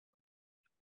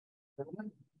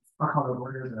I'll call the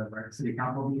order of the Yreka City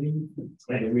Council meeting.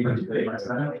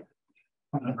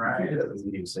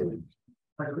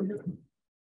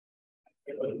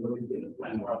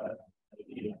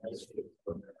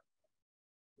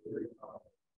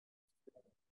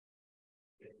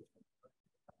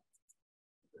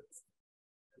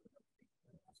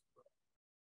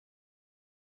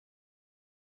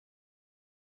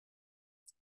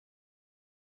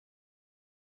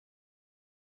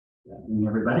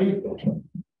 Everybody.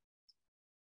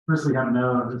 First, we have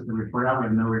just to report out, we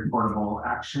have no reportable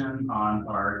action on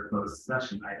our closed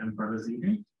session item for this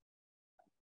evening.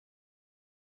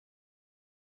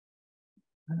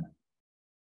 Do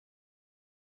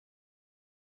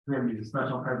we have any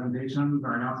special presentations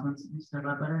or announcements? You said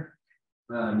that better?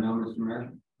 No, Mr.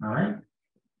 Mayor. All right.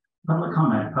 Public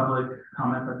comment. Public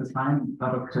comment at this time.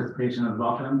 Public participation is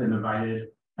welcomed and invited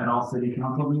at all city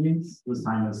council meetings. This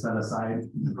time is set aside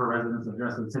for residents to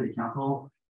address the city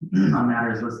council on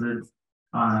matters listed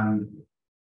on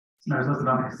the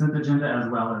consent agenda, as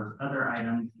well as other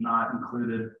items not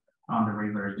included on the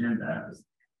regular agenda.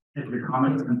 If your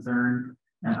comments concern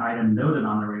an item noted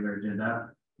on the regular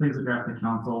agenda, please address the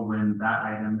council when that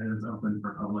item is open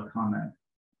for public comment.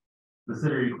 The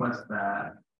city requests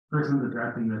that persons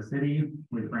addressing the city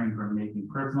refrain from making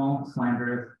personal,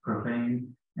 slanderous,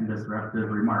 profane, and disruptive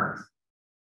remarks.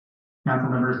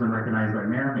 Council members, when recognized by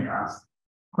mayor, may ask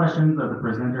questions of the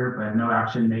presenter, but no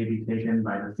action may be taken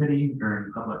by the city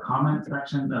during public comment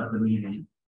section of the meeting.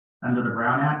 Under the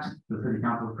Brown Act, the city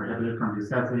council is prohibited from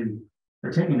discussing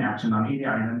or taking action on any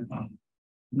item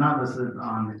not listed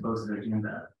on the posted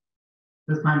agenda.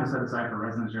 This time is set aside for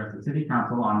residents to address the city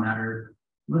council on matters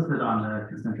listed on the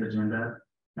consent agenda,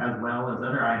 as well as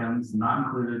other items not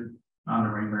included on the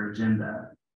regular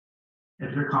agenda.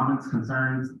 If your comments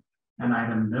concerns an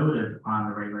item noted on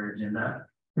the regular agenda,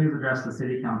 please address the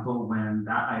city council when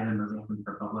that item is open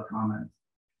for public comments.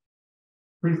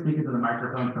 Please speak into the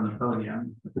microphone from the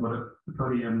podium. The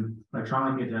podium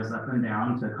electronically adjusts up and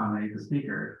down to accommodate the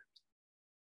speaker.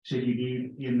 Should you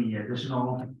need any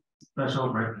additional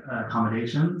special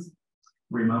accommodations,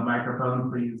 remote microphone,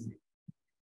 please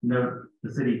note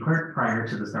the city clerk prior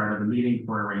to the start of the meeting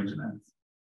for arrangements.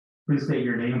 Please state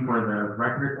your name for the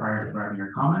record prior to providing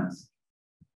your comments.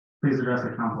 Please address the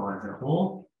council as a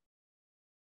whole.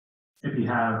 If you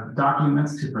have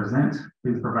documents to present,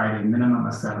 please provide a minimum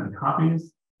of 7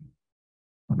 copies.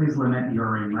 Please limit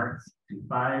your remarks to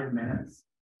 5 minutes.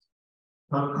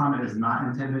 Public comment is not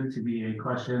intended to be a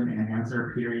question and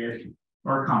answer period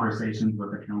or conversations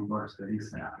with the council or city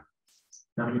staff.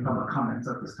 Do you have any public comments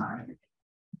at this time?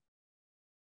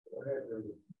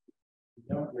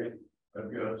 I've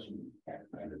got some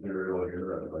material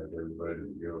here I'd like everybody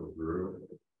to go through.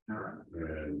 All right.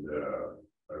 And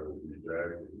I will be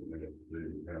back in the next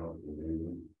city council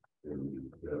meeting in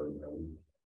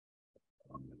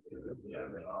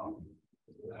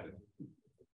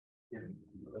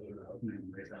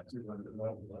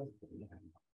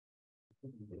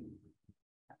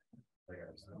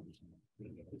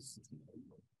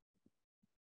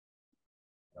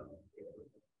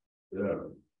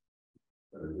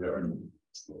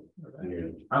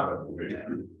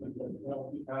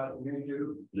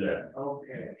Yeah.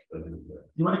 Okay.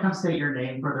 You want to come state your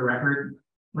name for the record,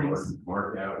 please?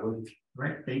 Mark Atwood.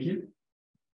 Right, thank you.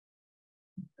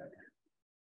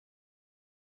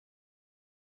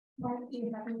 Mark, do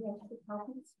you have any extra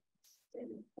copies? Do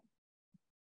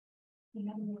you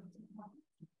have any extra copies?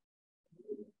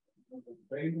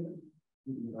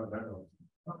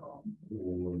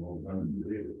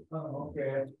 Oh,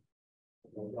 okay.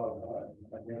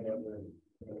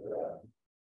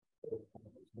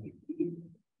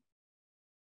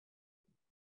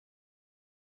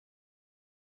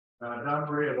 Don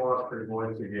Maria lost her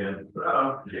voice again.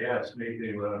 She asked me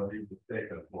to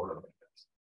take a 4 minutes.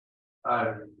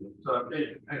 So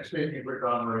I'm speaking for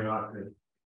Don Maria.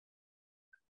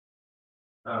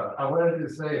 I wanted to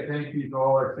say thank you to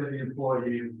all our city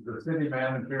employees, the city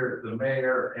manager, the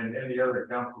mayor, and any other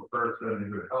council person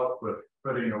who helped with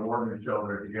putting a warming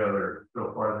shelter together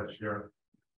so far this year.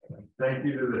 Thank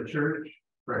you to the church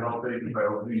for helping by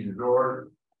opening the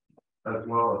doors, as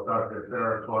well as Dr.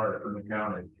 Sarah Clark from the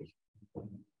county.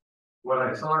 When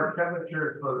I saw our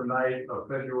temperatures for the night of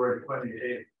February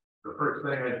 28th, the first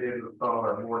thing I did was call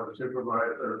our board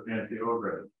supervisor, Nancy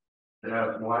Ogren, to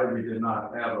ask why we did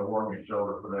not have a warming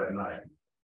shelter for that night,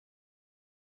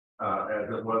 as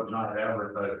it was not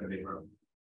advertised anywhere.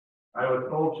 I was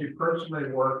told she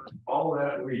personally worked all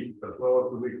that week, as well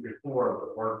as the week before,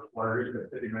 before Yreka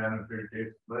City Manager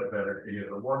Jason Ledbetter to get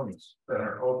the warming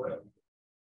center open.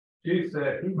 She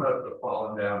said he must have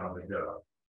fallen down on the job.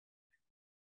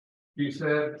 She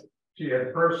said she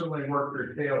had personally worked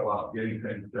her tail off getting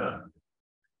things done.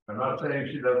 I'm not saying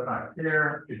she does not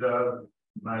care, she does.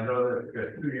 And I know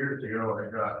that 2 years ago,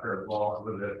 I got her involved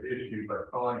with this issue by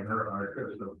calling her on her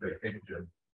Christmas vacation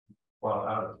while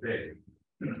out of state.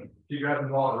 She got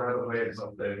involved right away and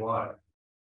I'll say why.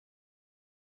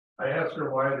 I asked her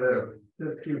why the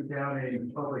Siskiyou County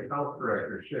Public Health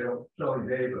Director, Shelley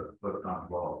Davis, was not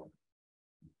involved.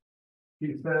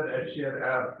 She said that she had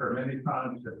asked her many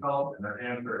times to help, and her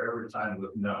answer every time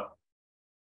was no.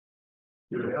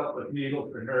 She would help with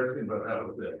needles for nursing, but that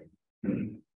was it.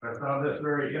 I found this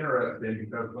very interesting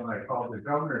because when I called the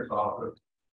governor's office,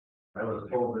 I was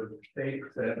told that the state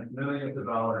sent millions of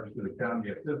dollars to the county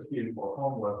of Siskiyou for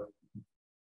homeless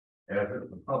as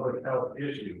it's a public health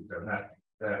issue, and that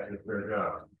is their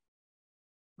job.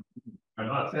 I'm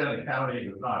not saying the county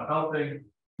is not helping.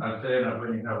 I'm saying that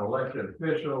when you have elected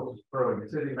officials throwing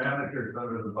city managers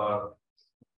under the bus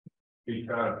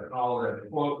because in all that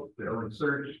quote, their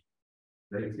research,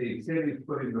 they see cities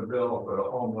putting the bill for the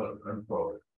homeless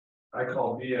unquote. I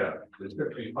call BS. It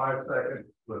took me 5 seconds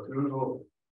with Google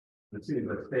to see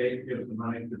the state gives the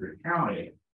money to the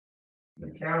county. The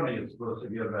county is supposed to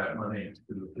give that money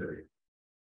to the city.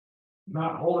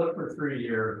 Not hold it for 3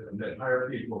 years and then hire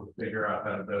people to figure out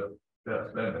how to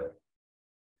best spend it.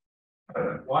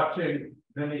 Watching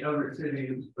many other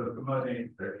cities with the money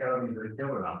their counties are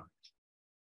giving them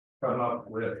come up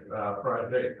with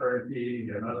project turnkey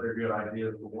and other good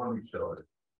ideas for warming shelters.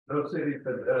 Those cities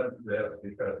have done this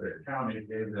because their county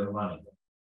gave them money.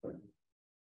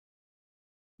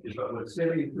 But with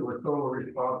cities who are totally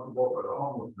responsible for the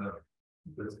homelessness,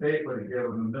 the state would have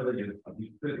given them millions to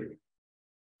each city.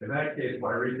 In that case,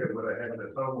 Yreka would have had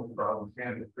this homeless problem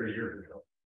handled 3 years ago.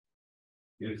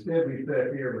 Instead, we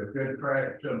sit here with good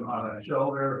traction on a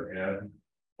shelter and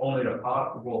only a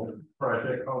possible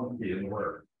project home key in the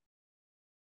works.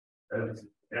 As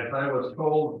I was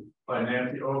told by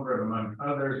Nancy Ogren, among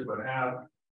others, when asked,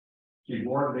 she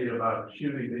warned me about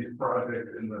shooting these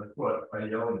projects in the foot by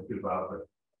yelling too loudly.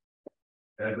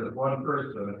 As if one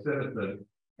person, a citizen,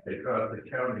 it caused the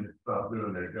county to stop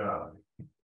doing their job.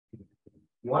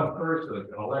 One person,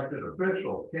 an elected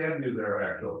official, can do their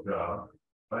actual job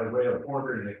by way of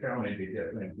ordering the county to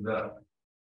get things done.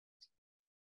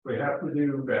 We have to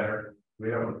do better. We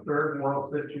have a third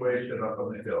world situation up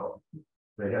on the hill.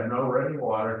 They have no running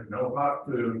water, no hot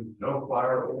food, no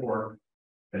fire or work,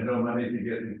 and no money to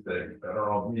get these things that are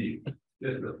all neat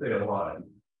just to stay alive.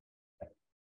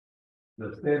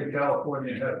 The state of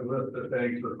California has a list of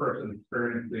things for persons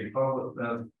experiencing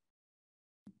homelessness.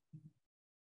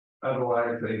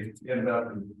 Otherwise, they end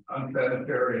up in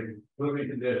unsanitary living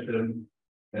conditions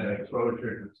and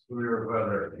exposure to severe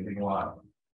weather and life.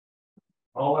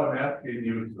 All I'm asking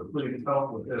you is to please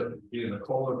help with this being the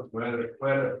coldest,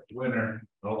 wettest winter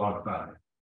in a long time.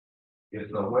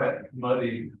 It's a wet,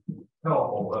 muddy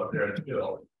hellhole up there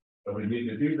still. And we need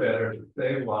to do better to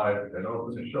save lives and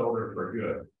open the shoulder for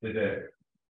good today.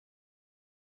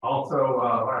 Also,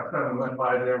 last time we went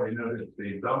by there, we noticed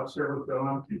the dumpster was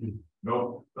gone.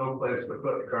 No place to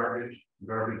put the garbage.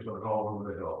 Garbage was all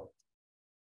over the hill.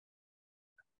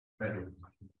 Thank you.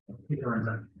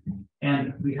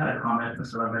 And we had a comment,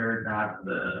 Mr. Lever, that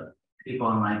the people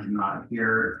online cannot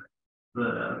hear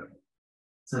the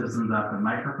citizens at the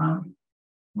microphone.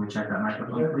 Can we check that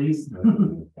microphone, please?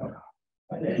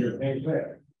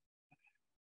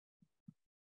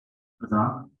 It's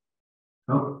on.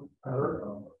 Oh,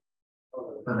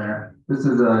 there. This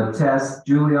is a test.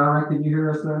 Juliana, can you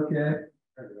hear us okay?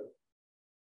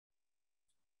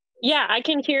 Yeah, I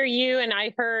can hear you, and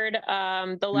I heard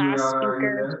the last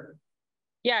speaker.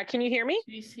 Yeah, can you hear me?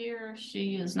 She's here.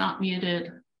 She is not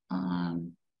muted.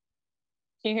 Can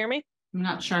you hear me? I'm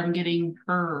not sure I'm getting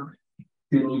her.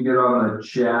 Can you get on the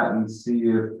chat and see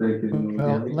if they can?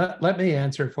 Well, let me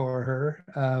answer for her.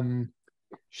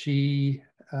 She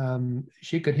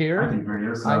could hear. I can hear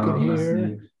you. So I could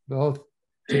hear both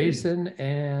Jason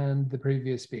and the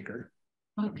previous speaker.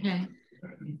 Okay.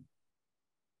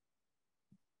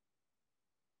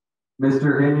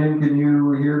 Mr. Hinion, can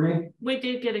you hear me? We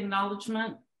did get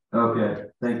acknowledgement. Okay,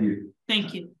 thank you.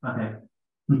 Thank you. Okay.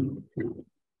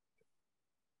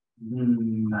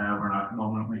 No, we're not.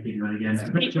 Well, we can do it again.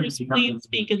 Speakers, please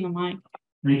speak in the mic.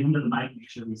 When you come to the mic, make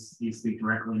sure you speak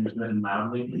directly into it and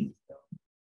loudly, please.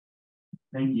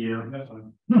 Thank you. That's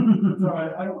fine. No,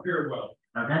 I don't hear it well.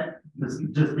 Okay,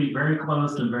 just be very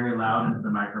close and very loud into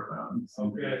the microphone.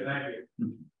 Okay, thank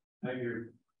you. Thank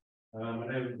you. My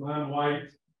name is Glenn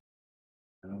White,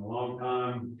 and I'm a long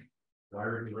time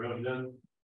Yreka resident.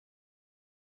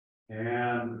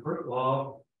 And first of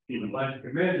all, I'd like to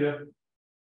commend you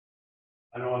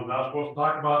I know I'm not supposed to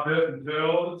talk about this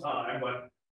until the time, but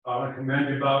I want to commend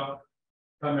you about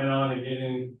coming on and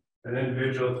getting an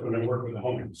individual that's going to work with the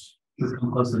homeless. Just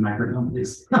come close to the microphone,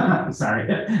 please. Sorry,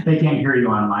 they can't hear you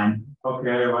online.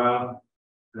 Okay, well,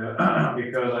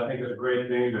 because I think it's a great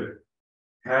thing to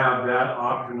have that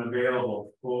option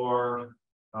available for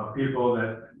people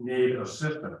that need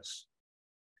assistance.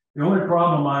 The only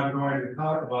problem I'm going to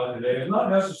talk about today is not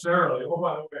necessarily, oh,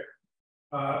 by the way,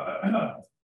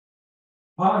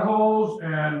 potholes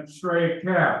and stray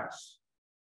cats.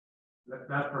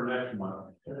 That's for next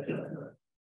month.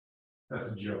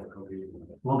 That's a joke.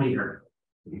 We'll be here.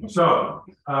 So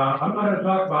I'm going to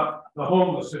talk about the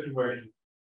homeless situation.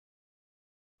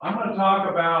 I'm going to talk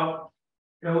about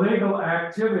illegal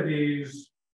activities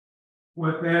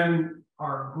within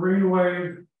our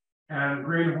greenways and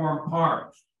greenhorn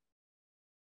parks.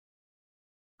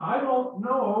 I don't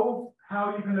know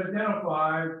how you can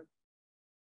identify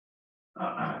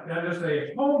that is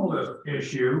a homeless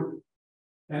issue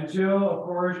until, of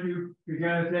course, you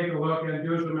begin to take a look and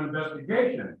do some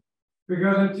investigation.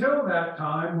 Because until that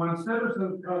time, when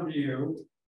citizens come to you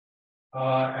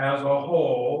as a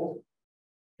whole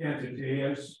entity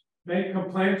and make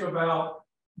complaints about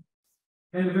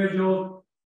individuals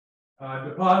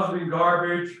depositing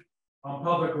garbage on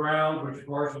public grounds, which of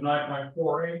course is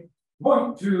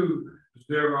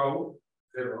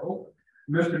 9.48.200,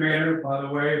 misdemeanor, by the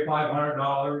way,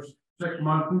 $500, 6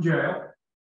 months in jail.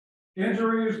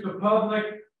 Injuries to public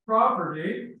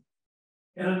property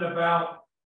in and about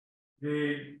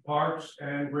the parks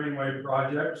and greenway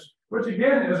projects, which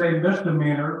again is a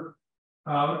misdemeanor,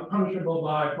 punishable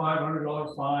by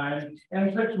 $500 fine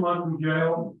and 6 months in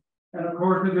jail. And of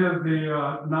course, it is the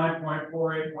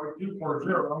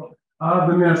 9.48.240 of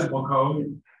the municipal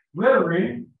code.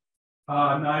 Littering,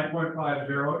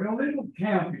 9.50. Illegal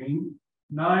camping,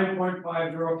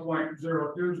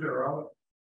 9.50.020.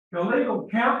 Illegal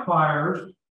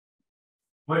campfires,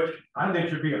 which I think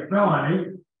should be a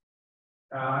felony,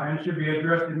 and should be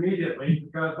addressed immediately,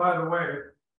 because by the way,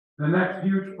 the next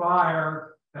huge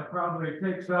fire that probably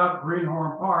takes up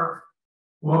Greenhorn Park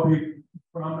will be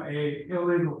from a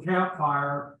illegal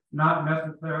campfire, not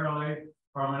necessarily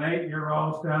from an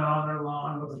 8-year-old standing on their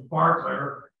lawn with a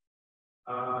sparkler.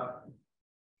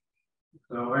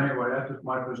 So anyway, that's just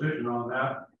my position on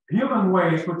that. Human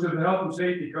waste, which is the health and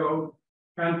safety code,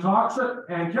 and toxic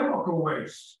and chemical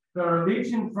waste that are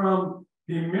leaching from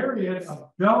the myriad of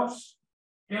dumps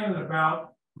in and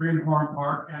about Greenhorn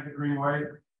Park and the Greenway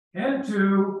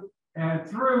into and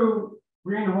through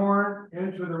Greenhorn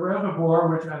into the reservoir,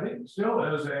 which I think still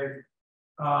is a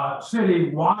city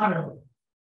water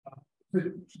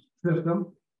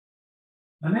system,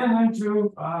 and then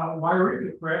into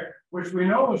Yreka Creek, which we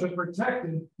know is a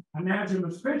protected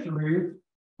anadromous fisheries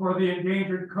for the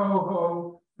endangered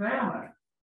coho salmon.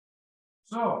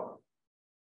 So,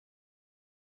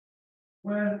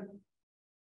 when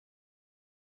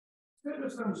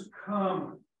citizens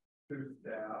come to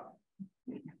staff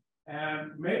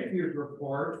and make these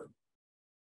reports,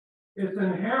 it's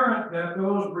inherent that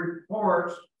those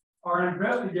reports are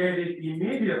investigated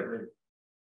immediately.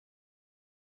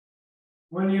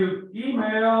 When you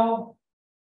email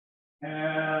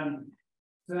and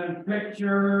send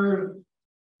pictures,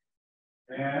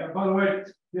 and by the way,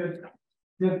 did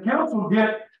council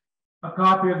get a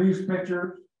copy of these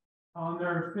pictures on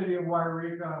their City of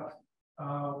Yreka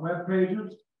web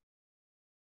pages?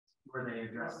 Were they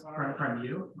addressed from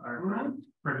you or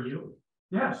from you?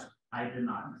 Yes. I did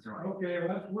not, Mr. White. Okay, well,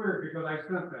 that's weird because I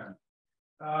sent them.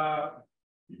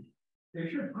 They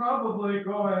should probably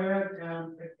go ahead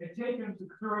and take into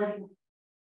consideration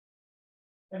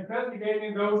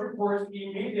investigating those reports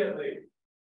immediately.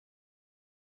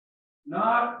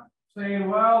 Not saying,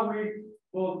 well, we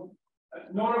will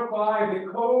notify the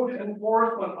code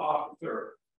enforcement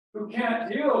officer who can't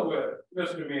deal with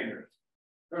misdemeanors.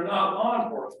 They're not law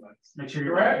enforcement. Make sure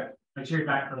you're correct. Make sure you're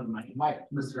back for the mic,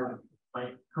 Mr.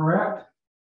 White. Correct.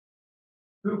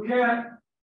 Who can't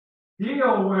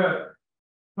deal with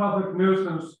public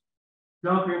nuisance,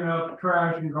 dumping of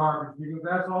trash and garbage, because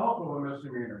that's also a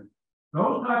misdemeanor.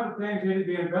 Those type of things need to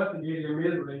be investigated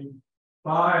immediately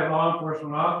by law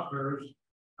enforcement officers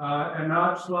and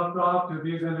not sloughed off to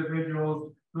these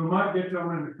individuals who might get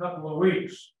them in a couple of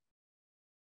weeks.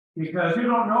 Because you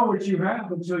don't know what you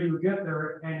have until you get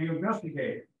there and you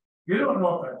investigate. You don't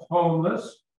know if they're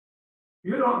homeless.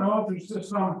 You don't know if it's just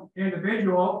some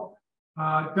individual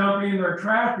dumping their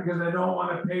trash because they don't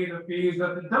want to pay the fees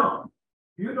at the dump.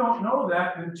 You don't know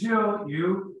that until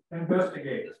you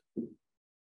investigate.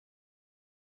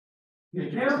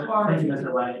 Thank you,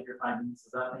 Mr. White. Your 5 minutes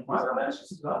is up. Thank you so much.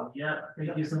 Yeah,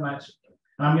 thank you so much.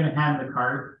 And I'm gonna hand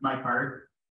my card,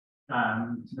 to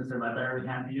Mr. Ledbetter, we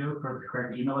hand to you for the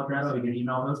correct email address, so you can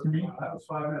email those to me. That was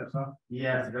 5 minutes, huh?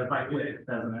 Yes, it goes by quick,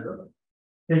 doesn't it?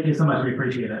 Thank you so much, we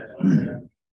appreciate it.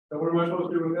 So what am I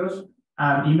supposed to do with this?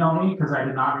 Email me, because I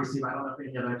did not receive, I don't know if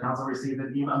any other council received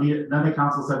an email, none of the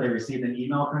council said they received an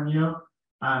email from you.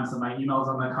 So my email is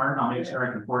on the card, and I'll make sure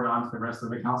I can forward it on to the rest of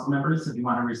the council members, if you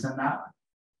want to resend that.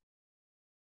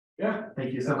 Yeah.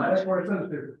 Thank you so much, That's where it says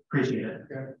to. appreciate it.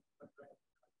 Okay.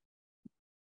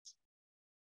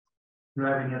 Do I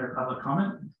have any other public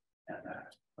comment?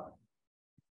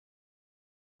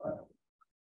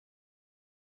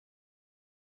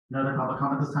 No other public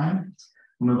comment this time?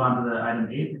 We'll move on to the item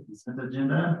 8, the consent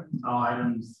agenda. All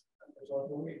items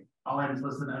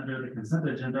listed under the consent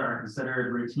agenda are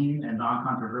considered routine and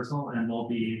non-controversial and will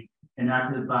be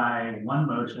enacted by one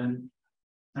motion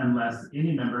unless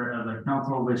any member of the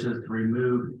council wishes to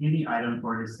remove any item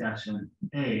for discussion.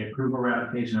 A, approval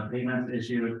ratification of payments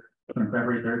issued from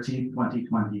February 13th,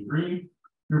 2023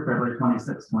 through February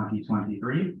 26th,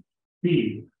 2023.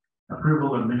 B,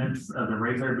 approval of minutes of the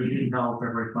regular meeting held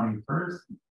February 21st,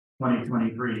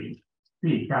 2023.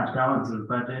 C, cash balances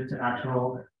budget to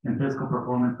actual and fiscal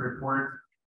performance report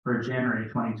for January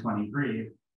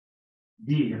 2023.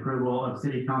 D, approval of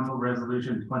City Council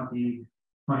Resolution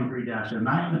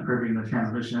 2023-09, approving the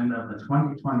transmission of the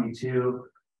 2022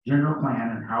 General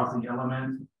Plan and Housing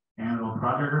Element Annual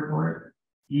Project Report.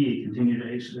 E,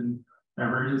 continuation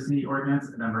emergency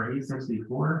ordinance number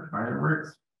 864,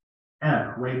 fireworks.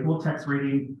 F, waive full text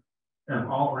reading of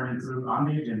all ordinances on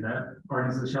the agenda.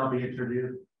 Ordinances shall be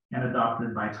introduced and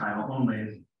adopted by title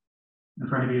only. In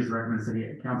front of you is the recommended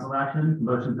city council action.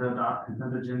 Motion to adopt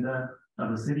consent agenda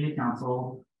of the city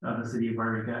council of the city of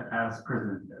Yreka as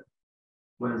presented.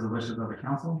 What is the wishes of the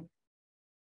council?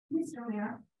 Mr.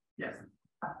 Mayor, Yes.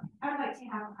 I'd like to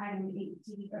have item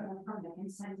 8D from the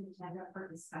consent agenda for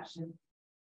discussion.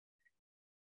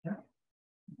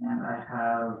 And I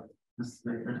have this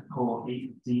pull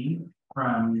 8D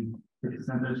from the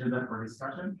consent agenda for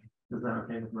discussion. Is that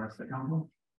okay with the rest of the council?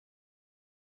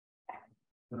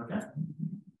 Is that okay?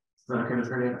 Is that okay,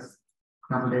 Mr. Davis?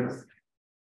 Councilor Davis?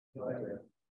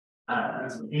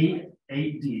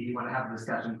 8D, you want to have a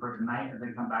discussion for tonight and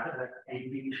then come back to that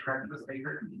 8B, correct, Ms.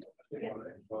 Baker?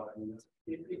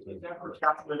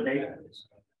 Councilman Baker.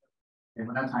 Okay,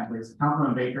 when that time, please.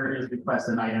 Councilman Baker is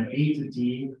requesting item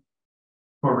 8D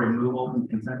for removal from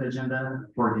consent agenda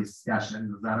for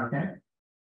discussion. Is that okay?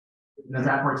 Is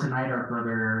that for tonight or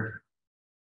further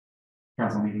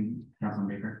council meeting, Councilman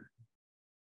Baker?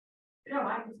 No,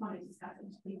 I just want to discuss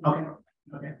it. Okay,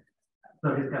 okay.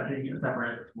 So he's got the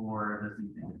separate for this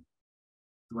evening.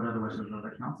 So what are the wishes of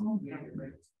the council?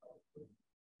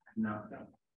 No.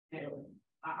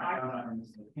 I don't have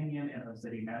this opinion and the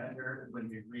city manager, when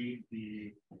we read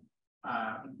the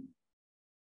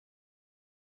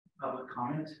public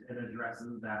comment, it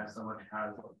addresses that if someone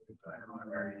has a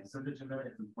consent agenda,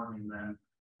 it's informing them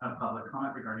of public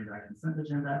comment regarding that consent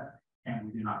agenda, and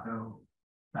we do not go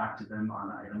back to them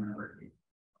on item number 8.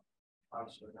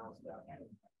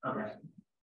 Okay.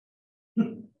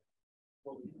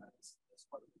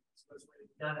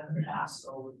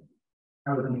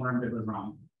 I was informed it was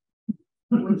wrong.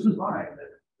 Which is why the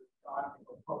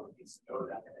public needs to know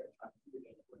that.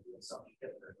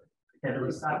 It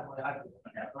was not.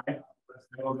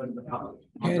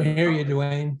 Can't hear you,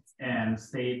 Dwayne. And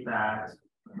state that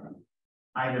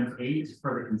item 8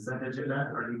 for the consent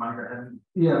agenda, or do you want to go ahead?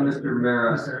 Yeah, Mr.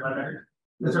 Mayor.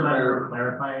 Mr. Letter,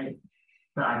 clarify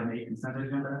the item 8 consent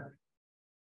agenda.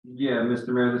 Yeah,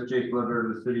 Mr. Mayor, this is Jake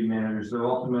Lever, the city manager. So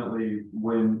ultimately,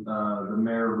 when the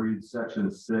mayor reads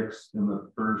section 6 in the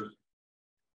first,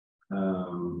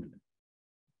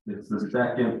 it's the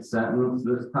second sentence.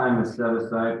 This time is set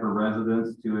aside for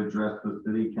residents to address the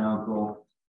city council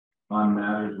on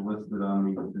matters listed on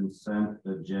the consent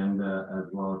agenda, as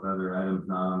well as other items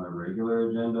not on the regular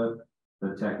agenda.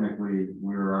 But technically,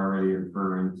 we're already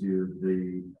referring to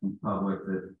the public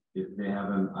that if they have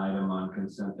an item on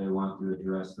consent they want to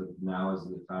address, that now is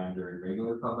the time during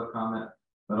regular public comment.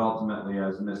 But ultimately,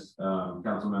 as Ms.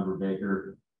 Councilmember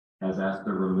Baker has asked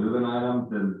to remove an item,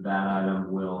 then that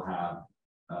item will have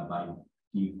by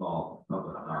default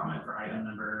public comment For item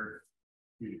number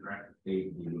 2, correct?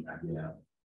 8, yeah.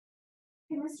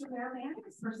 Hey, Mr. Mayor, may I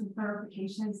ask for some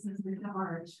clarification since we have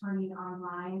our attorney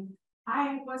online?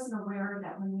 I wasn't aware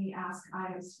that when we ask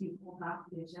items to be pulled off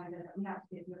the agenda, that we have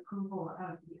to get the approval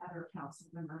of the other council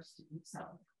members to do so.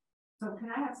 So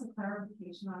can I have some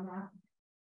clarification on that?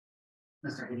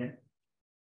 Mr. Higgin.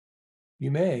 You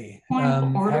may. Point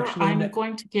of order, Actually, I'm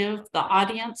going to give the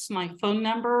audience my phone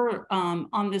number.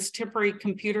 On this temporary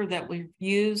computer that we've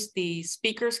used, the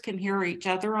speakers can hear each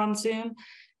other on Zoom.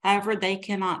 However, they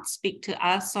cannot speak to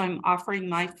us, so I'm offering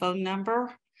my phone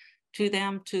number to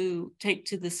them to take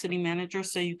to the city manager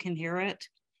so you can hear it.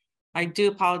 I do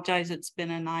apologize, it's been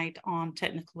a night on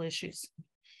technical issues.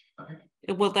 Okay.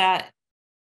 Will that...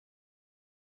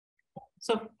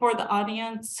 So for the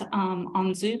audience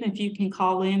on Zoom, if you can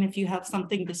call in, if you have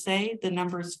something to say, the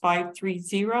number is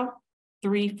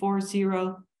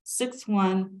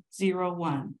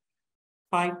 530-340-6101.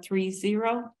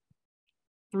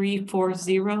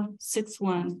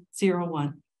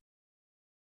 530-340-6101.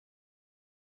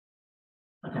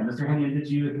 Okay, Mr. Hennion, did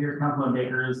you hear Councilman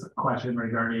Baker's question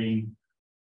regarding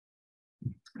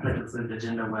the consent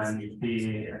agenda when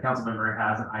the council member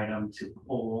has an item to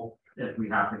pull if we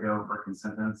have to go for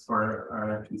consentence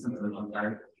or consensus,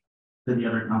 right? To the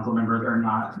other council members are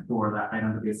not for that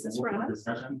item to be pulled for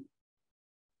discussion?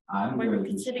 I'm Wait, going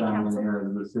to city chime in council? here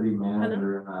as the city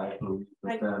manager, and I believe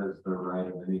that that is the right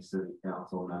of any city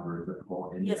council member to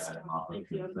pull any Yes, item off of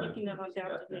thank you. I'm consent. making that on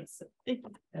down to this.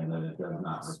 And then it does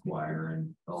not require,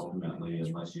 and ultimately,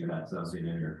 unless you had something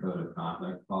in your code of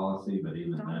conduct policy, but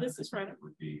even Don, then, this is right. it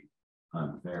would be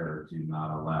unfair to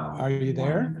not allow. Are you one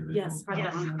there? individual Yes, hi, to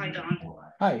Don. Hi, Don. pull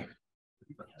that. hi.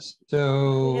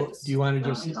 So Yes. do you want to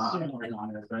just,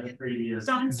 Previous.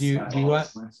 do you want,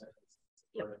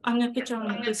 I'm gonna put you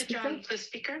on the speaker.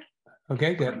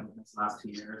 okay, good. This last 2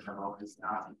 years, I've always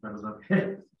asked if there was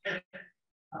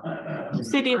a.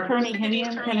 City Attorney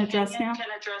Hennion can address now.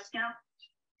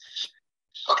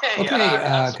 Okay,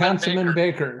 Councilman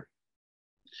Baker.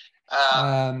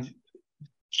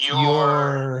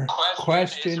 Your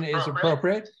question is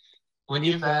appropriate. When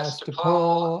you've asked to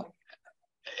pull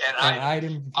an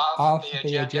item off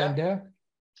the agenda,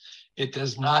 it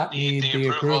does not need the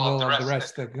approval of the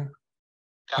rest of the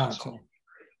council.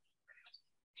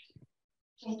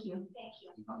 Thank you.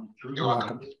 You're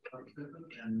welcome.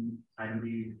 And item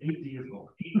B, 8D is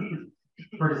full.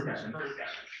 For discussion.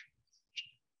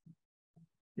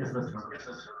 Yes, Mr. Mark.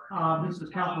 This is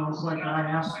Councilman Quick. I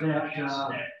asked that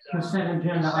consent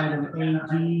agenda item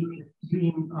AD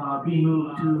be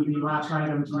moved to the last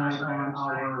item tonight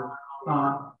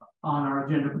on our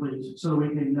agenda, please, so we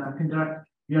can conduct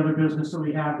the other business that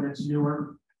we have that's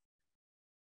newer.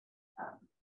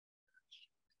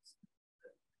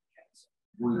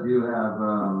 We do have,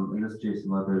 and this is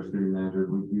Jason Leather, city manager,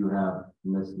 we do have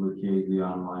Ms. Lucchese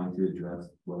online to address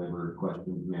whatever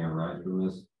questions may arise from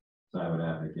this. So I would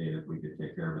advocate if we could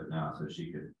take care of it now so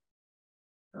she could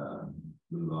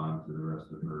move on to the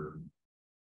rest of her.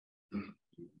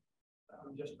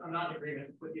 I'm not in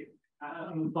agreement with you.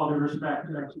 With all due respect,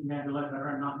 Commander Leather,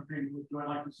 I'm not in agreement with you. I'd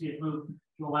like to see it move to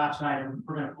the last item.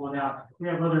 We're going to pull it out. We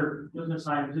have other business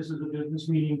items. This is a business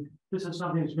meeting. This is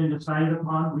something that's been decided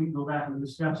upon. We can go back and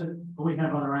discuss it, but we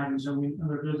have other items and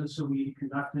other business that we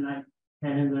conduct tonight.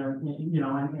 And in the,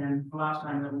 and the last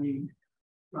time that we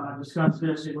discussed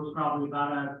this, it was probably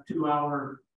about a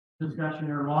 2-hour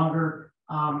discussion or longer.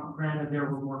 Granted, there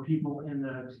were more people in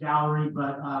the gallery,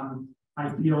 but I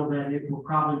feel that it will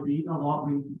probably be a lot.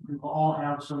 We will all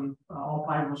have some, all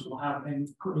 5 of us will have, and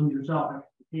including yourself,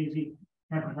 Casey,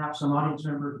 and perhaps some audience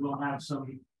members will have some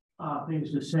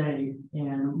things to say.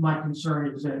 And my concern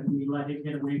is that we let it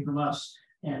get away from us,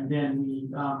 and then we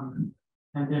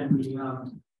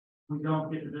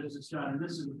don't get the business done. And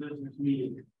this is a business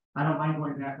meeting. I don't mind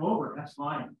going back over, that's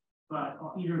fine. But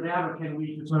either that or can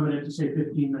we just limit it to say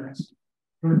 15 minutes?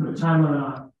 We're gonna put a time limit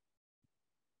on it.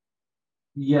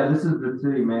 Yeah, this is the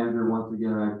city manager. Once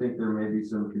again, I think there may be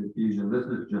some confusion. This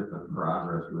is just a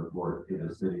progress report to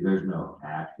the city. There's no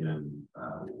action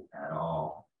at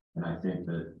all. And I think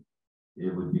that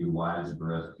it would be wise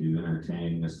for us to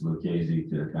entertain Ms. Lucchese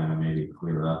to kind of maybe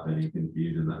clear up any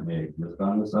confusion that may exist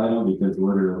on this item, because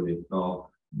literally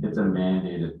it's a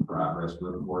mandated progress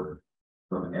report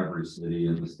from every city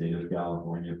in the state of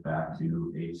California back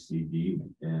to HCD.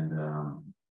 And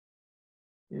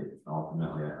it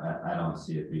ultimately, I don't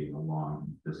see it being a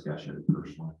long discussion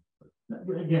personally.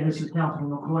 Again, this is Councilman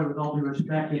McCoy, with all due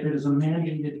respect, if it is a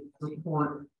mandated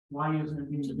report, why isn't it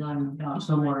being done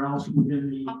somewhere else within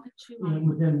the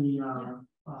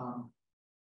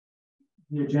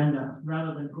agenda,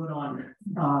 rather than put on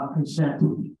consent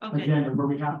agenda, where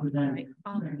we have to then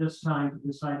at this time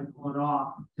decide to pull it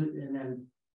off and then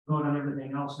vote on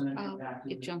everything else and then get back to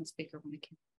Get John speaker when I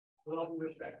can. with all due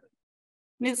respect.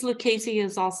 Ms. Lucchese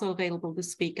is also available to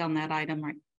speak on that item,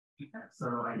 right?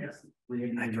 So I guess we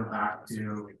need to go back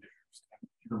to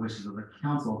the wishes of the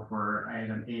council for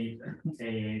item 8,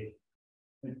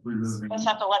 removing. I just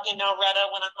have to let you know, Retta,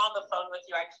 when I'm on the phone with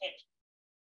you, I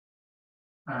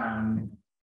can't.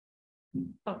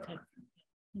 Okay,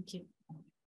 thank you.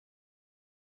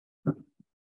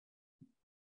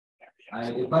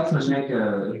 If I could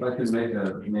make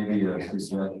maybe a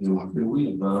suggestion, could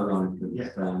we vote on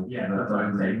consent? Yeah, that's what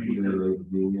I'm saying.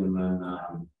 And then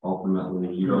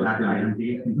ultimately you Go guys back to item can, D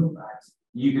and go back.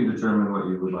 you can determine what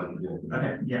you would like to do.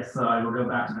 Okay, yes, so I will go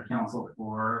back to the council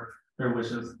for their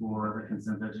wishes for the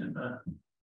consent agenda.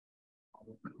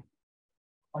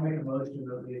 I'll make a motion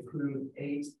that we approve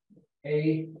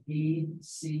 8A, B,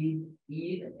 C,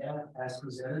 E, and F as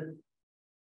presented.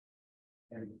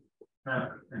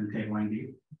 And tabling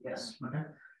D. Yes. Okay,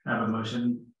 I have a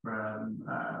motion from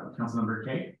Councilmember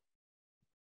Kate.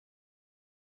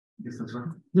 Yes, that's right.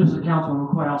 This is Councilman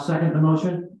McCoy. I'll second the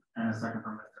motion. And a second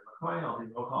from Mr. McCoy. I'll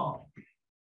do roll call.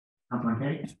 Councilman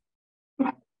Kate.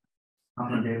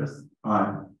 Councilman Davis.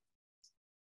 Aye.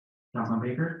 Councilman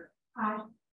Baker. Aye.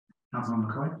 Councilman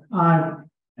McCoy. Aye.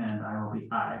 And I will be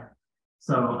aye.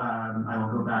 So I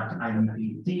will go back to item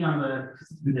D on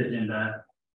the agenda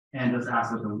and just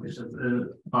ask what the wishes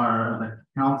are of the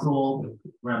council,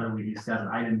 whether we discuss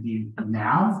item D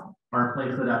now or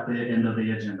place it at the end of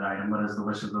the agenda item. What is the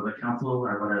wishes of the council,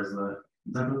 or what is the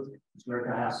consensus?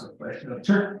 Yreka asked a question.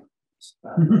 Sure.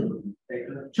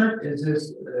 Sure. Is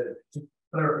this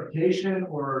clarification,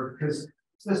 or because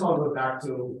this all goes back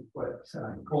to what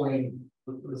Colleen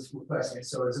was requesting?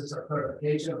 So is this a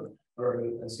clarification, or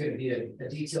is it going to be a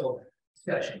detailed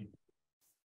discussion?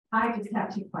 I just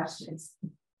have two questions.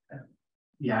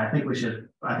 Yeah, I think we should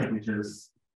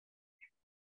just.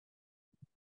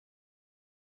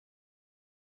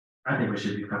 I think we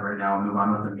should be covered now and move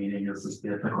on with the meeting. Let's just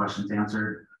get the questions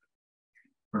answered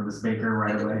from the speaker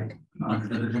right away.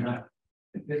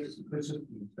 If this is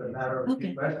a matter of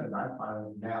question, I'm fine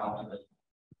with now.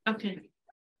 Okay.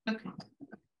 Okay.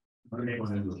 Okay.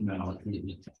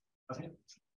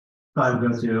 So I will go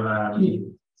to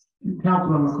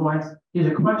Councilman McCoy, is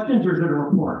it questions or is it a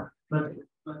report? But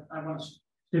I want to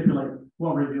stipulate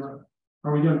what we're doing.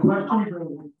 Are we doing questions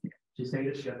or? she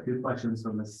stated she had 2 questions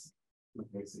from this.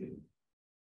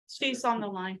 She's on the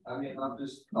line. I mean, I'll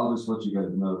just let you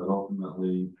guys know that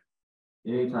ultimately,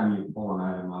 anytime you pull an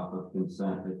item off of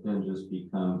consent, it then just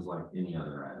becomes like any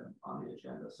other item on the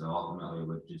agenda. So ultimately it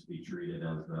would just be treated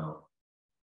as though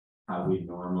how we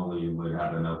normally would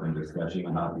have an open discussion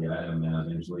about the item, and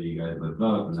eventually you guys would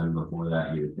vote, and then before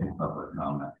that you would take public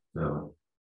comment. So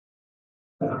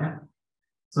okay.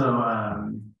 So I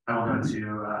will go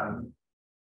to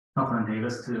Councilman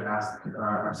Davis to ask,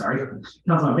 I'm sorry,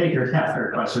 Councilman Baker to ask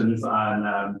her questions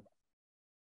on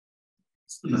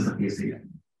Mr. PC.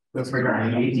 That's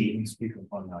regarding 18. Thank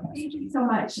you so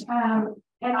much.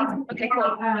 Okay,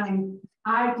 cool.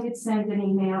 I did send an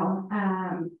email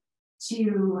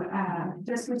to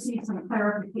just receive some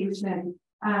clarification.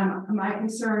 My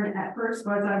concern at first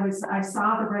was I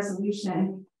saw the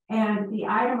resolution, and the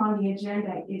item on the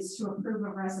agenda is to approve a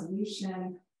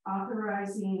resolution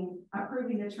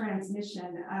approving the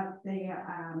transmission of the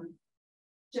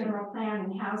general plan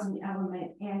and housing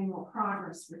element annual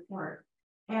progress report.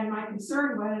 And my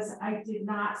concern was I did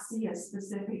not see a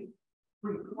specific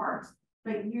report,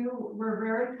 but you were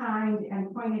very kind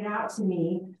and pointed out to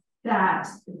me that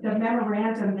the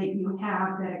memorandum that you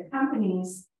have that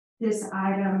accompanies this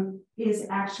item is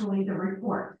actually the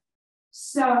report.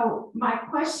 So my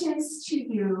questions to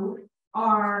you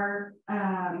are,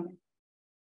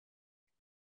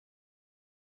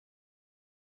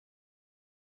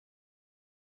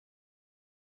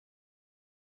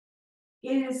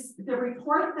 is the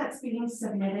report that's being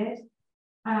submitted,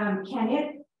 can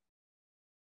it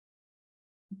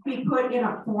be put in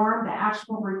a form, the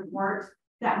actual report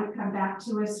that would come back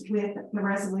to us with the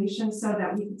resolution, so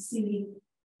that we can see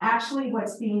actually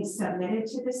what's being submitted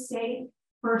to the state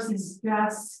versus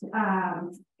just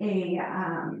an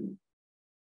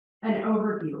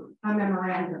overview, a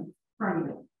memorandum from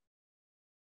you?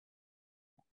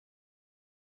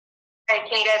 Hey,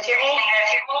 can you guys hear me?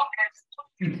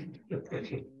 There's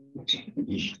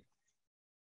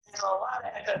a lot of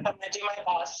echo. I'm gonna do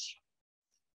my best.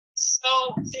 So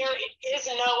there is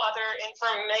no other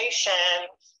information.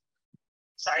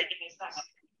 Sorry, give me a second.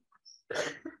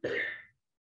 There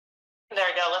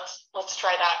we go. Let's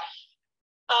try that.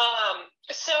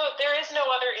 So there is no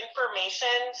other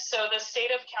information. So the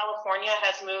state of California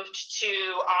has moved to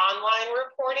online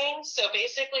reporting. So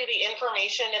basically the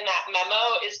information in that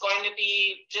memo is going to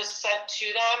be just sent to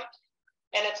them,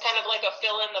 and it's kind of like a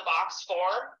fill in the box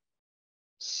form.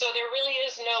 So there really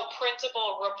is no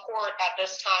printable report at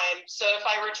this time. So if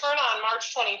I return on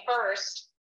March 21st,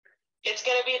 It's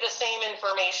going to be the same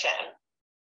information.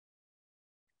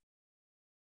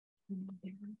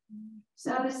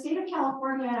 So the state of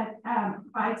California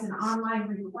provides an online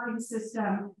reporting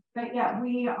system, but yet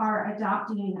we are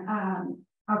adopting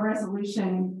a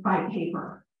resolution by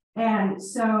paper. And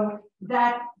so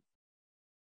that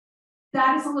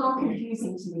is a little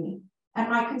confusing to me. And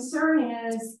my concern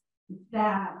is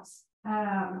that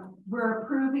we're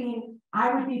approving,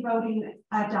 I would be voting,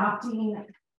 adopting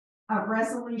a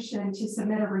resolution to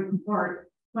submit a report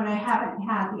when I haven't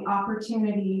had the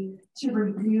opportunity to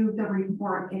review the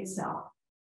report itself.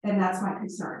 And that's my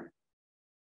concern.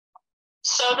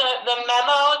 So the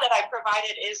memo that I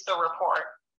provided is the report.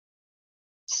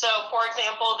 So for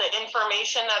example, the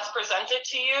information that's presented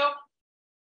to you,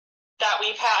 that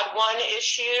we've had one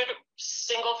issued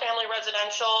single family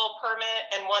residential permit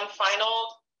and one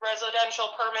final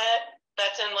residential permit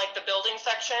that's in like the building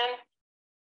section.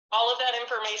 All of that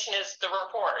information is the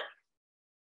report.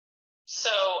 So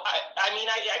I mean,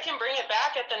 I can bring it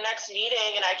back at the next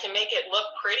meeting and I can make it look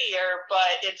prettier,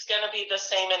 but it's going to be the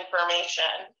same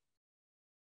information.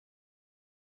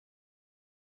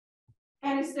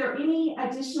 And is there any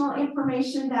additional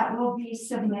information that will be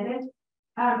submitted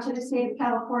to the state of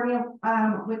California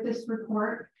with this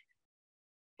report?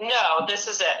 No, this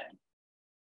is it.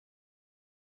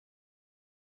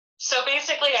 So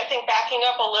basically, I think backing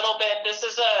up a little bit, this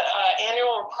is a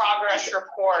annual progress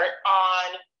report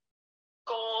on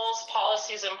goals,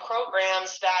 policies, and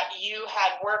programs that you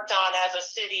had worked on as a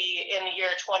city in the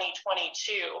year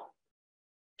 2022.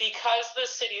 Because the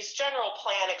city's general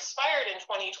plan expired in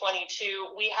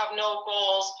 2022, we have no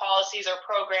goals, policies, or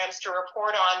programs to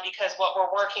report on because what we're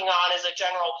working on is a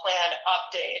general plan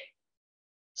update.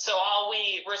 So all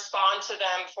we respond to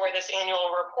them for this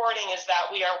annual reporting is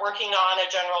that we are working on a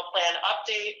general plan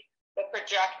update. The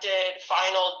projected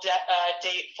final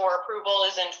date for approval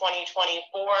is in 2024.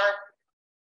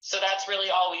 So that's really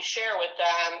all we share with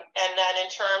them. And then in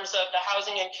terms of the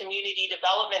housing and community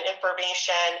development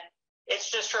information,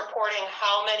 it's just reporting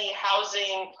how many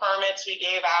housing permits we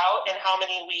gave out and how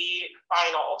many we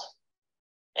finaled.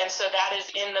 And so that is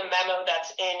in the memo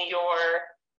that's in your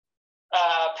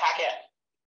packet.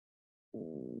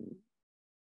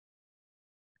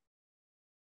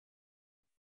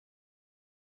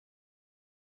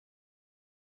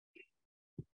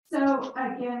 So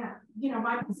again, you know,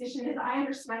 my position is, I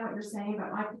understand what you're saying,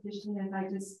 but my position is I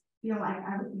just feel like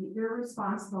I would be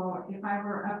irresponsible if I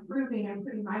were approving and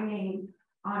putting my name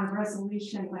on a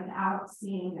resolution without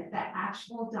seeing the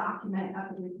actual document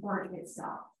of the report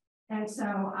itself. And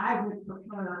so I would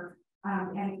prefer,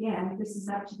 and again, this is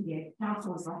up to the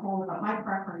council as a whole, but my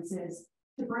preference is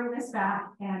to bring this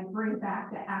back and bring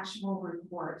back the actual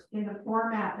report in the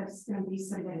format that's going to be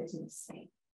submitted to the state.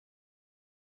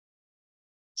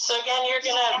 So again, you're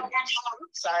gonna,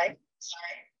 sorry.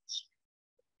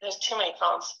 There's too many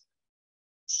phones.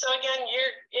 So again,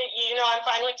 you know, I'm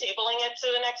fine with tabling it to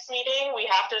the next meeting. We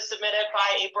have to submit it by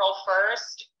April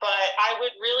 1st, but I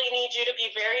would really need you to be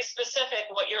very specific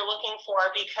what you're looking for,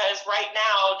 because right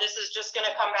now, this is just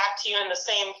gonna come back to you in the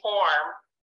same form,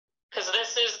 because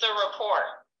this is the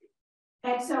report.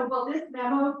 And so will this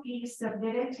memo be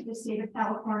submitted to the state of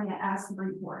California as the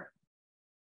report?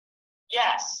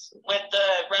 Yes, with the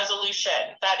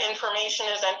resolution. That information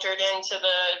is entered into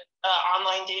the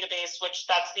online database, which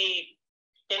that's the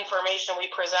information we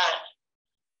present.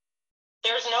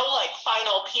 There's no like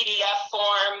final PDF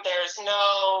form. There's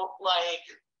no like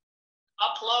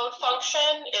upload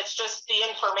function. It's just the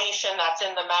information that's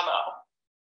in the memo.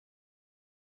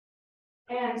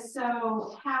 And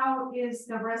so how is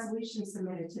the resolution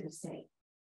submitted to the state?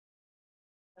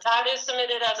 That is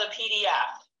submitted as a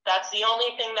PDF. That's the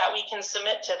only thing that we can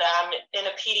submit to them in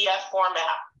a PDF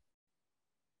format.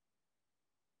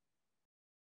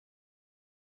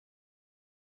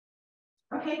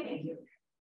 Okay, thank you.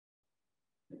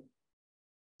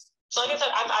 So like I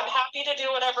said, I'm happy to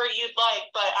do whatever you'd like,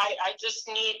 but I just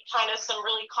need kind of some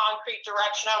really concrete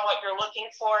direction on what you're looking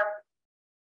for.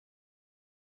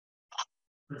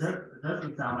 It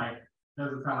doesn't sound like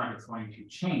it's going to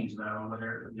change though,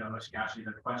 whether, you know, she asks you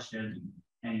the question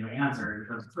and you answer,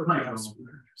 because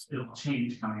it'll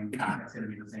change coming back. It's going to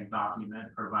be the same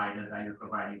document provided that you're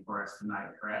providing for us tonight,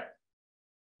 correct?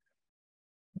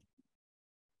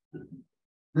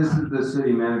 This is the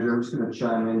city manager. I'm just going to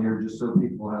chime in here just so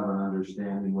people have an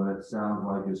understanding. What it sounds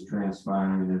like is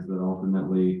transpiring is that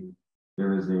ultimately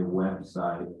there is a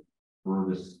website for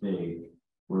the state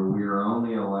where we are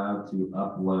only allowed to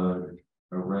upload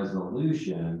a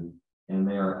resolution, and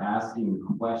they are asking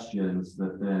questions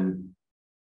that then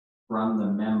from the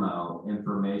memo,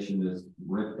 information is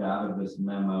ripped out of this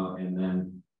memo and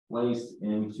then placed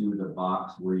into the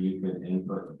box where you can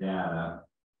input data,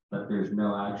 but there's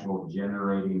no actual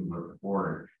generating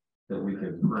report that we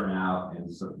could print out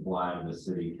and supply to the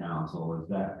city council. Is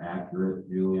that accurate,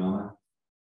 Juliana?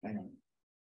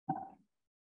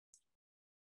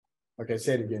 Okay,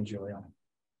 say it again, Juliana.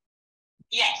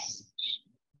 Yes.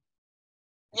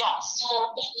 Yes, so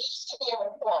it used to be a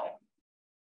report,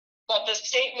 but the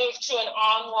state moved to an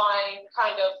online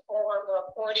kind of form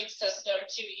reporting system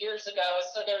 2 years ago.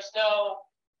 So there's no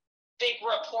big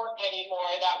report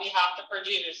anymore that we have to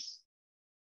produce,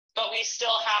 but we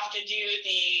still have to do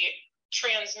the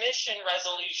transmission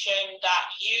resolution that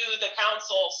you, the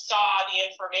council, saw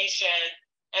the information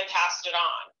and passed it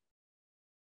on.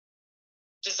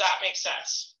 Does that make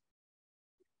sense?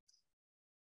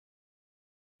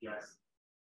 Yes.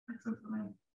 Makes sense to me.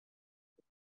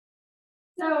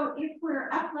 So if we're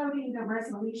uploading the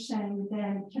resolution,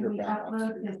 then can we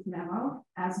upload this memo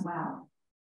as well?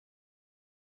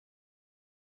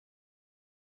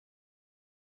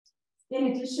 In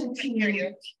addition to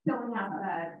filling out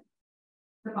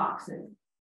the boxes.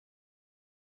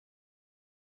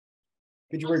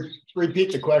 Could you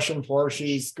repeat the question for her?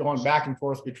 She's going back and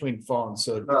forth between phones.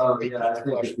 So yeah, I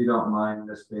think if you don't mind,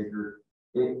 Ms. Baker.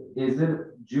 Is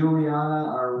it, Juliana,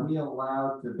 are we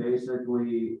allowed to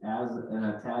basically, as an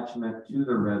attachment to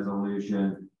the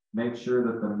resolution, make sure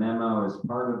that the memo is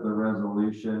part of the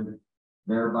resolution,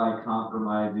 thereby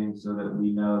compromising so that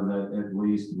we know that at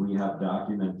least we have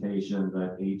documentation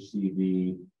that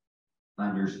HCD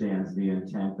understands the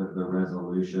intent of the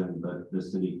resolution that the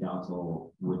city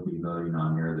council would be voting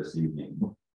on here this evening?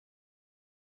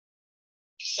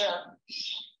 Sure.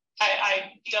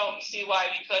 I don't see why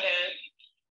we couldn't.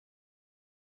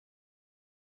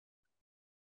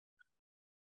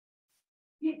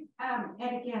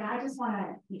 And again, I just want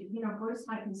to, voice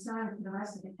my concern for the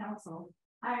rest of the council.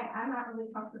 I'm not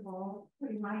really comfortable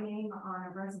putting my name on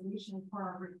a resolution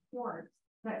for a report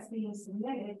that's being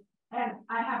submitted. And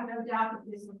I have no doubt that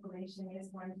this information is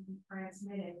going to be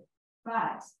transmitted.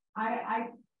 But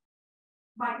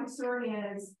my concern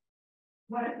is,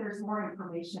 what if there's more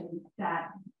information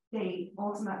that they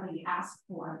ultimately ask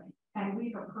for, and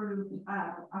we've approved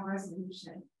a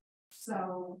resolution?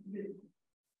 So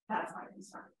that's my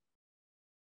concern.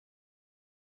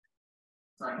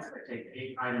 So I guess I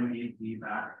take item 8B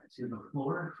back to the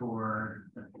floor for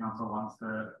if the council wants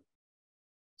to.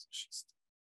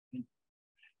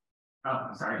 Oh,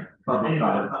 I'm sorry. Public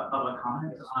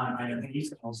comment on item 8.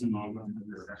 Discussion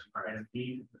for item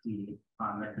 8D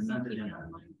on the consent agenda.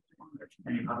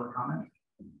 Any public comment?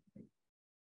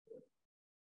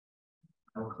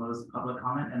 I will close public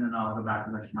comment and then I'll go back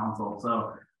to the council.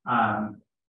 So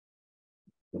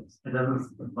it doesn't,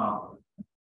 well,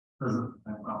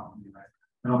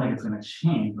 I don't think it's going to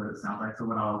change, but it sounds like, so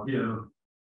what I'll do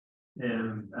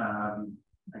is,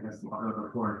 I guess I'll go to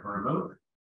the floor for a vote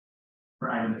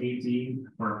for item 8D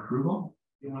for approval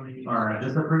or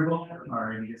disapproval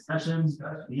or any discussion.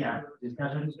 Yeah,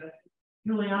 discussion.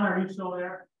 Juliana, are you still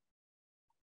there?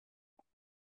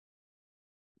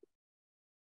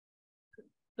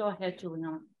 Go ahead,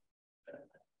 Juliana.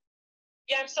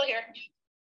 Yeah, I'm still here.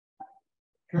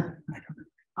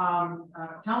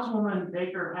 Councilwoman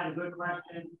Baker had a good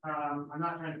question. I'm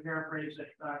not trying to paraphrase it,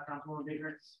 Councilwoman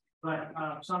Baker, but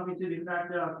something to the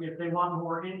effect of, if they want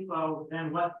more info,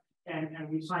 then what, and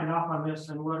we signed off on this,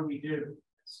 and what do we do?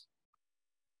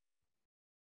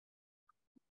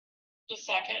 Just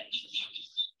a second.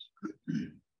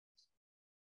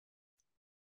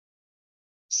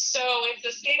 So if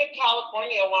the state of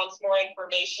California wants more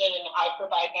information, I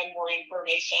provide them more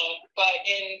information. But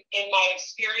in my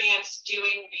experience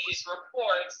doing these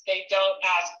reports, they don't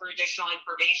ask for additional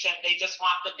information. They just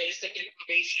want the basic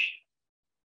information,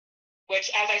 which,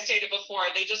 as I stated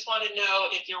before, they just want to know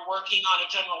if you're working on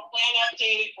a general plan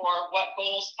update or what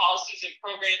goals, policies, and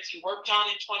programs you worked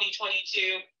on in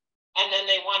 2022. And then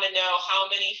they want to know how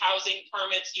many housing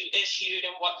permits you issued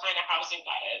and what kind of housing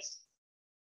that is.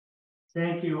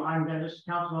 Thank you. I'm going to, this is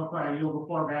Councilman McCoy. I yield the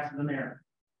floor back to the mayor.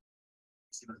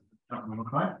 Councilman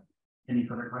McCoy, any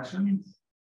further questions?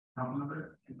 Councilman,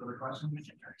 any further questions?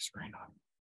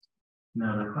 No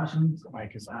other questions.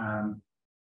 Mike is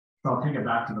So I'll take it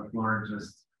back to the floor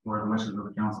just for the wishes of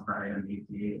the council for item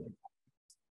 8D.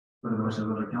 What are the wishes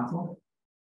of the council?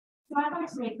 So I'd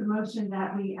like to make the motion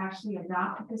that we actually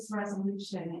adopt this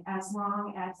resolution as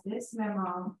long as this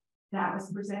memo that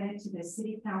was presented to the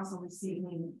city council this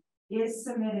evening is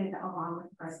submitted along with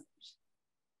the resolution.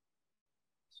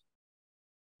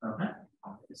 Okay.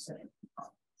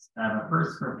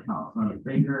 First for Councilman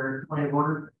Baker, point of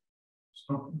order.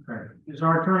 Okay. Is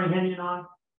our attorney Henyon on?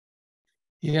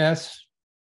 Yes.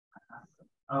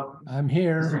 Oh, I'm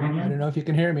here. Mr. Hennion? I don't know if you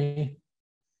can hear me.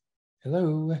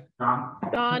 Hello. Don,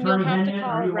 Don, you'll have to Hennion, call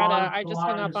are you Retta. on I the just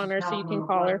hung line? up This on is her so you can Councilman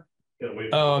call her.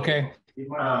 Oh, okay. He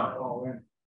might not call in.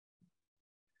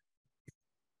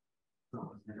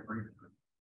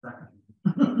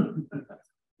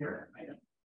 Here, I know.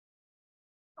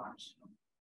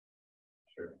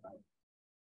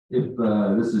 If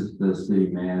this is the city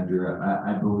manager,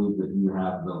 I believe that you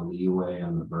have the leeway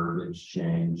on the verbiage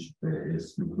change that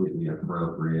is completely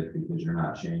appropriate because you're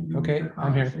not changing Okay, the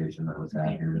I'm here. conversation that was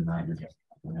had here tonight.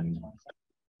 And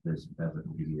this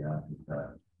doesn't be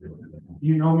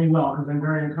You know me well, because I'm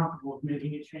very uncomfortable with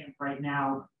making a change right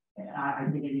now. I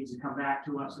think it needs to come back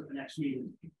to us at the next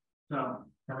meeting. So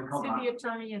can we call City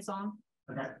attorney is on.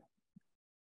 Okay.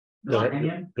 Go ahead.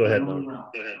 Hennion? Go ahead, You know Don. me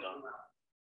well.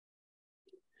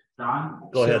 Don?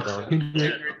 Go ahead, Don.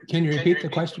 Can you repeat the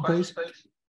question, please?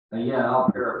 Yeah, I'll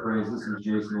paraphrase. This is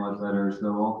Jason Ledbetter. So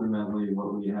ultimately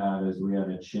what we had is we had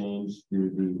a change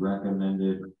to the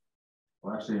recommended.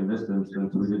 Well, actually, in this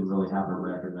instance, we didn't really have a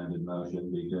recommended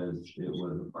motion because it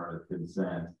was a part of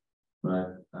consent.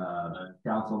 But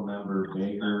Council Member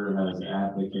Baker has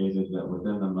advocated that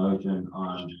within the motion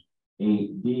on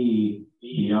 8D,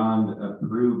 beyond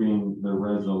approving the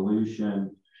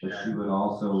resolution, that she would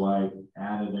also like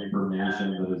added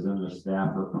information that is in the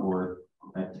staff report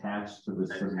attached to the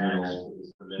submittal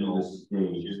to the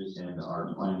state, and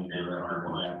our planning director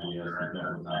will acquiesce that that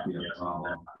would not be a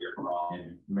problem.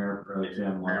 And Mayor Pro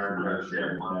Tem wants to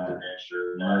make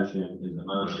sure that motion is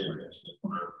appropriate.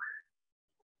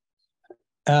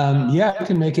 Yeah, I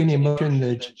can make any motion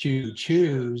that you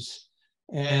choose.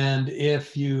 And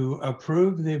if you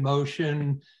approve the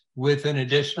motion with an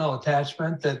additional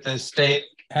attachment that the state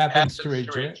happens to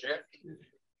reject,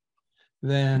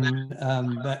 then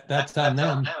that's on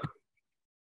them.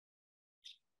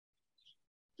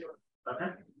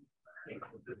 Okay.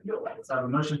 So the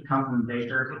motion comes from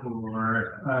Baker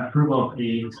for approval of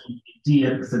the D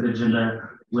of the agenda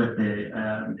with the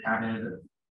added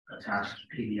attached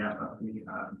PDF of the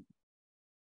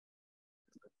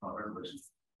resolution.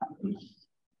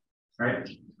 Right?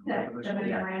 Yeah,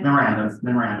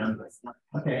 Memorandum.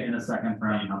 Okay, in a second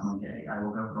from Councilman Kay. I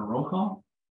will go for a roll call.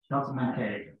 Councilman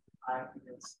Kay. Aye.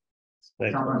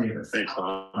 Councilman Davis.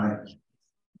 Aye.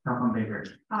 Councilman Baker.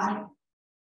 Aye.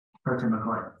 Pro Tem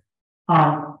McCoy.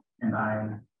 And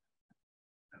I.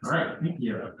 All right, thank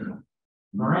you.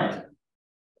 All right.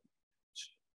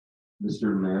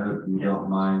 Mr. Mayor, if you don't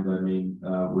mind, I mean,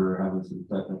 we're having some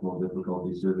technical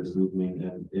difficulties here this evening,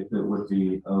 and if it would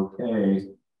be okay,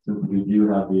 since we do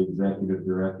have the executive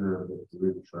director of the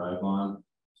group tribe on,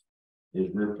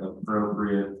 is it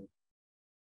appropriate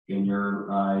in your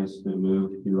eyes to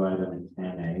move to item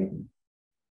 10A?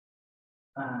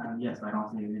 Yes, I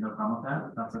don't see no problem with that.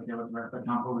 If that's okay with the rest of the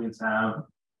council. We just have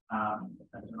a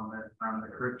gentleman from the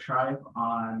Creek tribe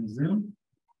on Zoom.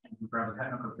 And for the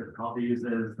technical difficulties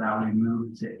is that we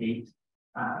move to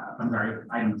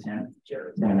item 10.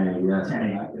 10A, yes.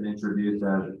 10A. I can introduce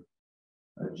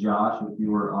Josh, if you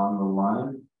were on the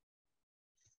line.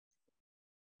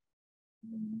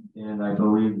 And I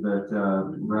believe that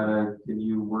Retta, can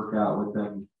you work out with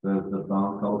them the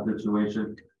phone call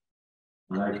situation?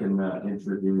 And I can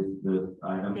introduce this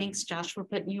item. Thanks, Josh, for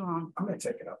putting you on. I'm gonna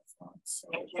take it up front. So.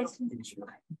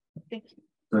 Thank you.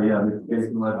 So yeah, this is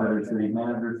Jason Ledbetter, City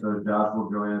Manager. So Josh will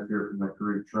join us here from the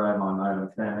Creek Tribe on item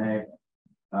 10A.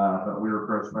 But we were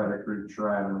approached by the Creek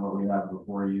Tribe, and what we have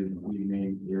before you this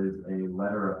evening is a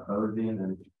letter opposing,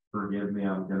 and forgive me,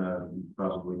 I'm gonna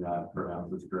probably not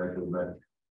pronounce this correctly, but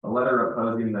a letter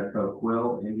opposing the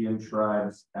Coquille Indian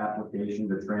Tribe's application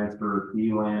to transfer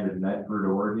key land in Medford,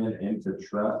 Oregon into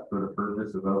trust for the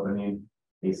purpose of opening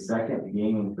a second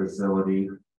gaming facility,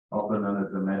 also known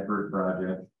as the Medford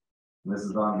Project. And this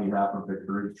is on behalf of the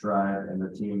Creek Tribe and the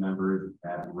team members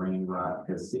at Rain Rock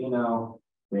Casino,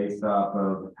 based off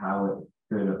of how it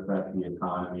could affect the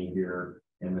economy here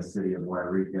in the city of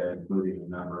Yreka, including a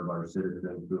number of our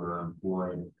citizens who are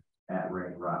employed at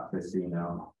Rain Rock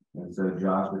Casino. And so,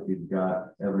 Josh, if you've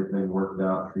got everything worked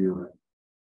out for you.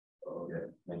 Okay,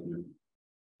 thank you.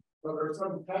 Well, there's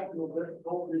some technical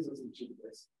difficulties as we do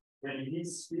this. When he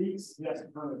speaks, he has to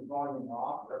turn his volume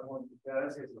off. Everyone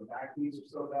does, because the back keys are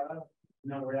so bad.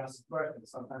 You know, we ask the question,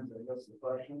 sometimes they miss the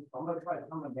question. I'm gonna try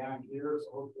coming down here,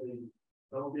 so hopefully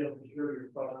they'll be able to hear your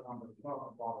question on the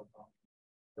phone.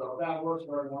 So if that works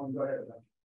for everyone, go ahead.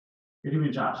 Good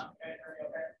evening, Josh.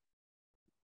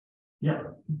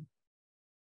 Yeah.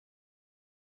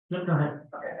 Yep, go ahead.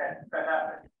 Okay,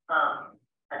 fantastic.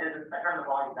 I turned the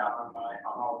volume down on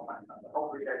all the time, but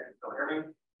hopefully you guys can still hear me.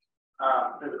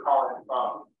 Through the call in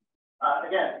phone.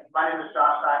 Again, my name is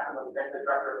Josh Saxon, I'm the Executive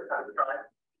Director of the Country Tribe.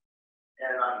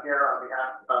 And I'm here on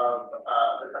behalf of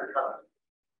the Country Tribe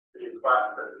to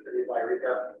request that the city of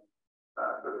Yreka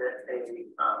submit a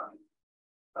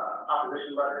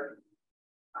opposition letter.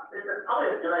 It's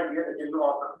probably a good idea to give you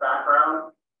all some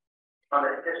background on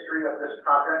the history of this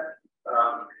project.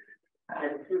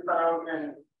 In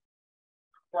 2012, the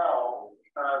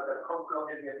Coastal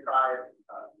Indian Tribe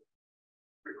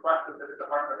requested that the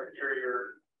Department of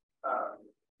Interior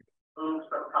move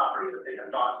some property that they had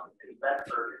bought in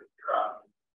Bedford Trust.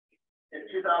 In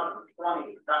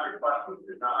 2020, that request was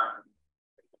denied.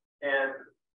 And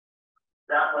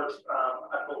that was,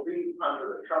 I believe,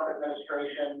 under the Trump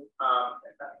administration.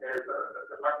 There's the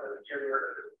Department of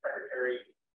Interior Secretary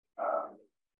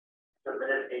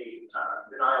submitted a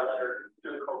denial letter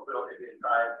to the Coastal Indian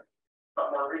Tribe.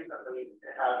 But more recently,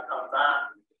 it has come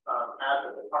back as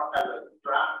a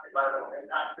draft environmental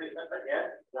impact statement again,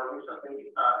 more recently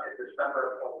in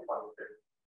December of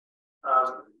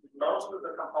 2022. Most of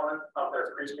the components of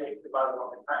their previous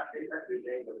environmental impact statement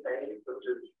remain the same, which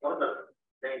is one of the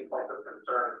main points of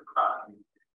concern.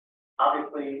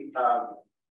 Obviously,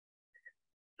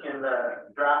 in the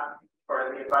draft or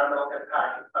in the environmental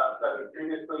impact study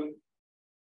previously,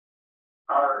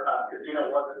 our casino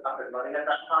wasn't up and running at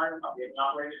that time of the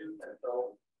operations, and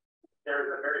so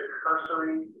there's a very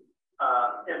cursory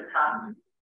impact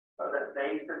that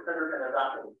they considered an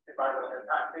adopted environmental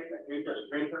impact statement. We just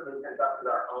recently conducted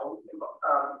our own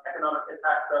economic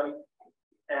impact study,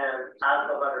 and as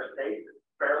the letter states, it's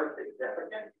fairly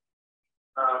significant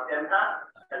impact,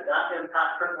 and that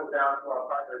impact trickles down to our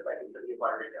partners like the city of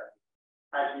Yreka.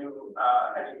 As you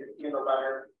can see in the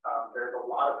letter, there's a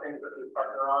lot of things that we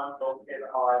partner on, both in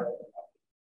our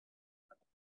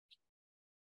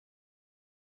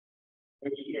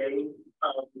AGA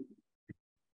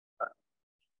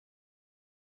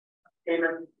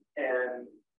payments and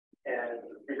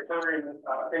recurring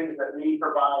things that we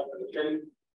provide for the city.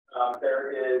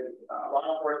 There is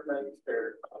law enforcement,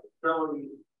 there's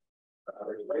facilities,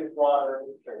 there's wastewater,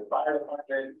 there's fire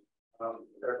department.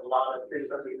 There's a lot of things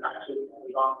that we actually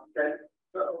on to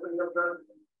open up the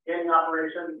gaming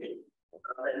operation.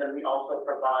 And then we also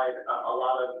provide a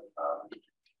lot of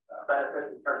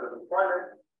benefits in terms of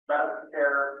employment, medical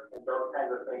care, and those kinds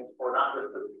of things for not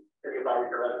just the city of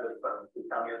Yreka residents, but the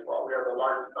county as well. We are the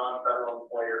largest non-federal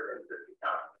employer in City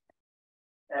County.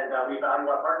 And we value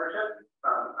our partnership.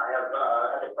 I have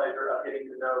had the pleasure of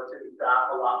getting to know city staff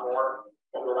a lot more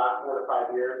over the last 4 to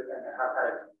 5 years, and have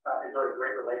had enjoyed a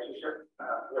great relationship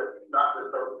with not just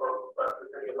those folks, but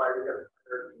the city of Yreka.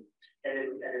 And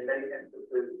in many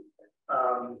instances,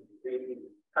 the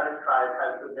Country Tribe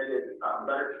has submitted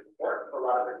letters of support for a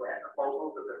lot of the grant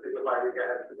proposals that the city of Yreka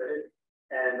has submitted,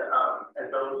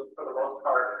 and those, for the most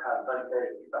part, have been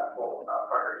very successful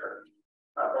partnerships,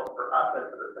 both for us and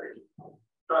for the city.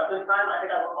 So at this time, I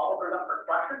think I will open it up for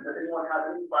questions. If anyone has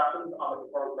any questions on the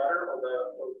proposed letter or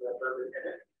the verbiage in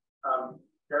it, I'm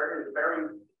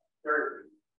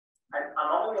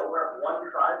only aware of one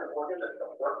tribe in Oregon that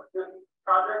supports this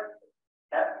project.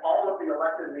 And all of the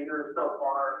elected leaders so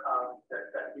far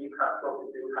that we've spoken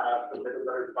to have submitted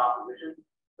letters of opposition.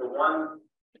 The one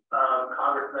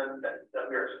congressman that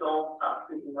we are still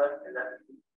speaking with, and that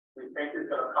we think is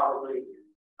going to probably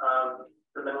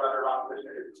submit a letter of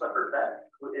opposition is Clifford Beck,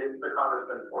 who is the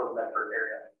congressman for the Medford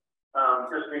area.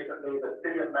 Just recently, the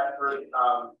city of Medford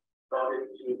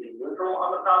voted to be neutral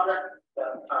on the project,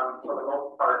 but for the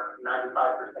most part,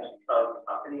 95%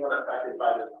 of anyone affected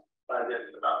by this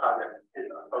project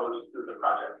is opposed to the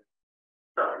project.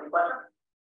 So, any questions?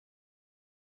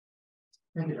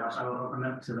 Thank you, Josh. I will open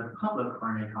up to the public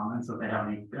for any comments if they have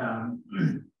any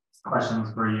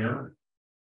questions for you.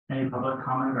 Any public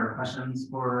comment or questions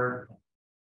for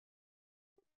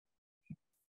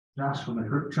Josh from the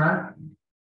group chat?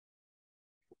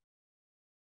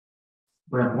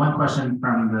 We have one question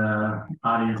from the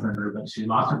audience member, but she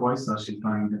lost her voice, so she's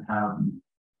going to have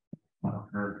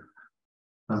her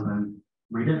husband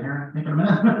read it here, I think, in a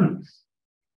minute.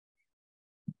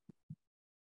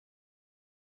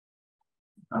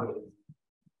 You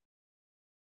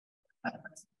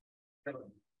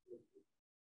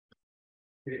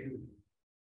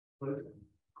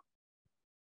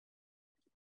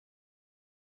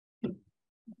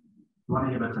want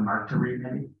to give it to Mark to read,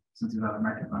 maybe, since you have the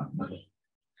microphone?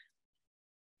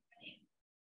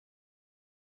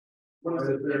 What is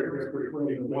it there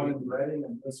between one in Reading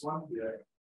and this one? Yeah.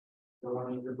 The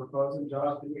one you're proposing,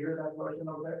 Josh, did you hear that question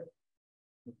over there?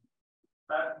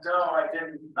 No, I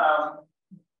didn't.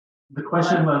 The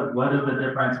question was, what is the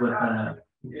difference with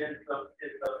It's the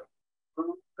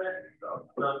movement,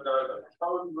 the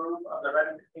proposed move of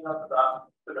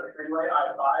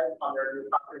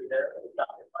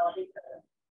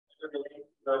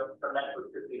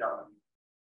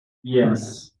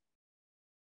Yes.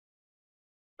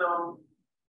 So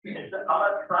I'm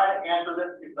gonna try to answer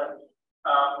this because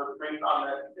was briefed on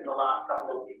this in the last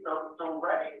couple of weeks. So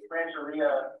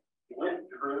Rancheria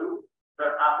withdrew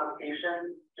their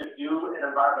application to do an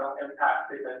environmental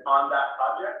impact statement on that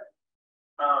project.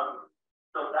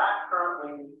 So that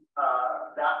currently,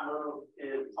 that move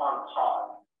is on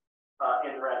pause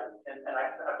in Red. And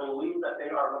I believe that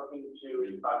they are looking to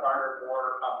garner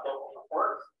more local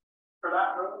support for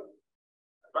that move.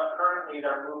 But currently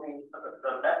they're moving,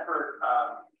 the Medford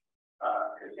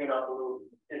casino move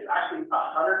is actually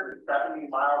 170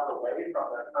 miles away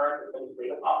from their current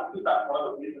administrative offices. That's one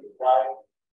of the reasons why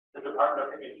the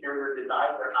Department of the Interior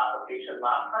denied their application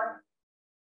last time.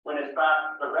 When in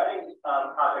fact, the Reading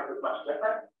project is much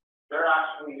different. They're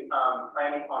actually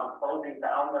planning on closing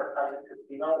down their present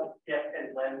casino if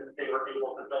and when they were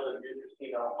able to build a new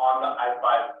casino on the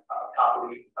I-5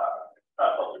 property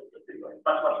closer to the city.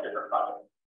 Much different project.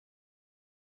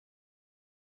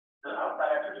 So I hope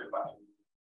that answers your question.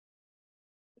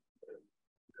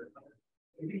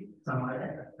 Maybe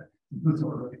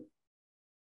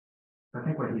I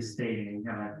think what he's stating,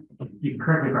 and you can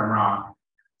correct me if I'm wrong.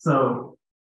 So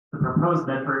the proposed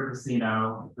Medford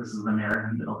casino, this is the mayor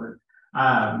who built it.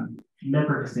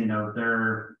 Medford casino,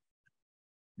 their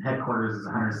headquarters is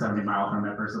 170 miles from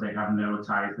Medford, so they have no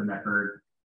ties to Medford,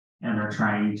 and they're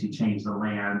trying to change the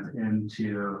land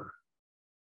into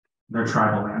their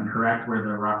tribal land, correct? Where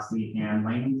the Roxy and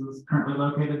Lanes is currently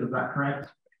located, is that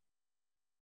correct?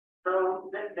 So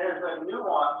there's a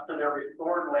nuance to their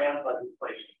restored land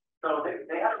legislation. So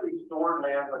they had a restored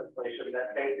land legislation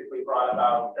that basically brought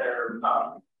about their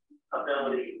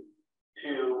ability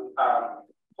to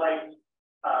place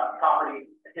property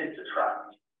into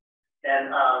trust.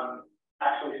 And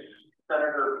actually,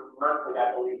 Senator Merkley,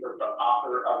 I believe, was the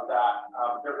author of that.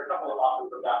 There's a couple of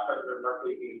authors of that, Senator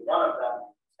Merkley being one of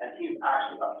them, and he's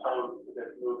actually opposed to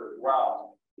this move as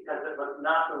well, because it was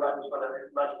not the legislative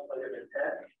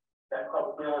intent that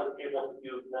Coke Bill is able to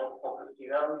use multiple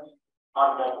casinos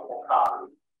on multiple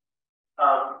properties.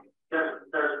 There's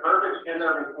verbiage in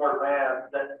their restored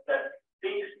land that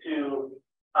speaks to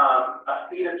a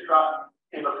feed-in trust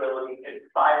capability in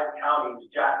 5 counties,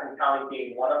 Jackson County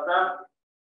being one of them.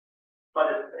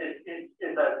 But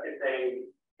it's a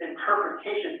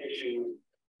interpretation issue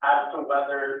as to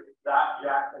whether that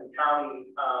Jackson County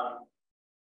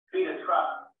feed-in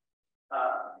trust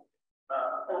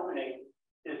opening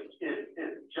is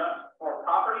just for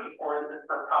property, or is it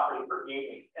for property for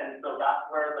gaming? And so that's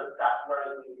where the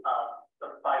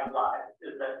fight lies.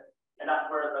 Is that, and that's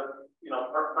where the, you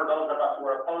know, for those of us who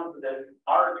are opposed to this,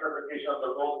 our interpretation of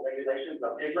the rules and regulations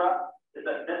of IGRA is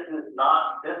that this is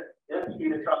not this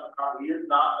feed-in trust property is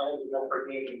not eligible for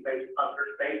gaming based on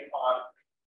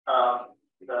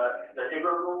the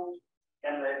IGRA rules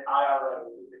and the IRA,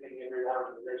 which is the Indian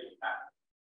Reorganization Act.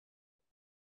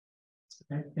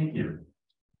 Okay, thank you.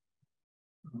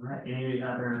 All right, any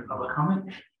other public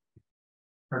comment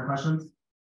or questions?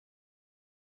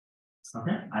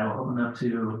 Okay, I will open up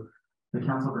to the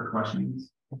council for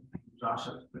questions. Josh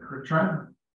at the Creek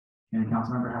Tribe. Any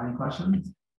council member have any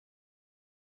questions?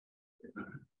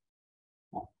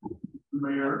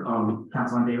 Mayor,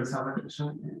 Councilman Davis have a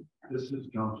question? this is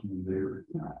Councilman Davis.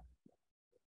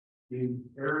 The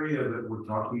area that we're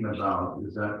talking about,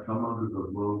 does that come under the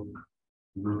Rogue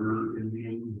River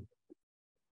Indian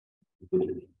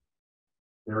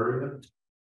area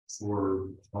for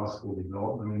possible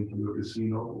development into a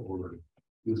casino, or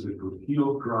is it the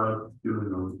Keel Tribe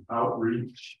doing an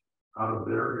outreach out of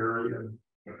their area?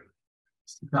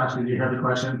 Josh, did you hear the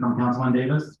question from Councilman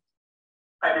Davis?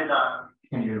 I did not.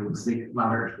 Can you speak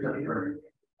louder?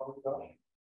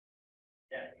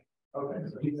 Okay,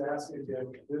 so he's asking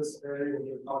if this area that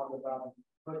you're talking about,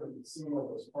 putting the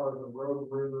casino as part of the Rogue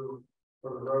River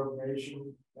or the Rogue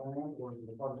Nation land, or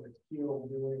the part of the Keel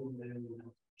doing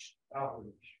the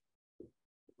outreach.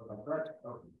 Am I correct?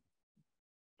 Okay.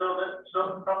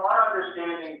 So from our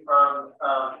understanding from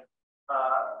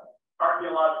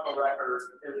archaeological records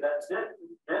is that this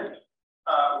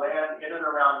land in and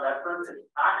around Medford is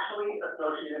actually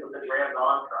associated with the Grand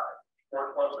Ronde tribe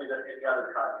more closely than any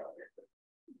other tribe.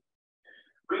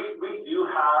 We do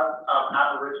have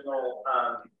Aboriginal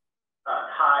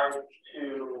ties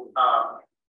to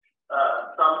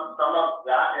some of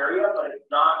that area, but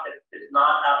it's not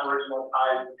Aboriginal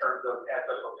ties in terms of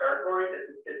ancestral territory.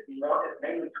 It's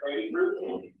mainly trading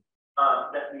routes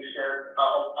that we shared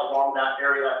along that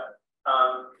area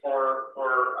for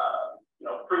you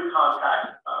know,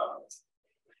 pre-contact,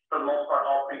 for the most part,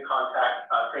 all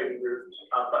pre-contact trading routes.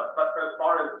 But as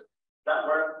far as that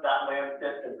where that land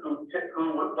sits and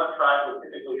what tribe would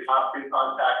typically have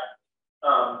pre-contact.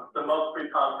 The most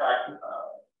pre-contact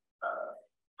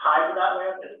high to that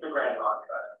land is the Grand Ronde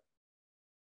tribe.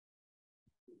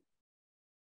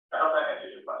 I hope that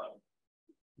answers your question.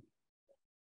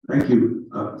 Thank you.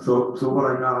 So what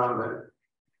I got out of that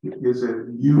is that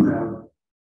you have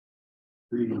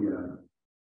the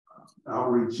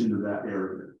outreach into that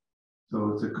area.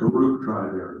 So it's a Karuk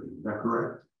tribe area. Is that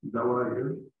correct? Is that what I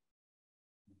hear?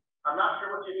 I'm not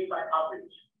sure what you mean by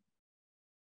outreach.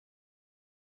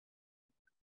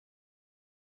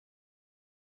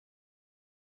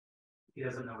 He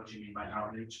doesn't know what you mean by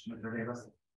outreach, Mr. Davis.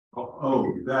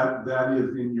 Oh, that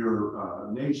is in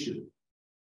your nation.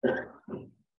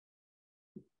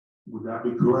 Would that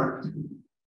be correct?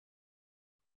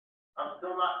 I'm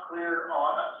still not clear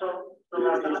on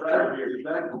is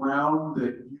that ground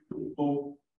that you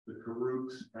folk, the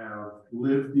Karuks, have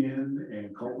lived in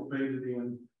and cultivated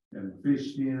in and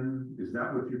fished in? Is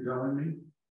that what you're telling me?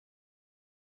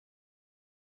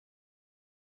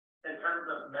 In terms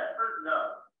of Medford,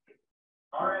 no.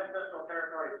 Our ancestral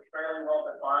territory is fairly well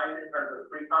defined in terms of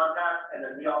pre-contact, and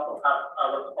then we also have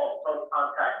what's called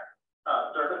post-contact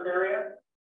service area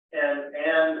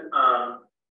and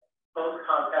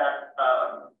post-contact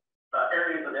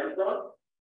areas of influence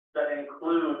that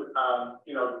include,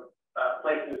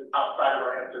 places outside of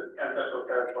our ancestral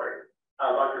territory,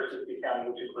 larger Siskiyou County,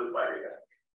 which includes Yreka.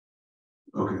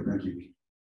 Okay, thank you.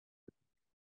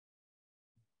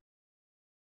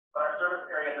 But our service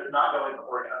area does not go into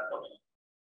Oregon, unfortunately.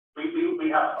 We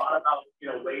have thought about,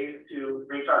 ways to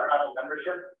reach our tribal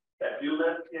membership that do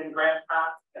live in Grants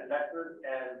Pass and Medford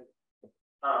and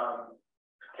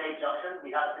Cave Junction.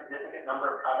 We have a significant number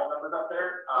of tribal members up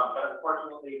there, but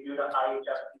unfortunately, due to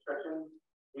IHS restrictions,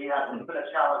 it's been a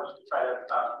challenge to try to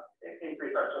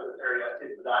increase our service area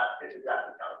into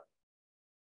Jackson County.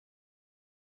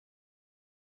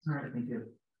 All right, thank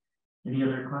you. Any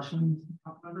other questions,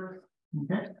 members?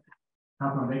 Okay.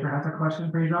 Councilman Baker has a question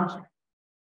for you, Josh.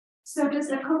 So does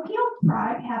the Coquille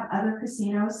tribe have other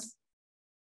casinos?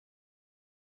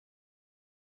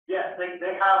 Yes, they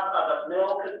have the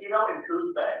Mill Casino in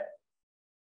Coos Bay.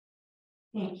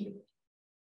 Thank you.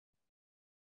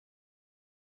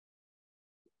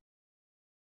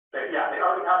 They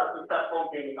already have a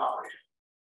successful gaming operation.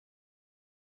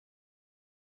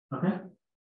 Okay.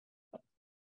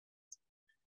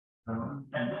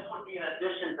 And this would be in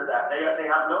addition to that. They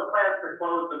have no plans to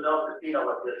close the Mill Casino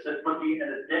with this. This would be in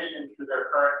addition to their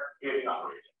current gaming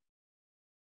operation.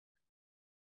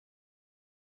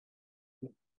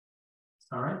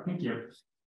 All right, thank you.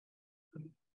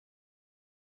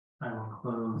 I will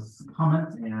close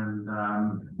comments and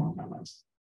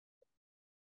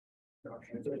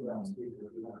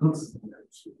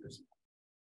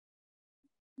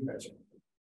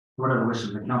what are the wishes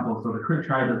of the council? So the Creek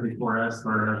tribe is before us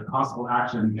for possible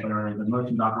action for the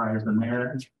motion to authorize the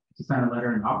mayor to sign a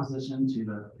letter in opposition to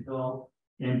the Hill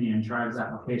Indian Tribe's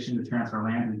application to transfer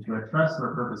land into a trust for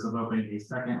the purpose of opening a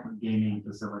second gaming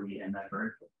facility in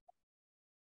Medford.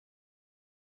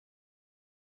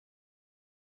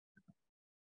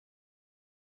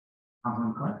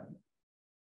 Councilman Clark.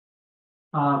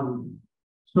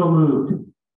 So moved.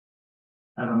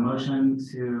 I have a motion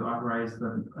to authorize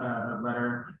the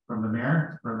letter from the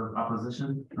mayor for the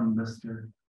opposition from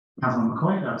Mr. Councilman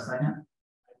McCoy. Do I have a second?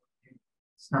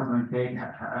 Councilman Kate,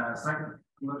 second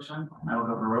motion. I will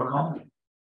go for roll call.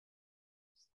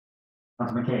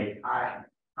 Councilman Kate. Aye.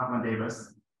 Councilman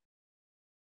Davis.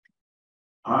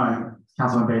 Aye.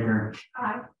 Councilman Baker.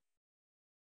 Aye.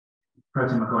 Pro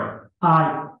Tem McCoy.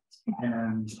 Aye.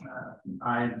 And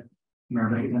I, Mayor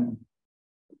Bacon.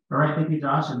 All right, thank you,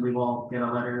 Josh, and we will get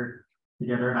a letter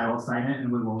together and I will sign it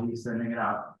and we will be sending it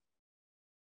out.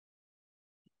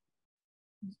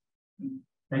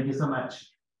 Thank you so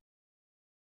much.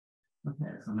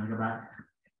 Okay, so I'm gonna go back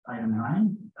to item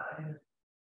 9.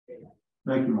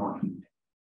 Thank you, Mark. And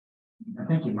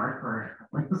thank you, Mark, for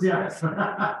yes. Put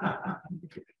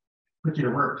you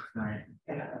to work tonight.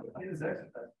 Okay,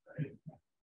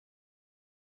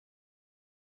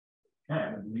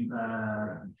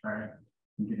 sorry,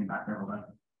 I'm getting back there, hold on.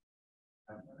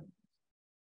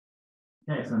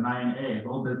 Okay, so 9A,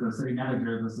 old business city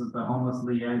manager, this is the homeless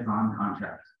liaison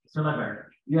contract. Mr.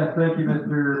 Ledbetter. Yes, thank you,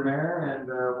 Mr. Mayor and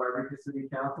Yreka City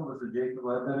Council. This is Jason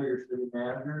Ledbetter, your city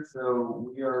manager.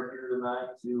 So we are here tonight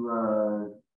to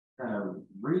kind of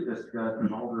rediscuss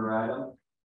an older item.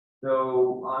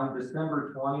 So on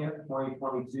December 20th,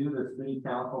 2022, the City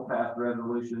Council passed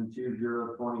Resolution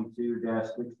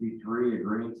 2022-63,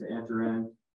 agreeing to enter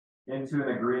in into an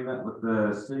agreement with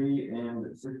the city and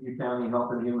Siskiyou County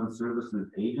Health and Human Services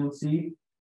Agency.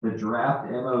 The draft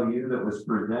MOU that was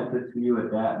presented to you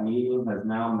at that meeting has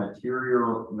now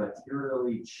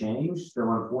materially changed.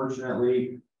 So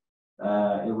unfortunately,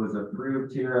 it was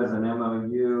approved here as an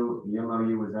MOU. The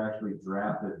MOU was actually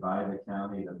drafted by the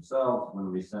county themselves.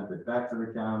 When we sent it back to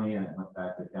the county and it went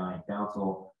back to county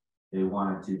council, they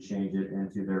wanted to change it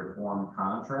into their form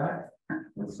contract.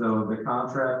 And so the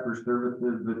contract for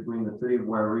services between the city of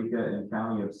Yreka and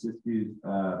county of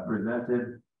Siskiyou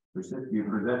presented this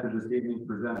evening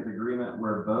presented agreement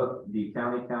where both the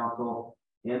county council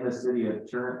and the city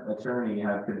attorney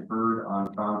have conferred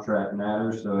on contract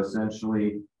matters. So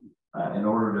essentially, in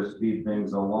order to speed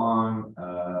things along,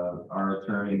 our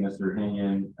attorney, Mr.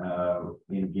 Hinion,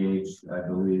 engaged, I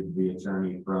believe, the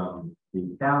attorney from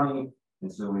the county.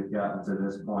 And so we've gotten to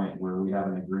this point where we have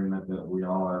an agreement that we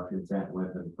all are content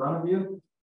with in front of you.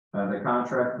 The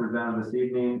contract presented this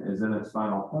evening is in its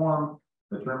final form.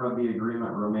 The term of the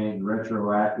agreement remains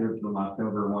retroactive from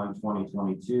October 1,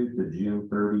 2022 to June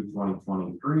 30,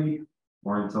 2023,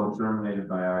 or until terminated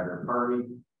by either party.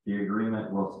 The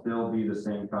agreement will still be the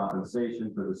same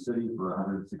compensation for the city for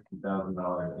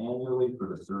 $160,000 annually for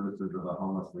the services of a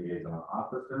homeless liaison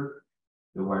officer.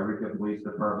 The Yreka Police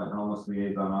Department homeless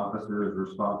liaison officer is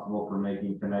responsible for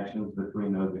making connections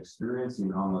between those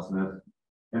experiencing homelessness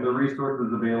and the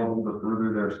resources available to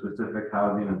further their specific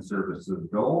housing and services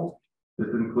goals.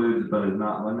 This includes, but is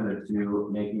not limited to,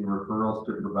 making referrals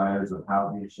to providers of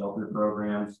housing shelter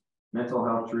programs, mental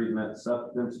health treatment,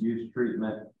 substance use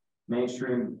treatment,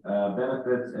 mainstream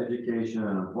benefits, education,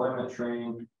 and employment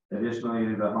training.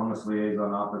 Additionally, the homeless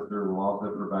liaison officer will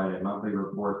also provide a monthly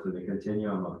report to the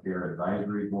Continuum of Care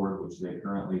Advisory Board, which they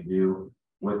currently do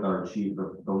with our chief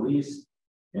of police.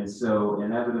 And so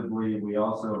inevitably, we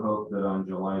also hope that on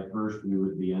July 1st, we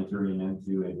would be entering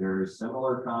into a very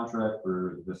similar contract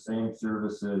for the same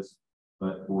services,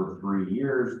 but for 3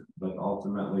 years. But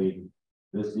ultimately,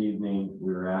 this evening,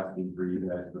 we're asking for you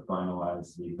guys to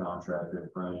finalize the contract in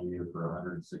front of you for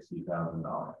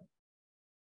 $160,000.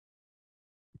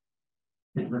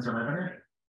 Thank you, Mr. Ledbetter.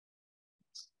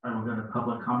 I will go to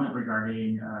public comment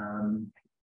regarding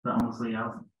the homeless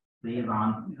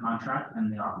liaison contract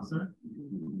and the officer.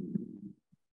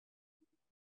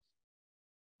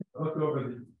 I looked over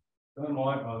the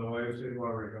online, by the way, see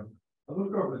where we go. I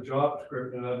looked over the job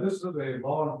description. This is a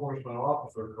law enforcement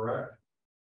officer, correct?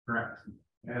 Correct.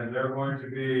 And they're going to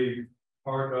be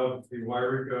part of the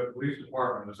Yreka Police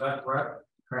Department. Is that correct?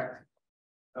 Correct.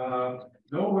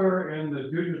 Nowhere in the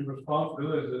duties and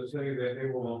responsibilities that say that they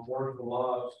will enforce the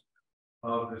laws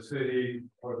of the city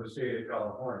or the state of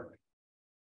California.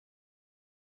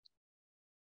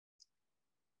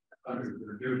 Under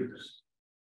their duties.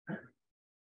 Is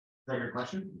that your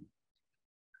question?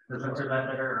 Does Mr.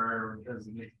 Ledbetter or does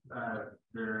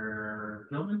Mr.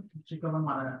 Gilman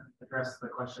want to address the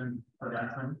question for the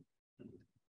answer?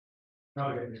 No,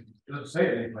 it doesn't say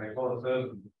anything. All it says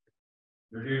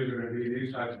their duties are going to be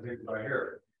these types of things right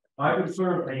here. My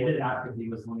concern. You did ask if he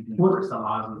was going to enforce the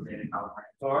laws of the state of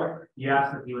California. Sorry? You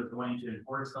asked if he was going to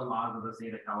enforce the laws of the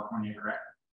state of California, correct?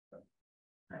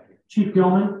 Chief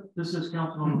Gilman, this is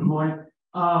Councilman McCoy.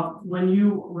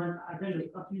 When I've been to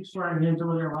a few swearing in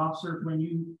over their officers, when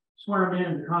you swear them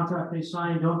in the contract they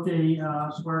sign, don't they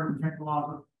swear to protect the laws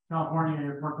of California and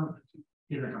your department?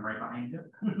 He's like, I'm right behind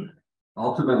you.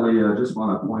 Ultimately, I just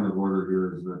want a point of order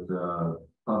here is that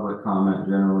public comment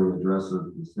generally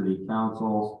addresses the city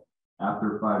council.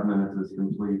 After 5 minutes is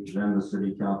complete, then the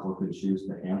city council can choose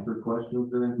to answer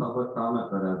questions during public comment,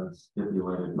 but as it's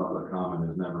stipulated, public comment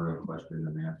is never a question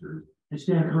and answer. I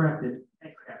stand corrected.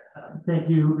 Thank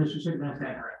you, Mr. Sigmund.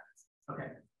 Okay.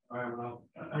 All right, well,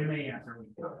 We may answer.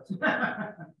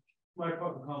 my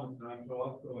public comment time, so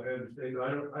I'll go ahead and state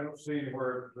I don't see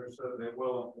anywhere that says they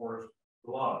will enforce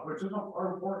the law, which is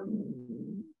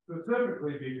important,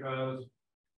 specifically because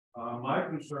my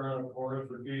concern, of course,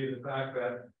 would be the fact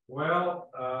that, well,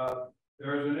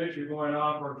 there's an issue going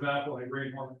on, for example, in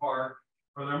Greenhorn Park,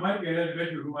 where there might be an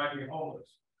individual who might be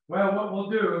homeless. Well, what we'll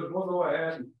do is we'll go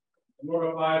ahead and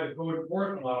notify the code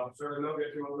enforcement officer, and they'll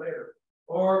get to it later.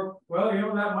 Or, well, you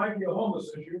know, that might be a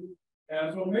homeless issue,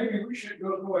 and so maybe we should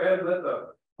go ahead and let the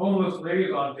homeless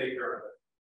liaison take care of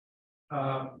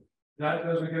it. That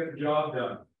doesn't get the job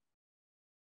done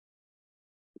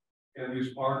in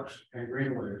these parks and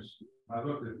greenways. I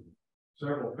looked at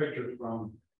several pictures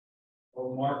from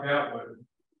Mark Atwood.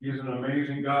 He's an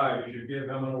amazing guy. You should give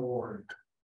him an award.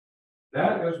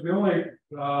 That is the only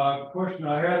question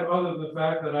I had, other than the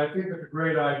fact that I think it's a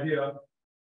great idea.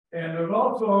 And there's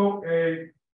also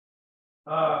an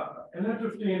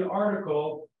interesting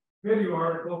article video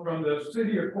article from the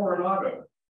city of Coronado.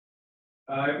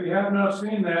 If you have not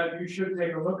seen that, you should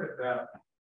take a look at that.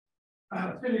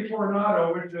 City of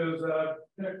Coronado, which is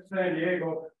San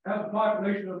Diego, has a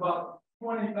population of about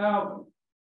 20,000.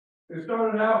 They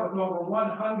started out with over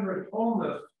 100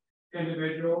 homeless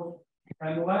individuals,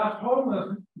 and the last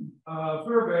homeless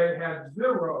survey had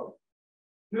zero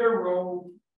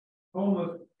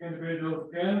homeless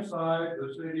individuals inside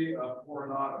the city of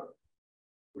Coronado,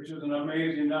 which is an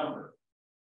amazing number.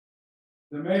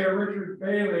 The mayor, Richard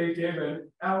Bailey, gave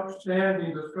an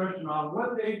outstanding discussion on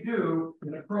what they do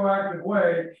in a proactive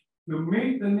way to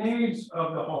meet the needs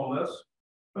of the homeless,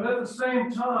 but at the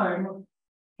same time,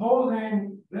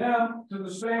 holding them to the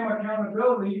same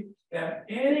accountability that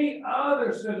any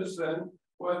other citizen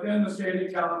within the state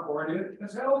of California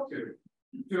is held to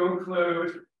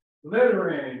include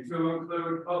littering, to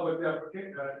include public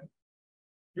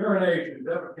urination,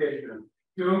 defecation,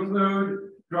 to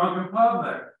include drunk in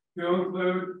public, to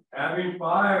include having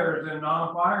fires in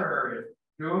non-fire areas,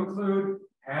 to include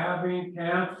having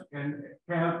camps in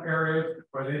camp areas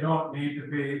where they don't need to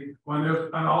be when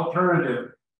there's an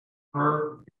alternative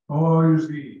for OUZ.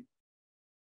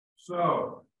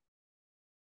 So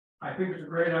I think it's a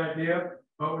great idea,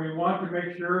 but we want to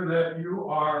make sure that you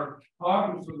are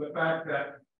cognizant of the fact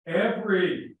that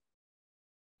every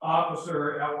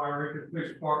officer at Yreka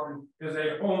Police Department is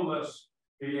a homeless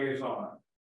liaison.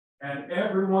 And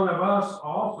every one of us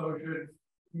also should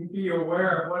be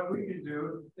aware of what we can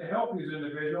do to help these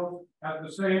individuals, at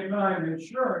the same time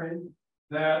ensuring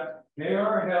that they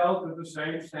are held to the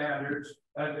same standards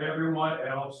as everyone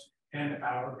else in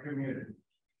our community.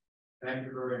 Thank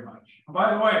you very much.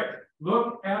 By the way,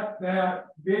 look at that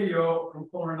video from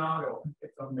Coronado.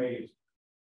 It's amazing.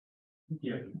 Thank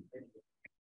you.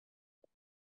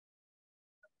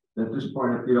 At this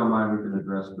point, if you don't mind, we can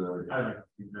address the.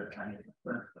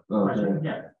 Okay.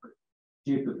 Yeah.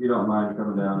 Chief, if you don't mind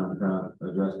coming down and kind of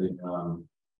addressing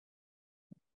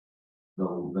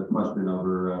the question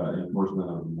over enforcement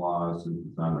of laws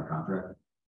and on the contract.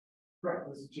 Right,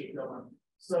 this is Chief Dillon.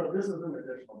 So this is an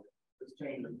additional, this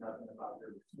change is nothing about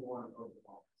the sworn oath of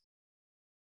office.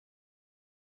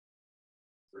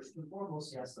 First and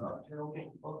foremost, yes, uphold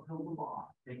the law.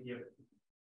 Thank you.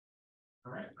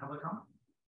 All right, public comment.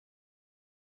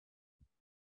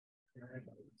 Thank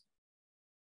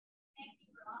you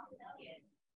for Officer Elliott.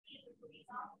 He's a police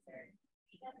officer.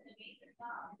 He does an amazing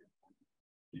job.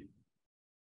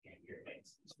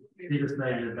 He just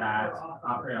stated that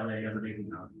Officer Elliott has a big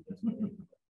job.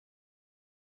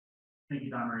 Thank you,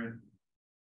 Don Marie.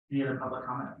 Any other public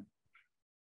comment?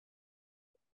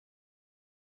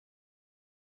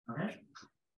 Okay,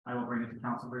 I will bring it to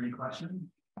council for any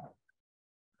questions,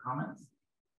 comments.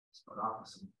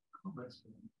 Officer.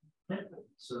 Okay.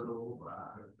 So,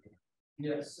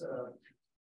 yes,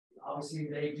 obviously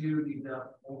they do need the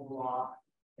old law,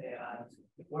 and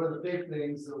one of the big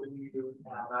things that we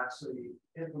have actually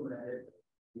implemented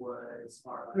was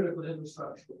our critical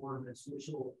infrastructure ordinance, which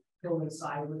will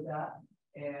coincide with that.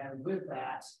 And with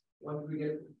that, once we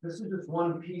get, this is just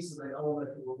one piece of the element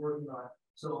that we're working on.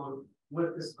 So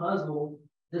with this puzzle,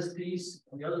 this piece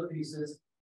and the other pieces,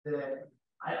 that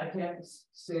I can't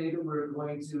say that we're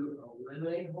going to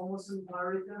eliminate homelessness in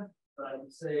Yreka, but I can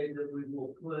say that we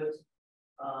will put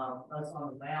us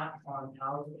on the map on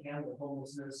how to handle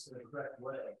homelessness in the correct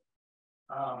way.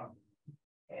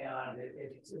 And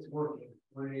it's working.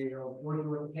 We're working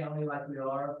with the county like we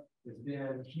are. It's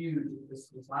been huge.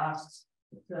 This last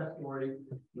success story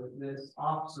with this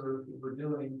officer that we're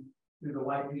doing through the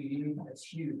YPD, that's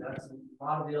huge. That's a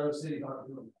lot of the other cities aren't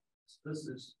doing that. So this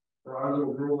is for our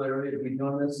little rural area to be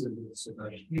doing this, and it's a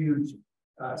huge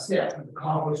step of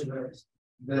accomplishment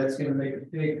that's going to make a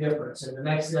big difference. And the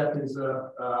next step is a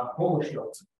homeless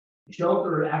shelter. The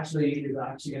shelter actually is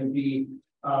going to be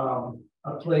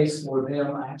a place for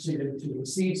them actually to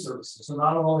receive services. So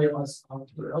not only us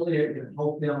earlier can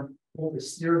help to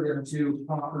steer them to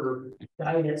proper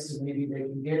guidance, and maybe they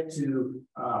can get to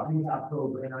rehab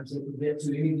programs, they can get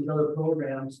to any of these other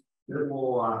programs that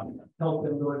will help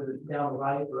them go down the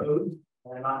right road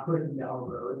and not push them down the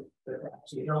road, but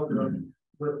actually help them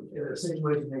with a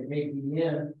situation they may be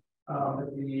in.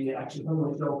 But the actually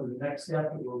homeless shelter, the next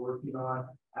step that we're working on,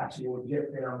 actually will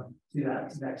get them to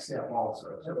that next step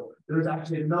also. So there's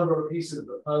actually a number of pieces of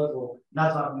the puzzle.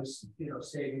 That's what I'm just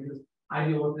stating, because I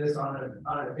deal with this on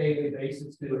a daily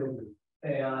basis too.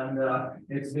 And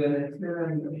it's been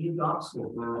a huge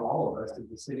obstacle for all of us in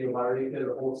the city of Yreka,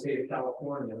 the whole state of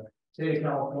California. State of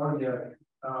California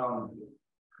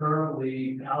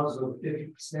currently houses over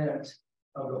 50%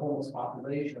 of the homeless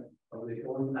population of the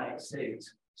whole United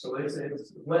States. So it's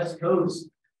West Coast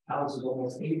houses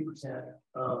almost 80%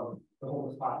 of the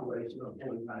homeless population of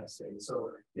the United States.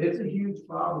 So it's a huge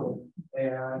problem,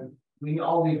 and we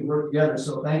all need to work together.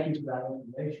 So thank you for that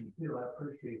information too. I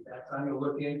appreciate that. I'm going to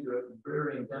look into it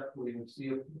very in-depthly and see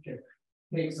if we can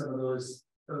take some of those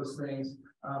things.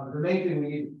 The main thing we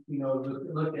need,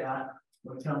 look at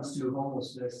when it comes to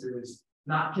homelessness is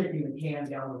not kicking the can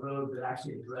down the road, but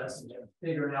actually addressing it,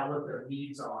 figuring out what their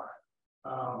needs are.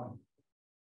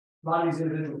 A lot of these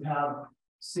individuals have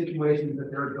situations that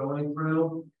they're going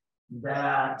through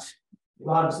that a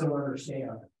lot of us don't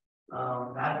understand.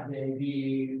 That may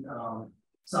be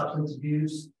substance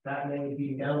abuse, that may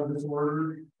be mental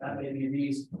disorder, that may be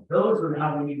these. Those are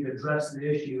how we need to address the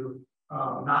issue.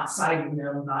 Not citing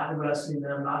them, not arresting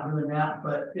them, not doing that,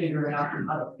 but figuring out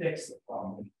how to fix the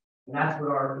problem. And that's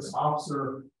what this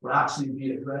officer will actually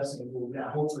be addressing. We'll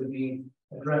hopefully be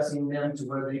addressing them to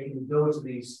where they can go to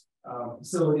these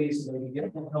facilities and they can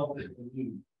get the help that they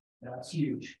need. That's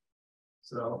huge.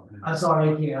 So I'm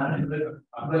sorry I can't,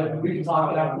 but we can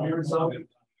talk afterwards. So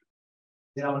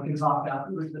yeah, we can talk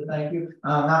afterwards. But thank you.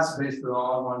 That's basically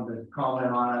all I wanted to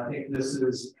comment on. I think this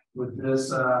is with this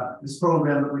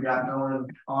program that we got going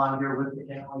on here with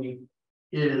the county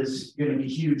is going to be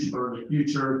huge for the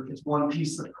future. It's one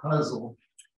piece of the puzzle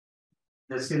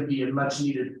that's going to be a much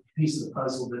needed piece of the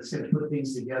puzzle that's going to put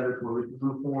things together where we can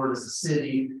move forward as a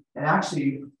city and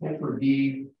actually hopefully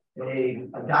be a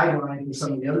guideline for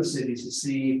some of the other cities to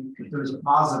see if there's a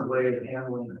positive way of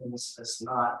handling homelessness,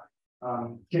 not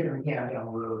kicking the can down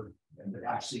the road and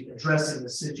actually addressing the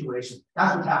situation.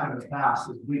 That's what's happened in the past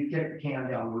is we've kicked the can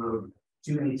down the road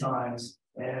too many times.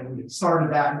 And it started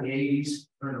back in the 80s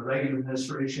during the Reagan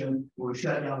administration where we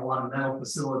shut down a lot of mental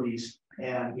facilities.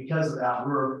 And because of that,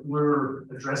 we're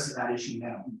addressing that issue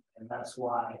now. And that's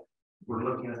why we're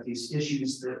looking at these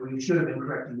issues that we should have been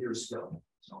correcting years ago.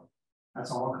 So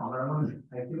that's all I'll comment on.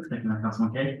 Thank you. Thank you,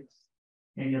 Councilman Kay.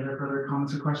 Any other further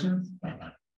comments or questions?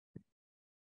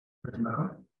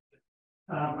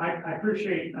 I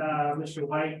appreciate, Mr.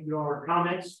 White, your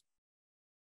comments.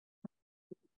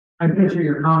 I appreciate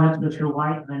your comments, Mr.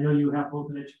 White. I know you have both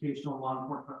an educational and law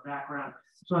enforcement background,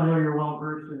 so I know you're well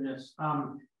versed in this.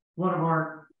 One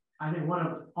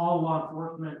of all law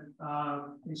enforcement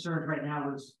concerns right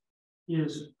now is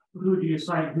who do you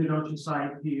cite, who don't you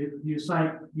cite? Do you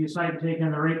cite and take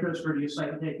in the rapist, or do you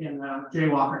cite and take in the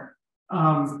jaywalker?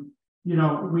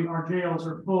 Our jails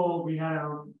are full. We had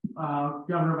a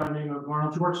governor by the name of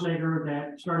Arnold Schwarzenegger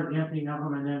that started emptying of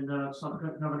them, and then the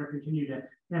subsequent governor continued to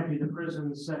empty the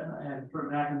prisons and put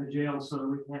them back in the jails so that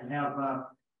we can have,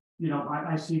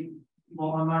 I see, well,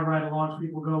 on my ride-alongs,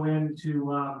 people go into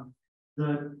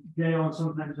the jail and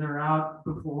sometimes they're out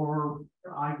before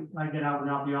I get out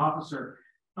without the officer.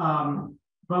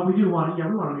 But we want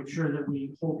to make sure that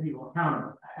we hold people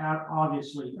accountable,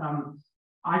 obviously.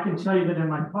 I can tell you that in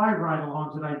my 5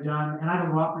 ride-alongs that I've done, and I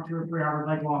don't go out for 2 or 3 hours,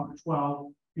 I go out for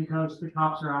 12 because the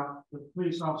cops are out, the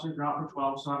police officers are out for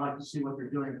 12, so I like to see what they're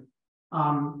doing.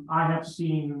 I have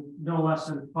seen no less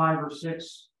than 5 or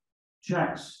 6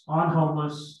 checks on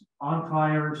homeless, on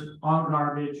fires, on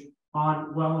garbage,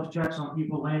 on wellness checks on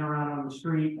people laying around on the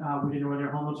street. We didn't know whether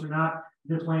they're homeless or not,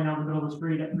 just laying out in the middle of the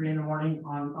street at 3 in the morning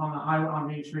on the highway on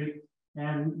Main Street,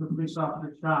 and the police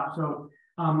officer stopped. So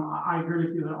I agree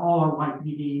with you that all our white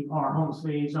PD are homeless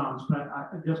liaisons, but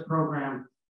this program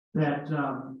that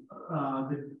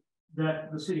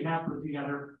that the city has put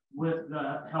together with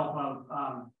the help of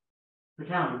the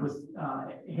county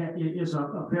is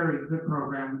a very good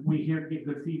program. We get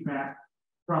good feedback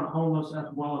from homeless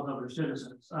as well as other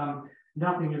citizens.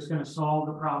 Nothing is going to solve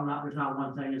the problem. There's not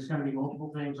one thing. It's going to be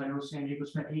multiple things. I know San Diego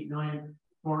spent $8 million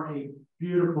for a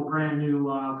beautiful brand new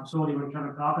facility when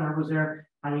Kevin Coppiner was there.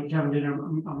 I think Kevin did a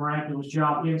miraculous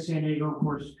job in San Diego. Of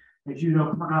course, as you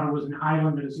know, Coronado was an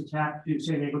island that is attached to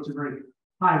San Diego. It's a very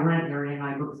high rent area, and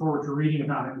I look forward to reading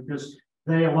about it because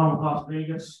they, along with Las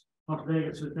Vegas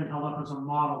has been held up as a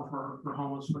model for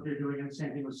homeless, what they're doing, and the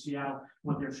same thing with Seattle,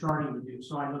 what they're starting to do.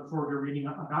 So I look forward to reading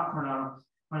about Coronado.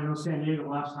 I know San Diego,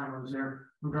 last time I was there,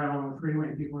 I'm driving on the freeway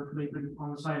and people were sleeping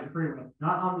on the side of the freeway,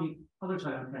 not on the other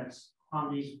side of the fence,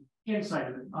 on the inside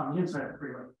of the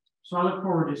freeway. So I look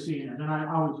forward to seeing it, and I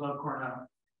always love Coronado.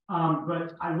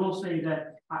 But I will say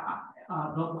that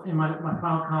in my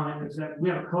final comment is that we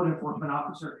have a code enforcement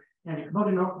officer, and a code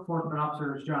enforcement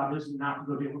officer's job is not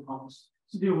to go deal with homeless.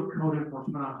 It's to deal with code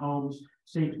enforcement on homes,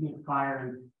 safety and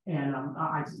fire, and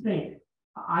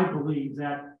I believe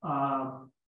that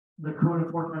the code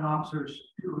enforcement officers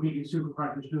who immediate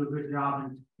supervisors do a good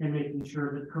job in making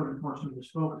sure that code enforcement is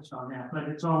focused on that. But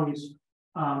it's always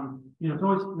it's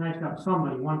always nice to have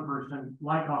somebody, one person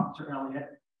like Officer Elliott,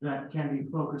 that can be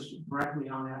focused directly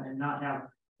on that and not have,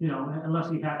 you know, unless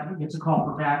he gets a call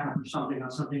for backup or something on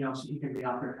something else, he can be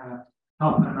out there kind of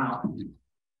helping them out.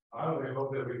 I really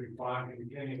hope that we can find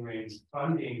continuing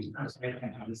funding. I'm sorry, I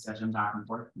can't have this session back and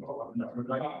forth.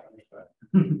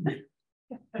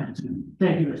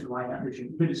 Thank you, Mr. White. I appreciate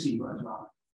it. Good to see you as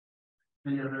well.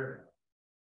 Any other?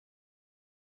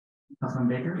 Councilman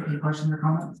Baker, any questions or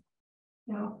comments?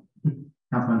 No.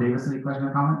 Councilman Davis, any questions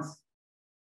or comments?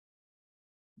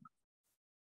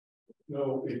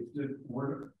 No, it's just,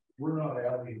 we're not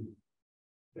adding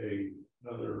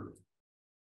another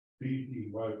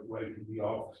BT YPD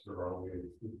officer, are we?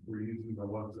 We're using the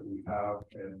ones that we have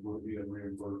and we're being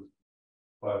reimbursed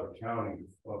by the county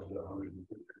of the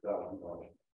 $150,000.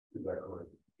 Is that correct?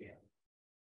 Yeah.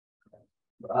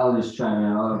 I'll just chime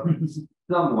in.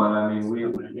 Somewhat. I mean,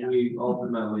 we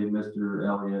ultimately, Mr.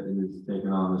 Elliott, who's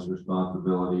taken on this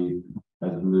responsibility,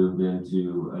 has moved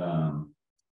into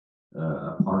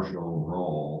a partial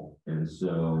role, and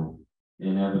so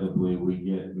inevitably we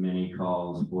get many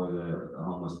calls for the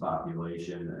homeless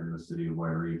population in the city of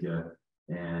Yreka,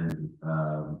 and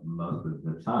most of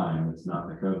the time it's not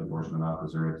the code enforcement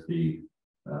officer, it's the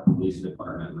police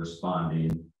department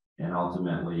responding, and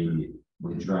ultimately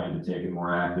we're trying to take a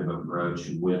more active approach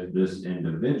with this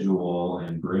individual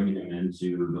and bring him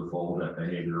into the fold at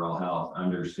behavioral health,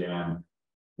 understand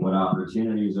what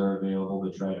opportunities are available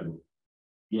to try to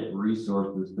get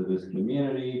resources to this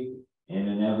community. And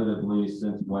inevitably,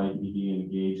 since YPD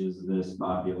engages this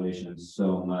population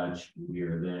so much, we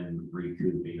are then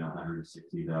recouping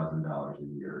 $160,000 a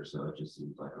year. So it just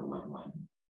seems like a win-win.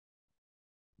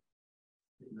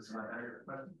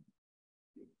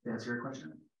 To answer your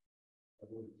question.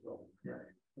 Yeah.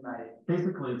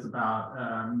 Basically, it's about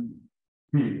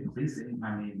community policing.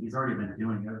 I mean, he's already been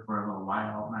doing it for a little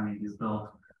while. I mean, he's built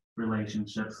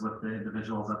relationships with the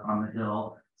individuals up on the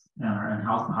hill and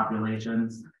house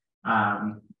populations.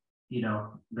 You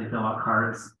know, they fill out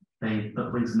cards. The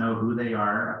police know who they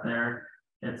are up there.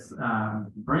 It's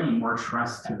bringing more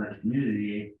trust to the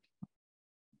community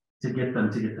to get them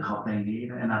to get the help they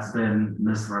need, and that's been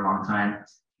missed for a long time.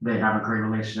 They have a great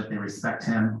relationship. They respect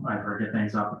him. I've heard good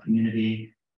things about the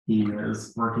community. He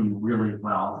is working really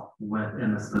well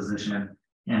in this position,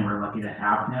 and we're lucky to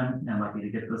have him and lucky to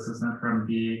get the assistance from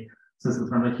the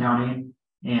county.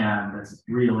 And it's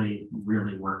really,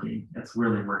 really working. It's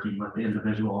really working with the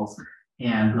individuals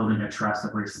and building a trust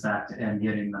of respect and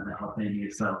getting them the help they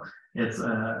need. So it's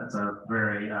a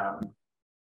very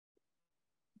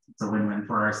it's a win-win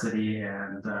for our city,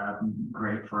 and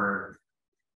great for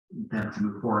them to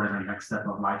move forward in the next step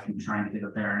of life and trying to get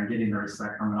it there and getting the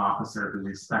respect from an officer who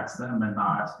respects them and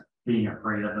not being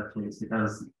afraid of the police.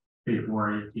 Because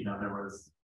before, you know, there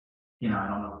was, you know, I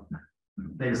don't know,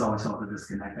 they just always felt a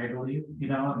disconnect, I believe, you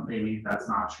know, maybe that's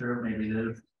not true, maybe it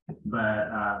is, but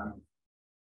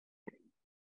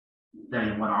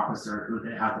then one officer who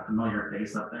has a familiar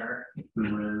face up there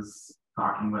who is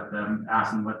talking with them,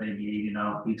 asking what they need. You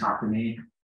know, he talked to me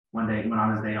one day, he went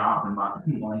on his day off and bought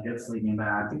blankets, sleeping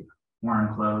bags,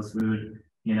 warm clothes, food.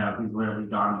 You know, he's literally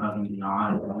gone above and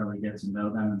beyond and really get to know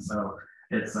them. And so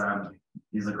it's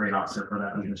he's a great officer for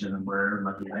that position, and we're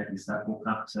lucky that he stepped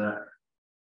up to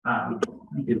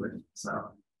do it.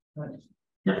 So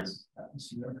yes,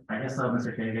 I guess so,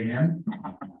 Mr. K again.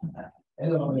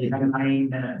 Hello. You have 9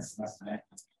 minutes. That's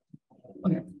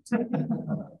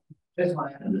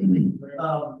my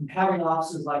having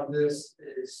offices like this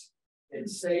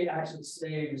actually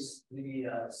saves the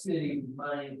city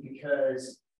money,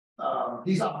 because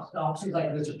these officers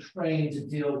like this are trained to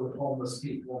deal with homeless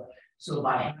people. So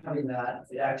by having that,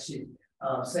 it actually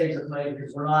saves us money,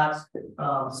 because we're not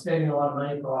spending a lot of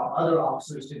money for our other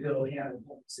officers to go handle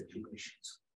homeless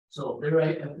situations. So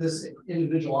if this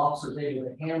individual officer is able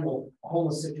to handle a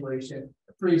homeless situation,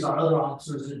 it frees our other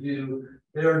officers to do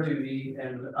their duty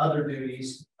and other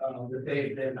duties that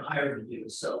they've been hired to do.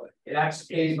 So it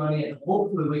actually saves money, and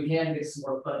hopefully we can get some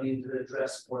more funding to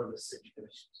address more of the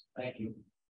situations. Thank you.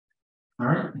 All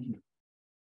right. Thank you.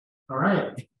 All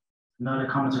right. No other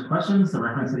comments or questions? The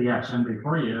reference to the action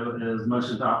before you is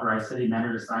motion to authorize city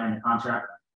manager to sign a contract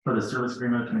for the service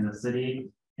agreement between the city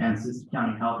and Sioux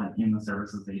County Health and Human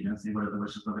Services Agency. What are the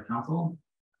wishes of the council?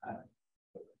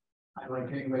 I'd like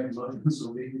to make a motion.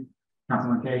 So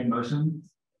Councilman K, motions.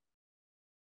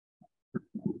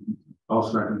 I'll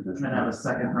second And then I have a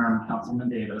second from Councilman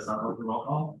Davis. I'll go through roll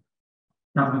call.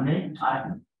 Councilman K?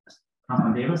 Aye.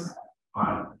 Councilman Davis?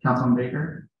 Aye. Councilman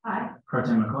Baker? Aye. Pro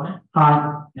Tem McCoy?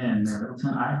 Aye. And Mayor Middleton?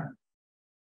 Aye.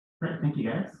 Great, thank you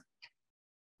guys.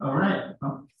 All right.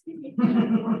 Oh.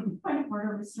 Point of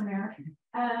order, Mr. Mayor.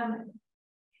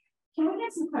 Can Can we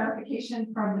get some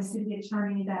clarification from the city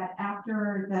attorney that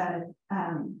after the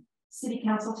city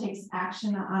council takes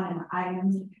action on an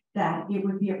item, that it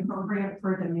would be appropriate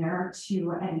for the mayor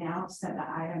to announce that the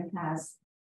item has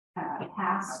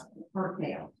passed or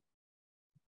failed?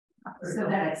 So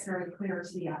that it's very clear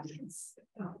to the audience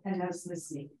and those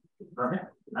listening. Okay,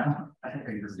 I think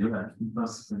I can just do that.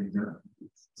 Most cities do it.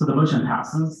 So the motion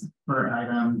passes for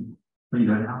item, what do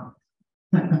you do now?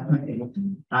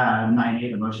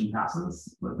 9A, the motion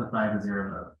passes with a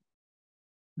 5-0 vote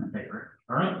in favor.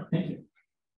 All right, thank you.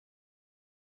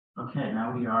 Okay,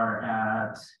 now we are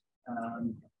at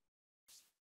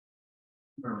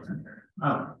where was it here?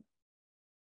 Oh,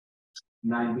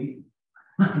 9B.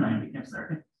 9B, I'm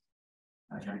sorry.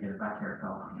 I gotta get it back here,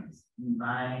 fellas.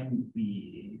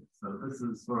 9B. So this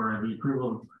is for the approval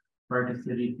of Yreka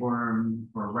City Forum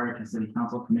for Yreka City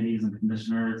Council committees and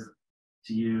commissioners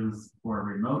to use for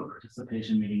remote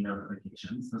participation meeting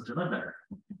notifications. Mr. Ledbetter.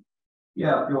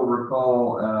 Yeah, if you'll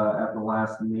recall, at the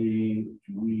last meeting,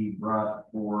 we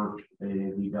brought forth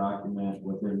the document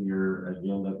within your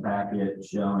agenda packet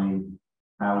showing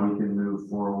how we can move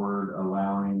forward,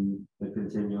 allowing the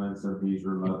continuance of these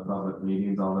remote public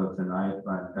meetings, although tonight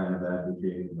I'm kind of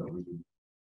advocating that we do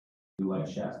like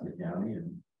Shasta County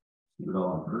and do it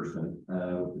all in person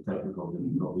with the technical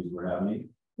difficulties we're having.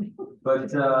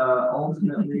 But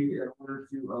ultimately, in order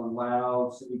to allow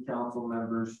city council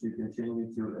members to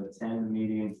continue to attend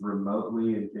meetings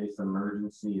remotely in case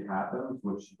emergency happens,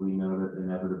 which we know that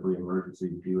inevitably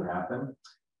emergencies do happen,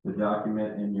 the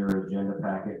document in your agenda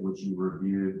packet, which you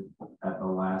reviewed at the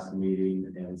last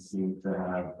meeting and seemed to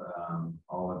have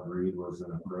all agreed was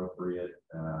an appropriate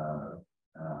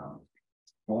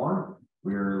form,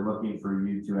 we're looking for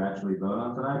you to actually vote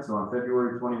on tonight. So on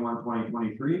February 21,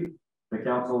 2023, the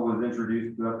council was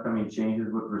introduced to upcoming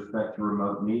changes with respect to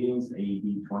remote meetings,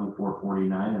 AB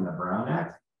 2449 and the Brown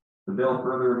Act. The bill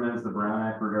further amends the Brown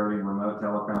Act regarding remote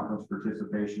teleconference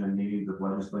participation in meetings of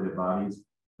legislative bodies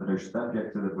that are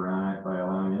subject to the Brown Act by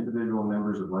allowing individual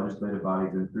members of legislative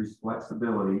bodies increased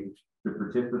flexibility to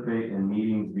participate in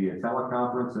meetings via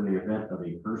teleconference in the event of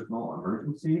a personal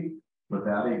emergency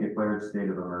without a declared state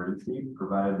of emergency,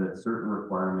 provided that certain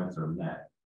requirements are met.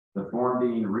 The form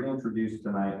being reintroduced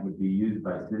tonight would be used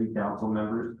by city council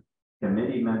members,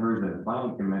 committee members, and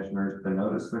planning commissioners to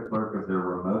notice the clerk of their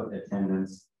remote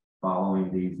attendance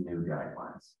following these new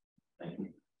guidelines. Thank you.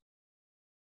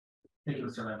 Thank you,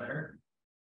 Mr. Ledbetter.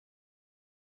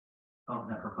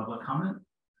 Open up for public comment.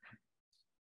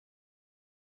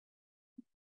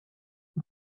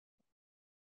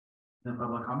 No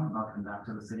public comment. I'll come back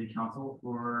to the city council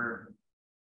for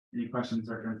any questions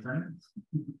or concerns.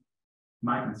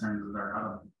 My concerns is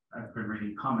I've been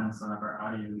reading comments on our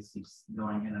audio keeps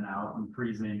going in and out and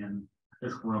freezing, and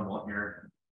it's horrible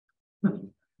here.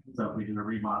 So if we do a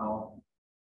remodel,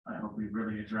 I hope we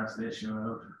really address the issue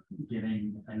of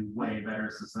getting a way better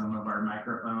system of our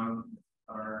microphone,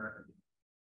 our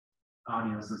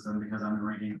audio system, because I'm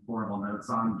reading horrible notes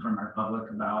from our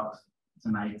public about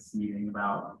tonight's meeting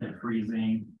about it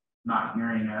freezing, not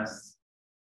hearing us.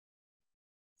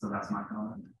 So that's my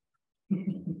comment.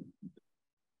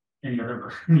 Any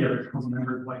other council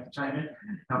members like to chime in?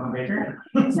 Councilman Baker?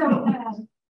 So,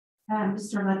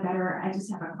 Mr. Ledbetter, I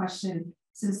just have a question.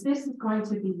 Since this is going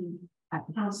to be a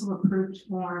council approved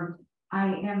form,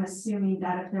 I am assuming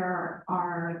that if there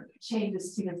are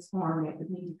changes to this form, it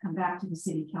would need to come back to the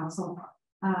city council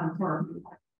for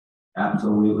approval.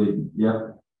 Absolutely.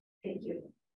 Yep. Thank you.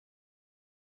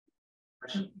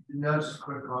 No, just a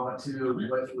quick comment to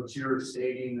what you're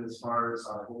stating as far as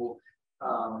our whole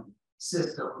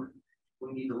system.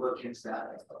 We need to look into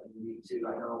that. We need to,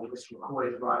 I know Mr.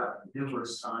 McCoy brought up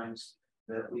numerous times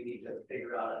that we need to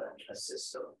figure out a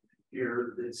system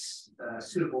here that's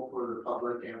suitable for the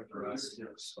public and for us.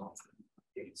 So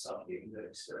it's something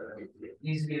that it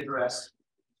needs to be addressed.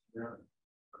 Yeah.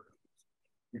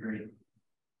 Agreed.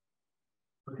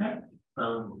 Okay,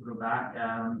 so we'll go back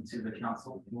to the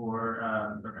council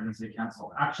for the Yreka City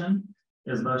Council action.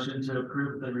 Is motion to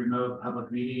approve the remote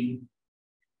public meeting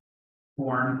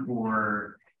form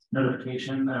for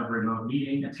notification of remote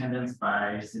meeting attendance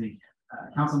by city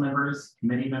council members,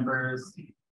 committee members,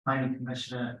 planning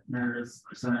commissioners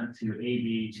pursuant to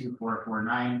AB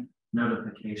 2449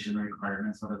 notification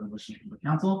requirements. What are the wishes of the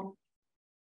council?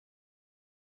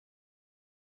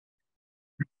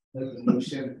 The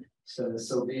motion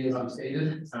so be as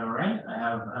stated. All right, I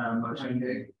have a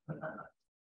motion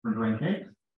from Dwayne K.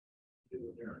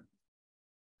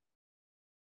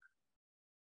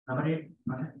 Somebody?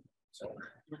 Okay. So,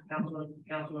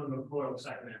 Councilman McCoy will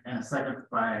second it. And a second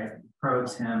by Pro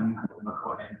Tim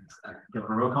McCoy. Give a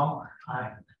roll call.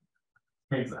 Aye.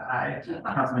 Kate's aye.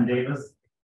 Councilman Davis.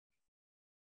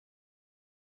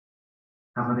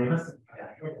 Councilman Davis?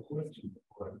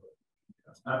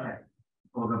 Okay,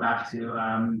 we'll go back to,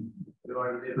 we've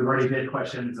already did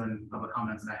questions and public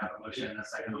comments, and I have a motion and a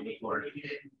second on the floor.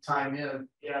 Time in.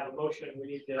 Yeah, the motion, we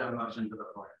need I to. have a motion to the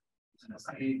floor. And a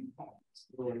second.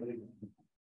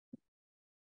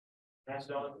 That's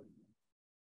done.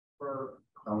 For.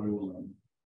 I will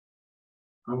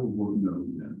vote no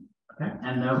then. Okay,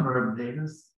 and no for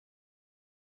Davis.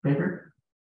 Baker?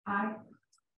 Aye.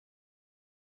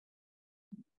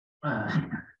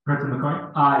 President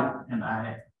McCoy? Aye. And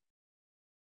I.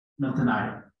 Milton,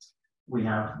 aye. We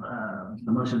have,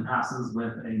 the motion passes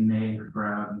with a nay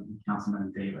from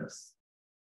Councilman Davis.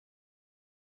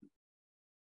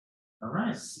 All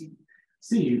right. C,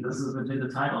 this is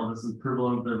the title. This is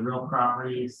approval of the real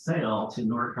property sale to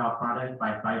NorCal product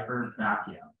by Pfeiffer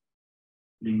Vacuum.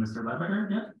 Being Mr. Ledbetter,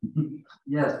 yeah?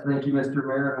 Yes, thank you, Mr.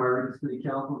 Mayor and Yreka City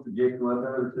Council, to Jason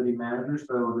Ledbetter, the city manager.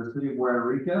 So the city of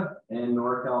Yreka and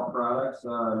NorCal Products,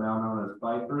 now known as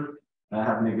Pfeiffer,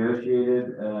 have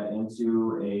negotiated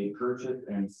into a purchase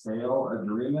and sale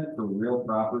agreement for real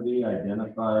property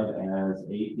identified as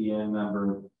APN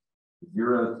number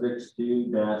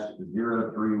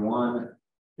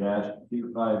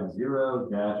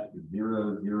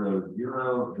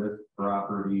 062-031-250-000. This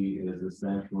property is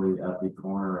essentially at the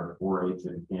corner of 4H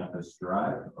and Campus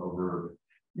Drive over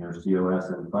near COS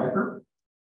and Pfeiffer.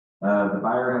 The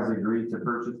buyer has agreed to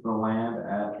purchase the land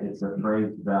at its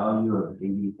appraised value of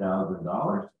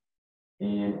 $80,000.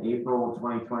 In April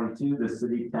 2022, the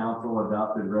City Council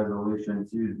adopted Resolution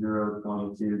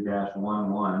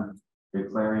 2022-11,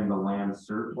 declaring the land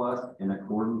surplus in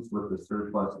accordance with the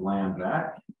Surplus Lands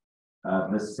Act.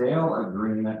 The sale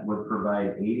agreement would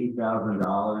provide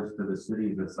 $80,000 to the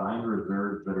city's assigned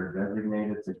reserves that are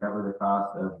designated to cover the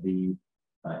cost of the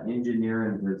engineer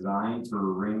and design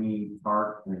for Ringy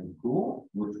Park and Pool,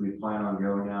 which we plan on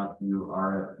going out to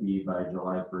RFP by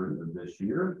July 1st of this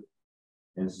year.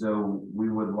 And so we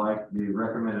would like the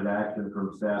recommended action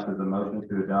from staff as a motion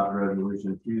to adopt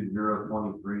Resolution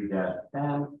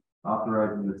 2023-10,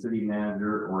 authorizing the city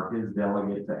manager or his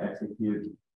delegate to execute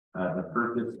the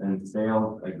purchase and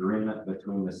sales agreement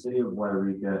between the city of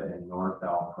Yreka and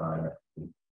NorCal Products.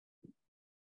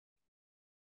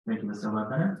 Thank you, Mr.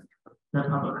 Ledbetter. The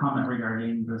public comment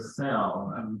regarding the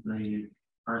sale of the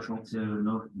parcel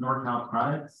to NorCal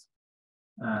Products,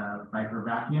 Pfeiffer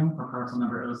Vacuum for parcel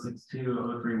number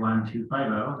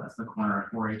 062-031-250. That's the corner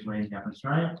of 4H Way and Campus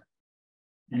Drive.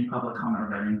 Any public comment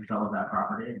regarding the sale of that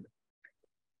property?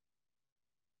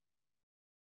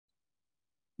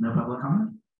 No public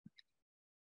comment?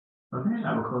 Okay,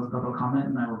 I will close public comment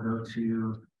and I will go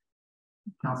to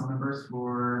council members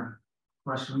for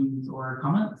questions or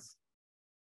comments.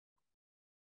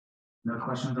 No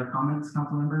questions or comments,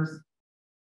 council members?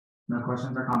 No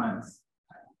questions or comments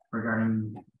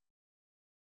regarding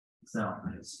sale.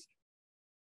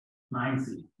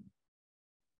 9C.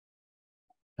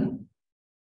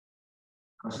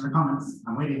 Question or comments?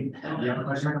 I'm waiting. Do you have a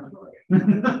question or comment?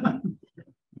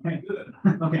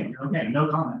 Okay, no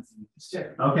comments.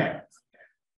 Okay.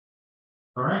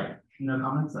 All right, no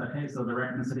comments. Okay, so the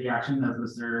recommended city action, as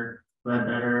Mr.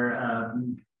 Ledbetter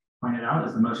pointed out,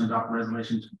 is the motion to adopt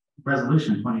resolution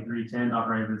 2310,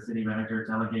 authorizing the city manager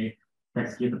to delegate to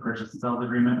execute the purchase and sales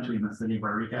agreement between the city of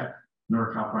Yreka,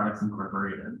 NorCal Products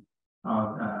Incorporated.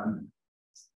 I'll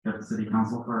get the city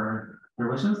council for their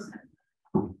wishes.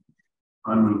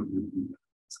 I move.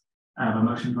 I have a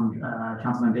motion from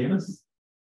Councilman Davis.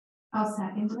 I'll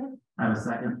second it. I have a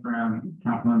second from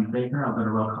Councilman Baker. I'll go to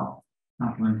roll call.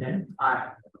 Councilman Kay.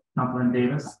 Aye. Councilman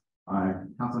Davis. Aye.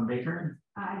 Councilman Baker.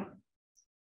 Aye.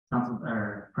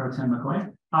 Pro Tem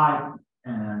McCoy. Aye.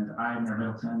 And I, Mayor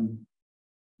Middleton.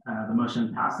 The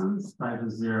motion passes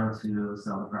 5-0 to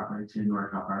sell the property to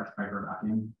NorCal Products Pfeiffer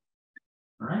Vacuum.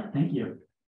 All right, thank you.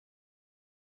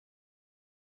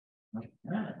 Okay.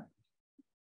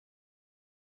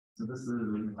 So this is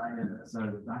so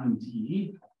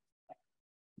 9T.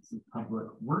 This is Public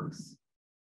Works.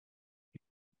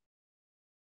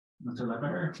 Mr.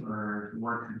 Ledbetter for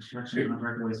work construction of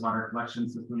wastewater collection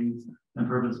systems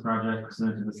improvements project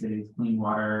pursuant to the city's clean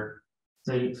water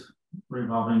state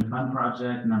revolving fund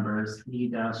project numbers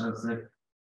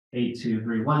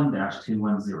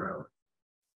E-06-8231-210.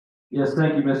 Yes,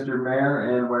 thank you, Mr.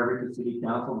 Mayor and Yreka City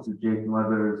Council. This is Jason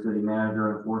Ledbetter, city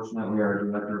manager. Unfortunately, our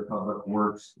director of public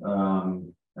works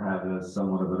had a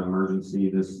somewhat of an emergency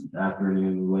this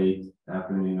afternoon, late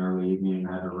afternoon, early evening,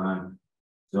 had to run.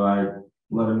 So I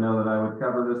let him know that I would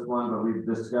cover this one, but we've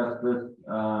discussed this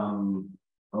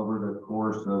over the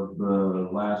course of the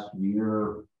last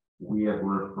year we have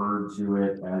referred to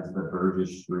it as the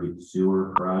Burgess Street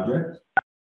Sewer Project.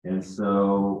 And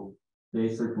so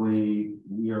basically,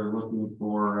 we are looking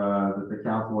for that the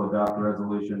council adopt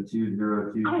resolution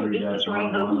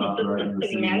 2023-11 authorizing the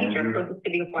city manager to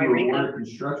award a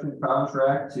construction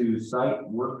contract to Site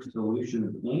Work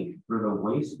Solutions Inc. for the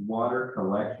wastewater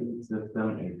collection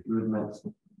system improvements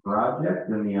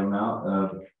project in the amount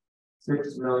of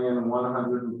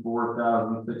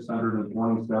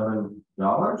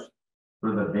 $6,104,627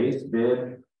 for the base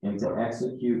bid and to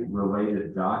execute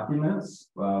related documents.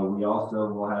 We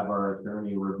also will have our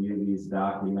attorney review these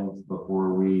documents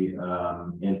before we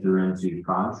enter into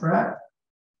contract.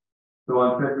 So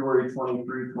on February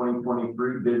 23,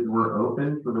 2023, bids were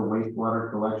open for the wastewater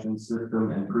collection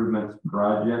system improvements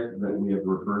project that we have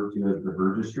referred to as the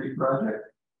Burgess Street project.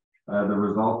 The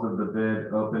results of the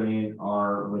bid opening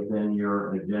are within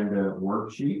your agenda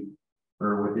worksheet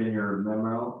or within your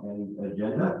memo and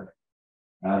agenda.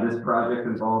 This project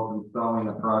involves installing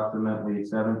approximately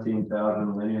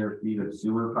 17,000 linear feet of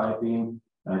sewer piping,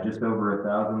 just over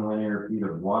 1,000 linear feet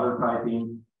of water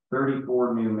piping,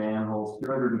 34 new manholes,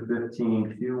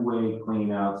 215 two-way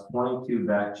cleanouts, 22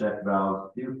 back check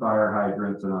valves, 2 fire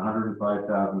hydrants, and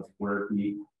 105,000 square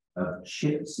feet of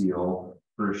chip seal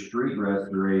for street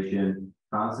restoration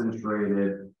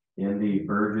concentrated in the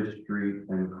Burgess Street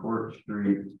and Court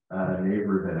Street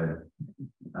neighborhood.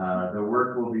 The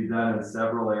work will be done in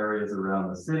several areas around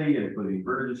the city, including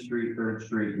Burgess Street, 3rd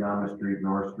Street, Yama Street,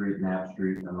 North Street, Knapp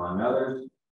Street, among others.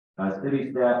 City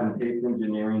staff and Case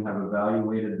Engineering have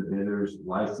evaluated the bidder's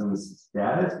license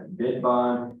status, bid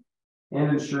bond, and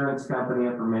insurance company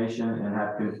information and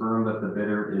have confirmed that the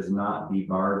bidder is not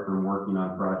debarred from working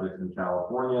on projects in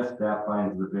California. Staff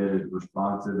finds the bid is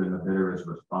responsive and the bidder is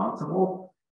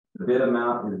responsible. The bid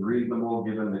amount is reasonable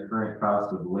given the current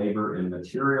cost of labor and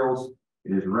materials.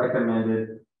 It is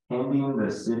recommended, pending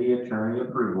the city attorney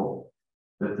approval,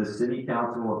 that the city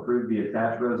council approve the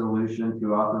attached resolution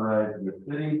to authorize the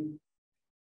city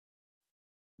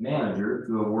manager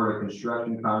to award a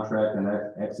construction contract and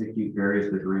execute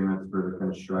various agreements for the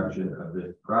construction of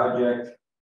this project.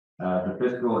 The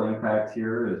fiscal impact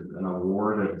here is an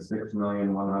award of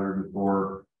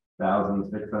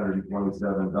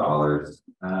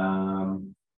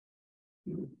 $6,104,627.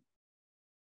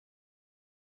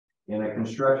 And a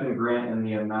construction grant in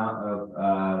the amount of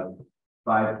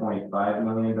 $5.5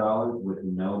 million with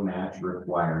no match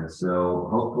required. So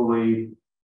hopefully,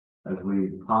 as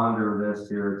we ponder this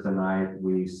here tonight,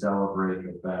 we celebrate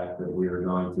the fact that we are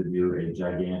going to do a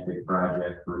gigantic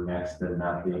project for next to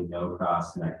nothing, no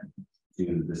cost to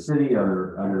the city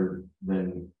other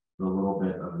than the little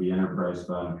bit of the enterprise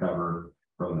fund cover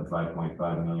from the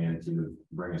 5.5 million to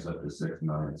bring us up to 6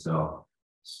 million. So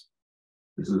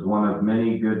this is one of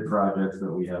many good projects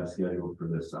that we have scheduled for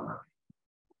this summer.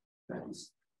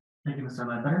 Thanks. Thank you, Mr.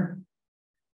 Ledbetter.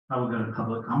 I will go to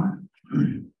public comment.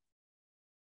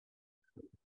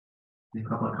 Any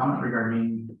public comment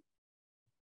regarding?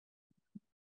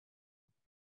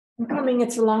 I'm coming,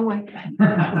 it's a long way.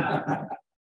 I'm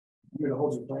gonna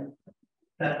hold your plan.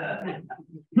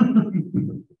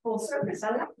 Full service, I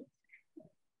like it. I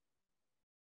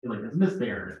feel like it's missed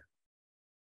there.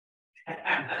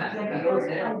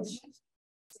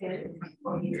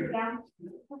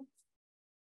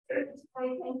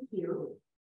 Thank you.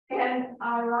 And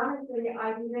ironically,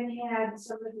 I've even had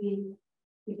some of the,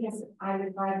 because I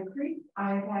live by the creek,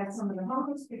 I've had some of the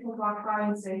homeless people walk by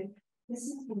and say, this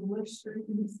is the worst street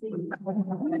in the city.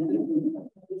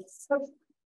 So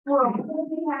we're all going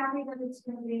to be happy that it's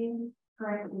going to be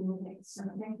correctly moving. So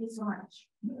thank you so much.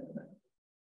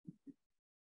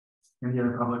 Any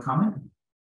other public comment?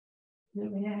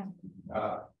 Yeah.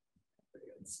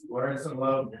 Learn some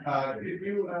love. If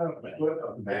you put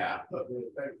a map of the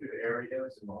affected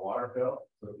areas in the water bill,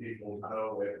 so people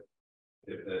know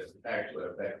if this actually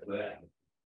affects them.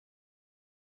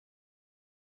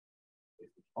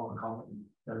 All comment.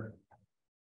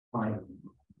 Fine.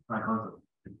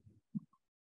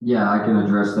 Yeah, I can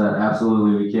address that.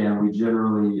 Absolutely, we can. We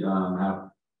generally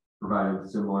have provided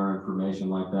similar information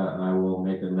like that, and I will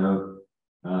make a note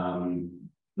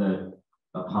that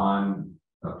upon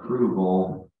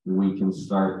approval, we can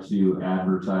start to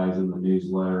advertise in the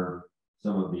newsletter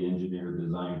some of the engineer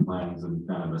design plans and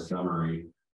kind of a summary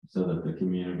so that the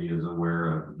community is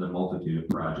aware of the multitude of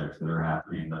projects that are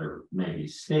happening that are maybe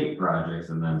state projects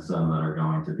and then some that are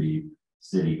going to be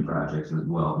city projects as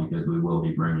well, because we will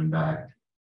be bringing back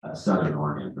Southern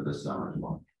Oregon for this summer as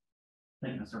well.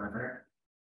 Thank you, Mr. Ledbetter.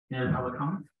 Any other public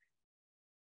comment?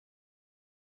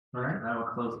 All right, I will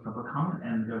close public comment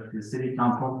and go to the city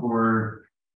council for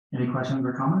any questions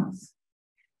or comments.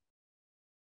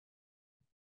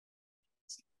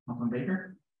 Councilman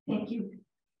Baker? Thank you.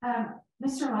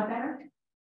 Mr. Ledbetter,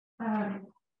 how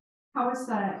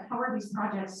are these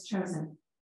projects chosen?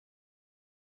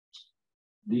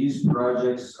 These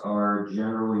projects are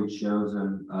generally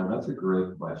chosen, that's a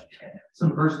great question. So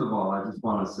first of all, I just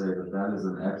want to say that that is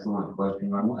an excellent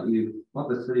question. I want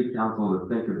the city council to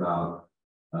think about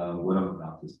what I'm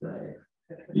about to say.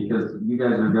 Because you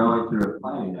guys are going through a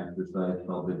planning exercise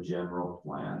called the general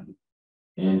plan.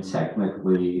 And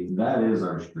technically, that is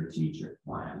our strategic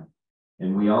plan.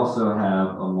 And we also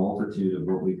have a multitude of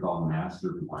what we call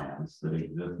master plans that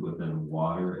exist within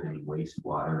water and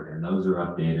wastewater, and those are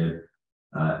updated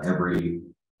every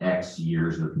X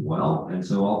years as well. And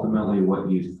so ultimately what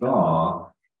you saw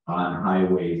on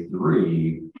Highway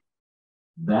 3,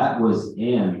 that was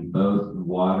in both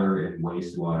water and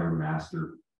wastewater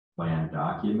master plan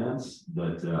documents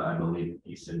that I believe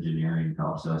East Engineering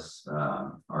helps us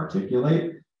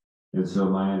articulate. And so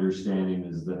my understanding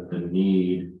is that the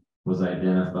need was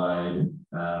identified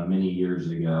many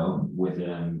years ago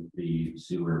within the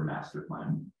sewer master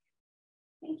plan.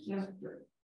 Thank you.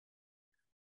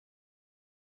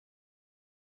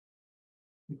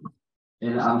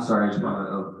 And I'm sorry, I just want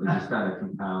to just kind of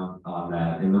compound on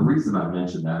that. And the reason I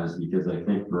mentioned that is because I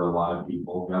think for a lot of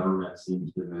people, government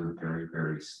seems to move very,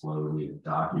 very slowly.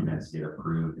 Documents get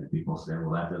approved and people say,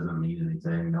 well, that doesn't mean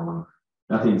anything.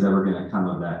 Nothing's ever going to come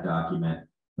of that document.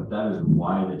 But that is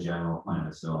why the general plan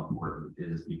is so important,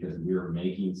 is because we are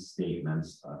making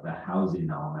statements of the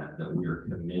housing element that we are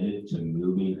committed to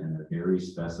moving in a very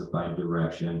specified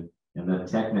direction. And that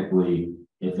technically,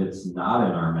 if it's not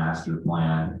in our master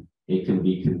plan, it can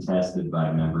be contested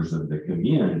by members of the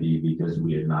community because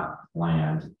we had not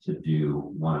planned to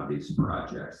do one of these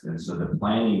projects. And so the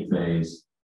planning phase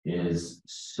is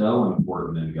so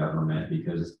important in government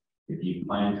because if you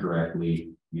plan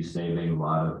correctly, you save a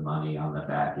lot of money on the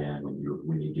back end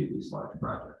when you do these large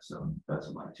projects. So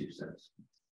that's my 2 cents.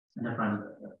 And if I'm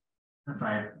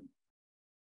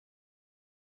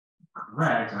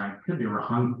correct, and I could be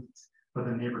wrong, but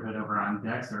the neighborhood over on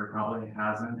Dexter probably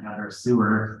hasn't had their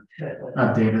sewer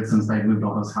updated since they moved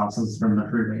all those houses from the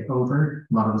freeway over.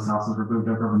 A lot of those houses were moved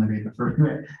over when they made the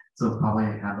freeway. So it's probably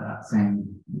had that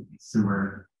same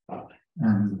sewer.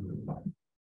 And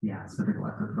yeah, it's been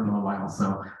neglected for a little while.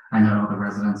 So I know the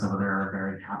residents over there are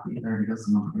very happy there to get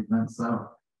some improvements. So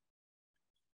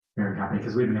very happy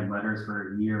because we've been getting letters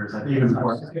for years. Even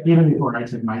before I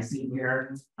took my seat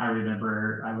here, I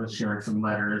remember I was sharing some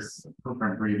letters from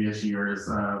previous years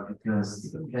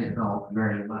because they felt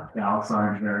very left out. So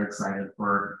I'm very excited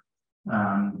for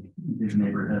these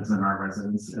neighborhoods and our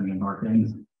residents in the north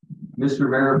end. Mr.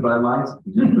 Mayor, if I might,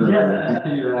 continue to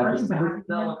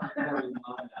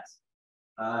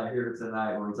have here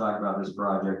tonight when we talk about this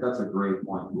project. That's a great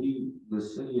point. The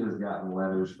city has gotten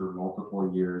letters for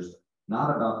multiple years,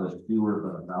 not about the sewer,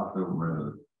 but about the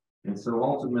road. And so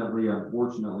ultimately,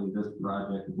 unfortunately, this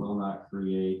project will not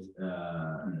create,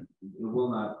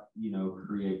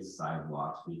 create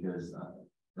sidewalks because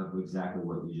of exactly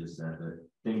what you just said, that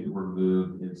things were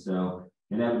moved. And so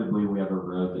inevitably we have a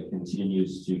road that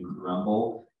continues to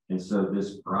crumble. And so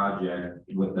this project,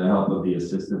 with the help of the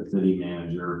assistant city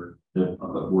manager, the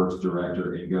public works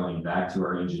director, and going back to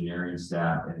our engineering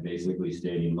staff and basically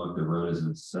stating, look, the road is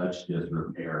in such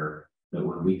disrepair that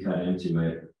when we cut into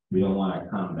it, we don't want to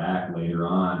come back later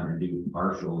on and do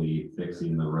partially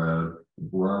fixing the road.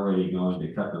 We're already going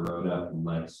to cut the road up, and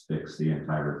let's fix the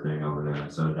entire thing over there. And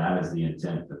so that is the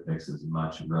intent, to fix as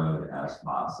much road as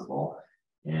possible.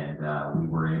 And we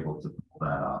were able to pull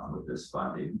that off with this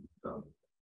funding. So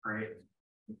great.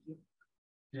 Thank you.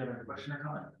 Do you have any question or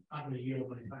comment? I'm going to yield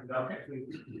my time. Okay.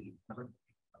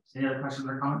 Any other questions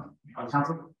or comments?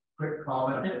 Council? Quick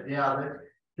comment. Yeah,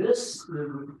 the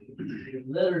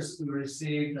letters we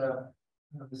received,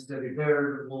 Ms. Debbie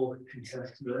Baird will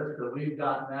contest to it, but we've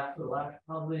gotten that for the last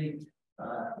probably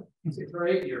 6 or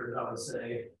 8 years, I would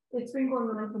say. It's been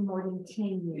going on for more than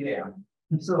 10 years. Yeah.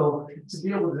 So to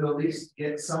be able to at least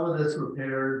get some of this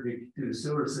repaired through the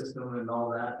sewer system and all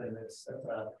that, and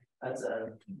that's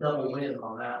a double win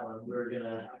on that one. We're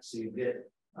gonna actually get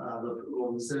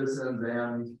the citizens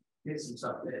and get some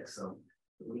stuff fixed. So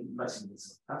that's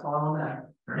all on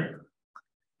that. Great.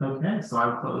 Okay, so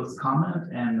I'll close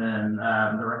comment, and then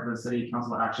the record of the city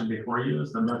council action before you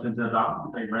is the motion to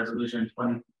adopt a resolution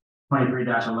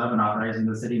 2023-11 authorizing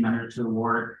the city manager to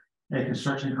award a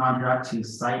construction contract to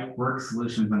Site Work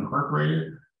Solutions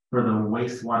Incorporated for the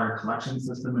wastewater collection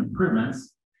system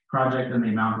improvements project in the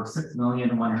amount of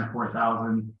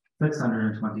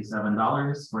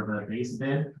 $6,104,627 for the base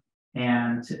bid,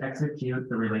 and to execute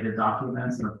the related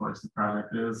documents. And of course, the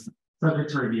project is subject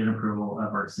to review and approval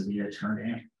of our city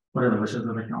attorney. What are the wishes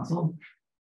of the council?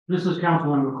 This is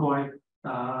Councilman McCoy.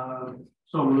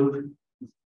 So moved.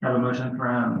 I have a motion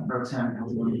from Pro Tem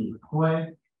Councilman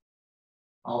McCoy.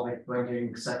 I'll make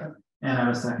blanking second. And I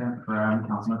have a second from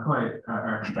Councilman McCoy.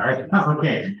 Sorry,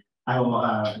 okay. I will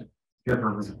go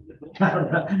for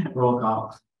roll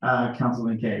call.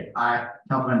 Councilman Kay. Aye.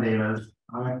 Councilman Davis.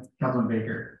 Aye. Councilman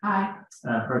Baker. Aye.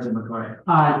 Pro Tem McCoy.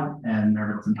 Aye. And Mayor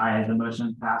Middleton. Aye. The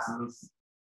motion passes.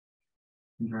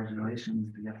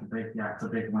 Congratulations. You have to break. Yeah, it's a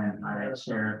big win. I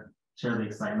share the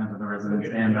excitement of the residents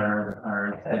and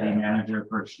our city manager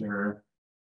for sure.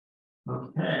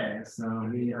 Okay, so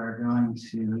we are going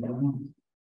to.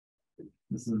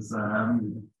 This is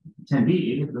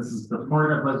 10B. This is the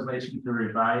Florida of legislation to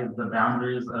revise the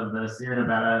boundaries of the Sierra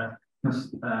Nevada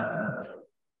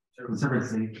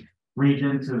Conservancy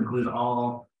region to include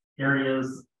all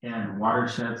areas and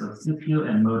watersheds of Siskiyou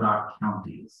and Modoc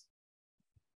counties.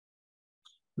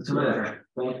 Yeah,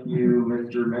 thank you,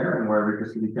 Mr. Mayor and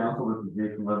Yreka City Council. This is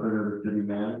Jason Levitt, the city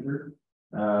manager.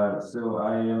 So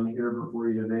I am here before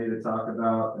you today to talk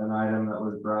about an item that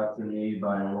was brought to me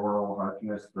by Laurel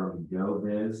Harkness from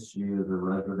GoBiz. She is a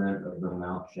resident of the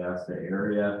Mount Shasta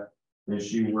area, and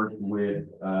she worked with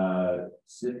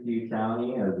Siskiyou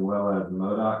County as well as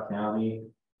Modoc County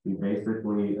to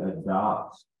basically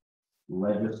adopt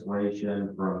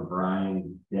legislation from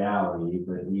Brian Dowley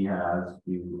that he has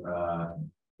to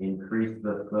increase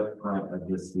the footprint of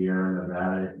the Sierra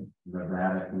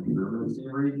Nevada Conservancy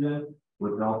region,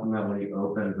 which ultimately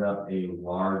opens up a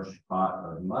large pot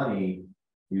of money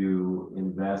to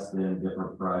invest in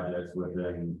different projects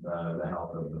within the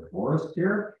health of the forest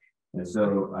here. And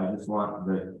so I just want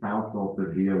the council to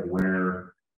be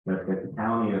aware that the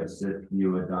county of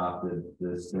Siskiyou adopted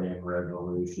this same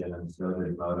resolution, and so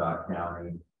did Modoc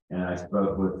County. And I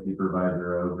spoke with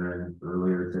Supervisor Ogren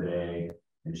earlier today,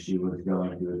 and she was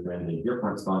going to attend a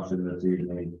different function this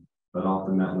evening, but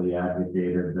ultimately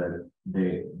advocated that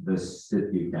the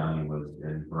Siskiyou County was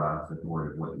in broad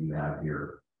support of what you have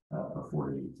here before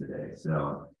you today.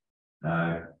 So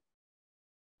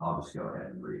I'll just go ahead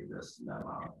and read this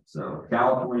memo. So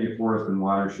California forests and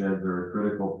watersheds are at a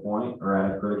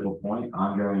critical point.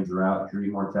 Ongoing drought, tree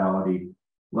mortality,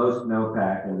 low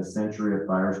snowpack, and a century of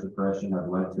fire suppression have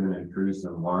led to an increase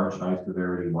in large,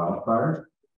 high-severity wildfires.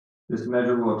 This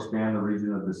measure will expand the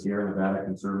region of the Sierra Nevada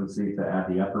Conservancy to add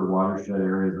the upper watershed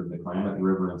areas of the Klamath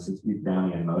River in Siskiyou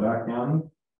County and Modoc County.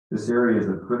 This area is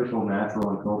of critical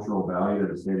natural and cultural value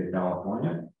to the state of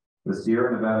California. The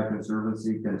Sierra Nevada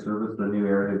Conservancy can service the new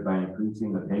areas by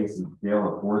increasing the pace and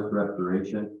scale of forest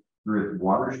restoration through its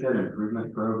Watershed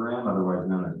Improvement Program, otherwise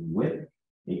known as WIP,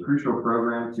 a crucial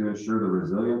program to ensure the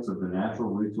resilience of the natural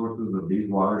resources of these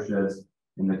watersheds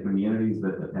in the communities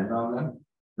that depend on them.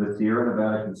 The Sierra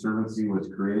Nevada Conservancy was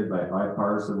created by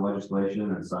bipartisan legislation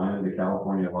and signed into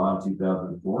California law in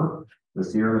 2004. The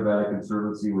Sierra Nevada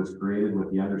Conservancy was created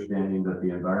with the understanding that the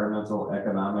environmental,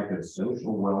 economic, and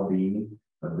social well-being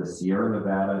of the Sierra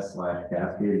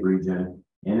Nevada/Cascade region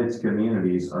and its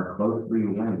communities are closely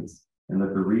linked, and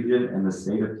that the region and the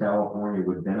state of California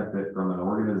would benefit from an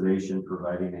organization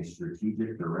providing a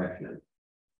strategic direction.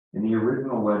 In the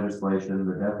original legislation,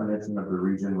 the definition of the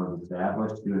region was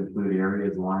established to include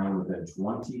areas lying within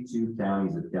 22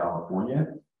 counties of California,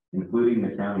 including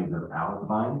the counties of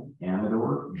Alpine,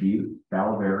 Amador, Butte,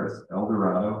 Calaveras, El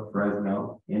Dorado,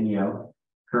 Fresno, Inyo,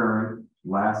 Kern,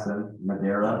 Lassen,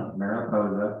 Madera,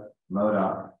 Mariposa,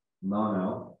 Modoc,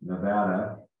 Mono,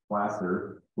 Nevada,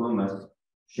 Placer, Plumas,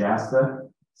 Shasta,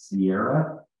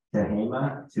 Sierra,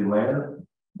 Tehama, Tulare,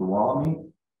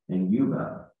 Tuolumne, and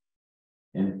Yuba.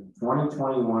 In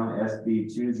 2021, SB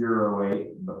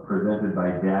 208, presented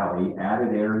by Dowley,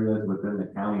 added areas within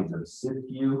the counties of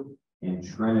Siskiyou and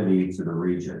Trinity to the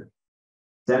region.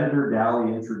 Senator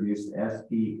Dowley introduced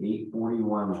SB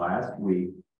 841 last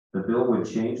week. The bill would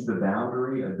change the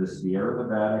boundary of the Sierra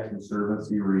Nevada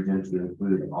Conservancy region to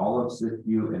include all of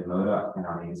Siskiyou and Modoc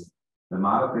counties. The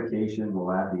modification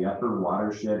will add the upper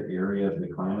watershed area of the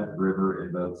Klamath River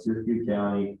in both Siskiyou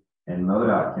County and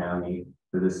Modoc County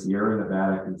to the Sierra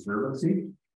Nevada Conservancy.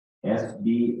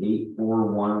 SB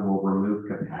 841 will remove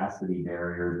capacity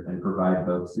barriers and provide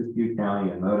both Siskiyou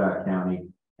County and Modoc County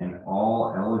and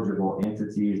all eligible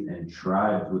entities and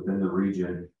tribes within the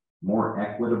region more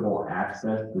equitable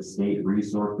access to state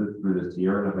resources through the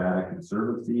Sierra Nevada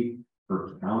Conservancy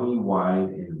for county-wide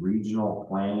and regional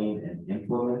planning and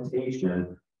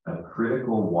implementation of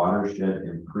critical watershed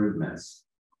improvements,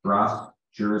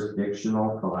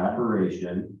 cross-jurisdictional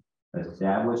collaboration,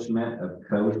 establishment of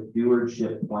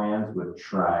co-stewardship plans with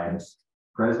tribes,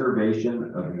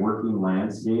 preservation of working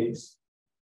landscapes,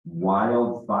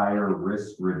 wildfire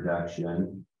risk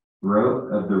reduction,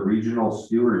 growth of the regional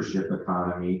stewardship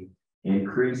economy,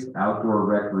 increased outdoor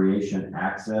recreation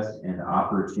access and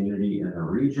opportunity in the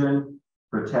region,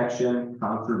 protection,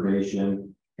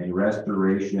 conservation, and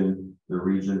restoration, the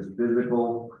region's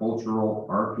physical, cultural,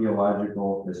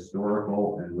 archaeological,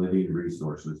 historical, and living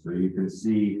resources. So you can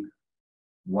see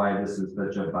why this is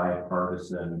such a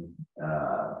bipartisan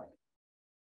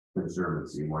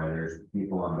conservancy, why there's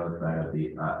people on both sides of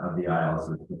the aisles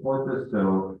that support this.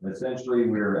 So essentially,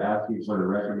 we're asking for the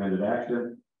recommended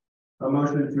action. A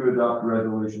motion to adopt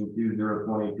resolution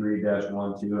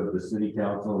 2023-12 of the City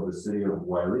Council of the City of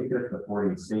Yreka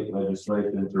supporting state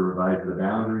legislation to revise the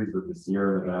boundaries of the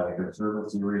Sierra Nevada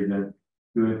Conservancy region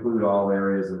to include all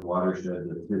areas and watersheds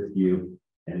of Siskiyou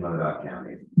and Modoc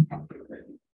County.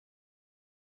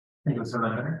 Thank you, Mr.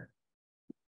 Ledbetter.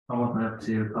 I'll open up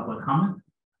to public comment.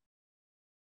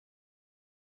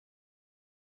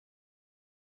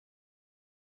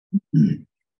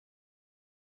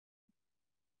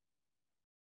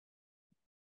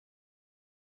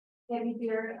 Debbie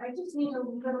Beard, I just need a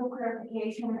little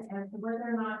clarification as to whether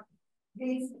or not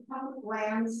these public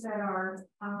lands that are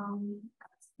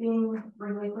being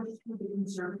relinquished to the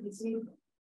Conservancy,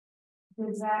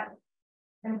 does that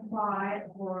imply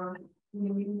or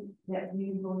mean that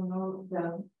we will know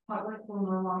the public will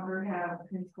no longer have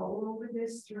control over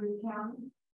this through the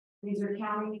county? These are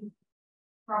county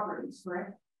properties,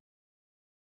 correct?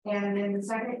 And then the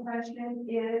second question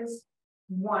is,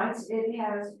 once it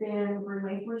has been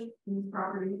relinquished, these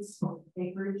properties,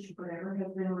 acreage, whatever,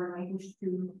 has been relinquished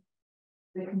to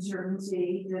the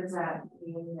Conservancy, does that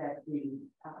mean that the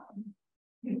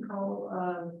control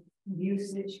of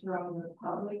usage from the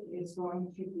public is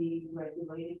going to be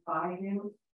regulated by them?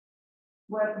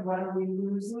 What are we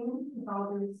losing with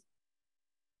all these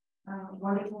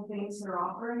wonderful things they're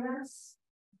offering us?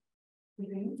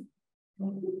 Thank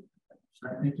you.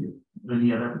 Thank you.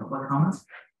 Any other public comments?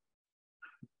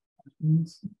 Can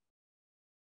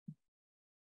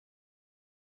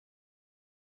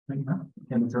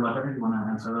Mr. Ledbetter, you want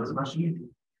to answer those questions?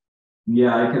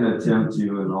 Yeah, I can attempt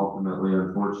to, and ultimately,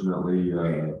 unfortunately,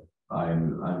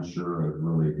 I'm unsure of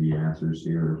really the answers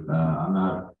here. I'm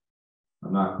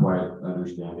not quite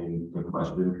understanding the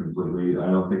question completely. I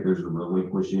don't think there's a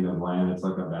relinquishing of land. It's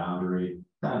like a boundary,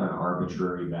 kind of an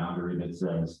arbitrary boundary that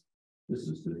says this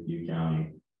is Siskiyou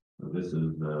County. This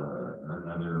is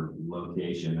another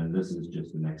location, and this is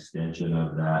just an extension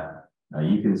of that.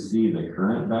 You can see the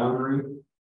current boundary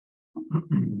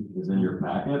is in your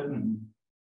packet.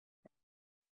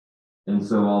 And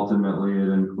so ultimately it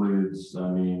includes, I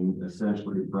mean,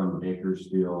 essentially from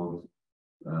Bakersfield,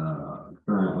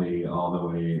 currently all the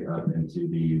way up into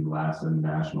the Lassen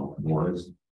National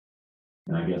Forest.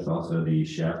 And I guess also the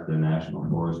Shefton National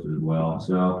Forest as well.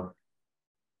 So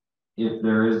if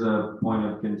there is a point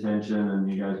of contention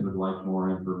and you guys would like more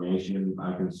information,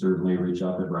 I can certainly reach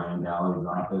out to Brian Dalley's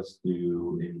office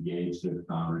to engage the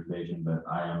conversation, but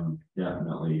I am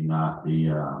definitely not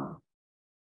the,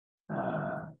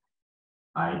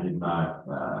 I did not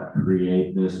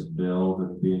create this bill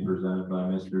that's being presented by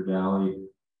Mr. Dalley.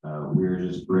 We're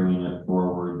just bringing it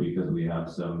forward because we have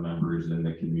some members in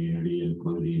the community,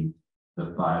 including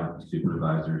the 5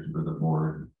 supervisors for the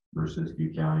board for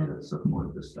Siskiyou County that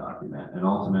support this document. And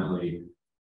ultimately,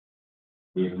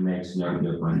 it makes no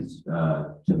difference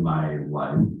to my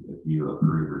life if you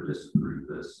approve or disapprove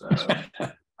this.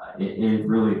 It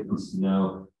really is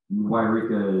no,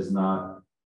 Yreka is not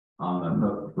on the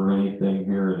hook for anything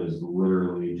here. It is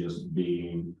literally just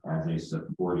being as a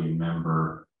supporting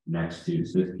member next to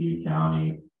Siskiyou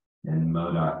County and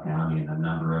Modoc County and a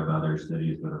number of other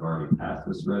cities that have already passed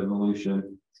this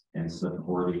resolution, and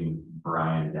supporting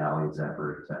Brian Dalley's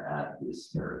effort to add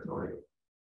this territory.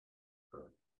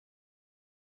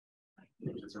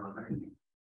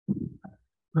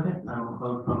 Okay, I will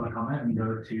close public comment and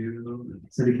go to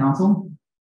City Council.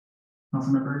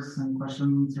 Council members, any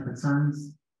questions or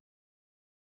concerns?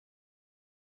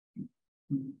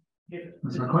 Mr.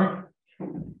 McCoy?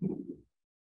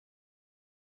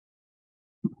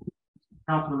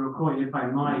 Councilman McCoy, if I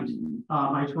might,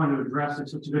 I just want to address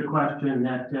it. It's a good question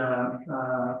that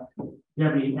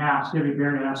Debbie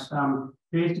Baird asked.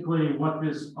 Basically, what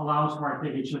this allows for, I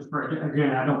think it's just for,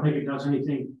 again, I don't think it does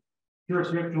anything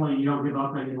jurisdictionally. You don't give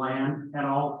up any land at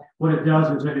all. What it does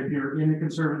is that if you're in the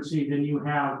Conservancy, then you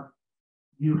have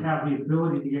the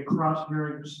ability to get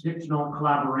cross-jurisdictional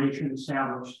collaboration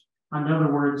established. In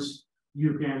other words,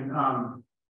 you can,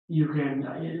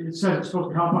 it says it's supposed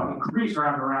to help increase our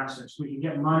outdoor access. We can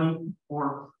get money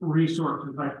or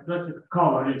resources, like let's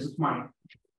call it, it's money.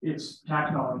 It's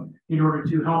tax dollars in order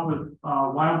to help with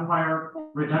wildfire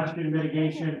reduction and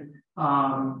mitigation,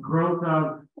 growth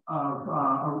of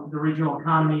the regional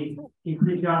economy,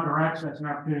 increased outdoor access and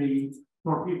opportunity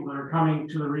for people that are coming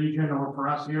to the region or for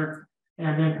us here,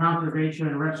 and then conservation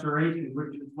and restoration,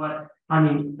 which is what, I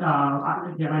mean,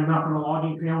 again, I'm not from a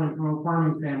logging family, I'm from a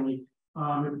farming family.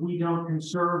 If we don't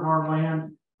conserve our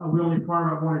land, we only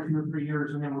farm it 1 or 2 or 3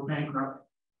 years and then we're bankrupt.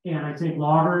 And I think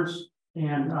loggers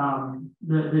and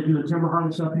they do the timber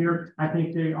harvest up here, I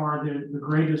think they are the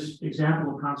greatest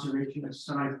example of conservationists.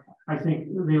 And I think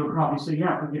they would probably say,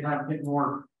 yeah, we could get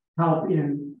more help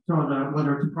in some of the,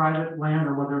 whether it's private land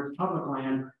or whether it's public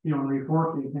land, you know,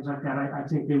 reforesting, things like that. I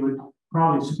think they would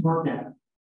probably support that.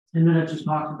 And then it just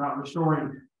talks about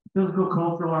restoring physical,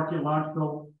 cultural,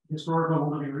 archaeological, historical,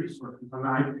 living resources. And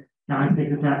I think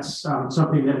that that's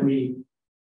something that we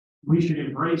should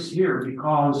embrace here,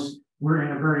 because we're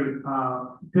in a very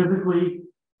physically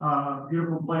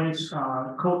beautiful place,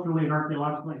 culturally and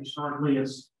archaeologically, historically,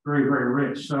 it's very, very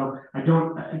rich. So I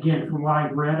don't, again, from what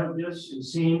I've read of this and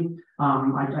seen,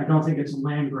 I don't think it's a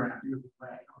land grab.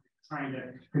 Trying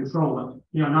to control it,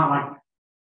 you know, not like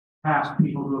past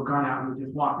people who have gone out and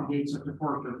just locked the gates of the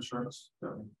Forest Service.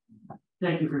 So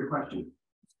thank you for your question.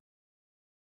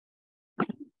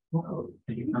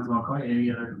 Thank you, Councilman McCoy.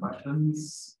 Any other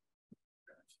questions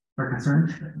or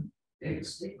concerns?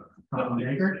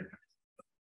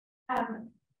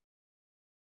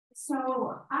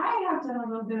 So I have done a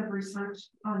little bit of research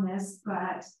on this,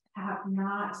 but have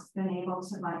not been able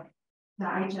to like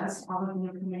digest all of the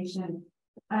information.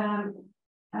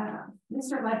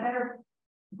 Mr. Ledbetter,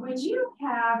 would you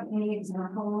have any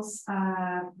examples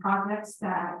of projects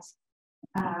that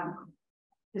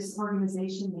this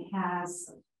organization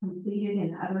has completed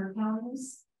in other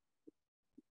counties?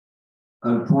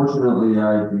 Unfortunately,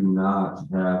 I do not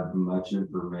have much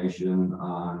information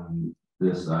on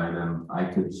this item. I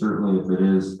could certainly, if it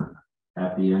is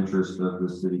at the interest of the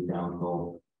city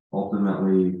council,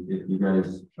 ultimately, if you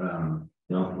guys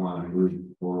don't want to move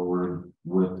forward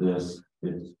with this,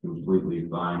 it's completely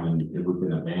fine, and if we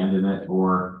can abandon it,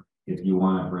 or if you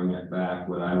want to bring it back,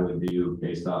 what I would do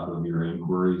based off of your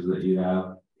inquiries that you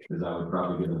have is I would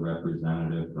probably get a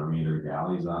representative from either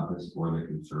Galley's office or the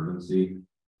Conservancy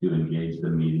to engage the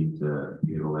meeting to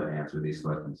be able to answer these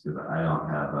questions, because I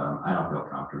don't feel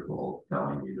comfortable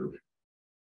telling you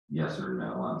yes or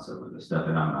no on some of this stuff,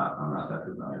 and I'm not that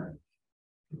familiar.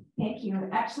 Thank you.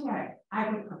 Actually, I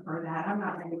would prefer that. I'm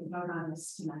not ready to vote on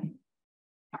this tonight.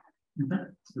 Okay.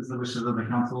 Is the wishes of the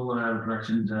council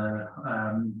direction to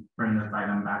bring this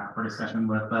item back for discussion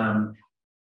with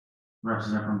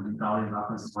representative from Dolly's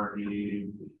office for the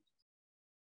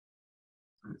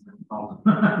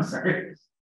I'm sorry,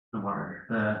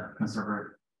 the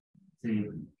conservancy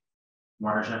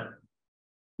watershed.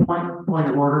 Point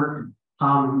of order.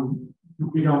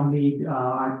 We don't need.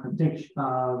 I think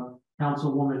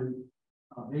Councilwoman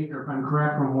Baker, if I'm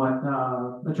correct, from what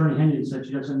Attorney Henyon said,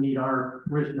 she doesn't need our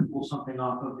permission to pull something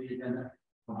off of the agenda.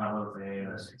 Well, that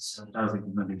was a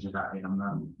convention of that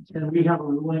item. Can we have a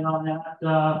ruling on that,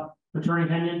 Attorney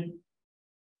Henyon?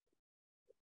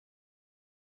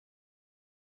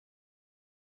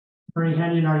 Attorney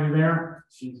Henyon, are you there?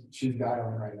 She's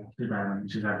dialing right now.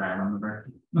 She's got dialing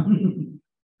number.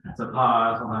 That's a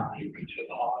pause. Hold on.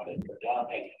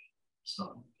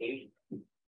 So,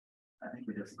 I think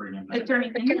we just bring him back. Attorney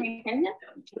Henyon?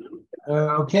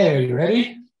 Okay, are you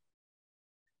ready?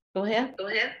 Go ahead.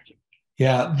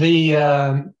 Yeah,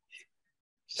 the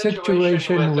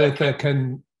situation with a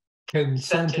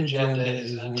consent agenda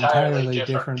is entirely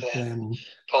different than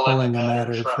pulling a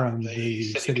matter from the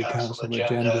city council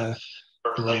agenda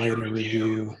for later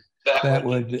review.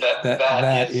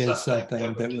 That is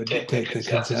something that would take the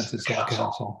consensus of the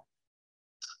council.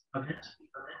 Okay.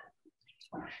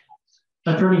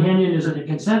 Attorney Henyon, is it a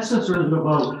consensus or is it a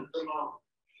vote?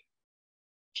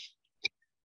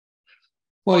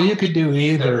 Well, you could do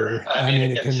either. I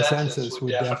mean, a consensus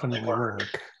would definitely work.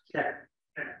 Yeah.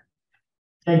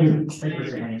 Thank you. Thank you,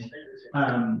 Mr.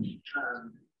 Henyon.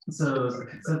 So is the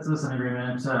consensus and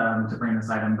agreement to bring this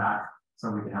item back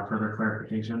so we can have further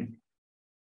clarification?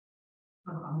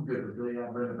 I'm good with it.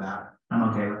 Yeah, bring it back. I'm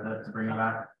okay with it to bring it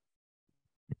back.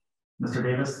 Mr.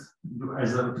 Davis,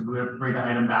 is it to bring the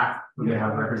item back? We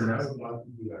have representatives.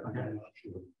 Okay.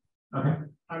 Okay.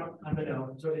 I'm a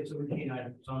no. So it's a routine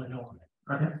item. It's on the no.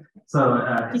 Okay. So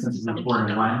since it's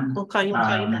 4-1, we'll call you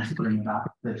back. Bring it back.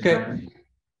 Okay.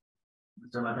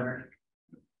 Mr. Ledbetter.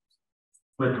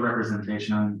 With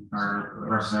representation or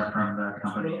representative from the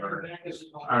company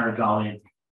or Dolly.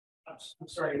 I'm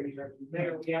sorry,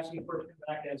 Mayor, we asked you for it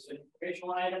back as an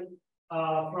informational item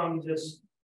from this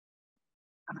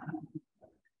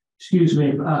Excuse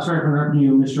me, sorry for interrupting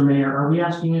you, Mr. Mayor. Are we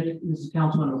asking it, this is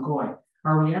Councilman McCoy,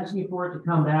 are we asking for it to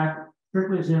come back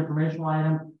strictly as an informational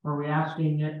item? Or are we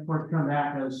asking it for it to come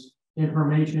back as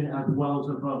information as well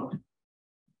as a vote?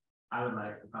 I would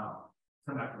like,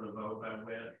 come back to the vote, but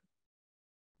with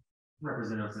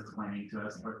representatives explaining to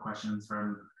us what questions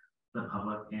from the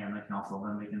public and the council,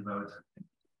 then we can vote.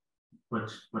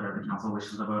 Whatever the council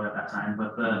wishes to vote at that time,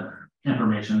 but the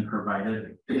information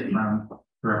provided from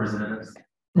the representatives.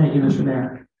 Thank you, Mr.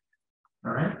 Mayor.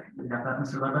 All right, we got that,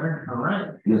 Mr. Ledbetter? All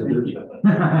right. Yes, Thank you.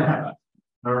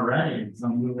 All right, so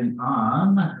moving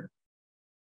on.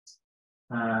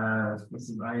 This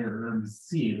is item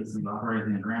C. This is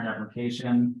authorizing a grant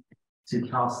application to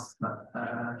Cal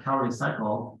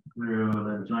Recycle through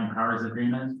the Joint Powers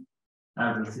Agreement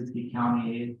as the Siskiyou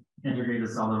County Integrated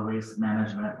Solid Waste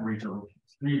Management Regional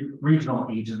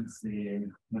Agency.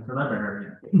 Mr.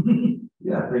 Ledbetter.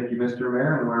 Yeah, thank you, Mr.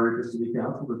 Mayor, and Yreka City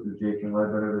Council. This is Jason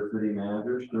Ledbetter, the city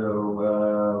manager.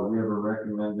 So we have a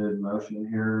recommended motion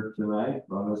here tonight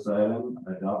on this item.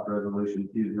 Adopt resolution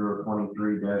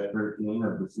 2023-13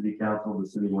 of the City Council of the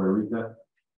City of Yreka,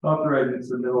 authorizing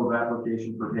submittal of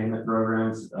application for payment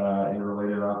programs and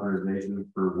related authorizations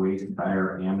for waste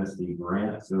hire amnesty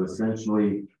grant. So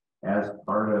essentially, as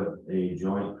part of a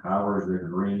joint powers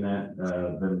agreement,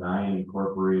 the 9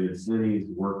 incorporated cities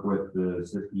work with the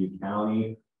Siskiyou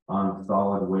County on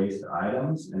solid waste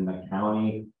items, and the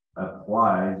county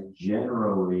applies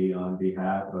generally on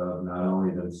behalf of not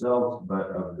only themselves,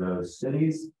 but of those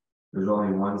cities. There's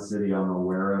only one city I'm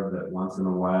aware of that once in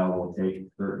a while will take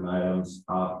certain items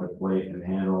off the plate and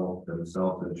handle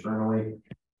themselves internally,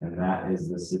 and that is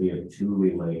the city of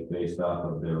Tule Lake, based off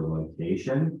of their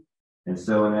location. And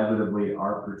so inevitably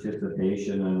our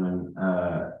participation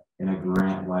in a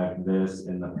grant like this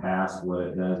in the past, what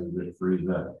it does is it frees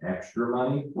up extra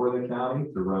money for the county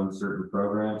to run certain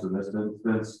programs. In this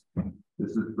instance,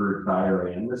 this is for tire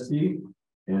amnesty.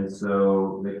 And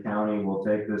so the county will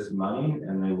take this money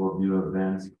and they will do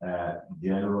events at,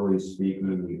 generally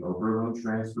speaking, the Overland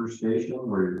transfer station,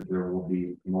 where there will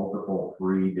be multiple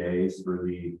free days for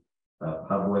the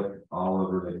public all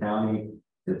over the county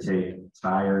to take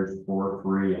tires for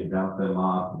free and dump them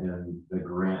off, and the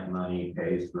grant money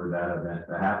pays for that event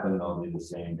to happen. They'll do the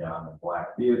same down in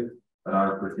Black Butte, but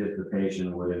our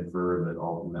participation would infer that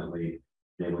ultimately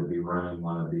they would be running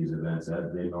one of these events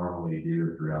as they normally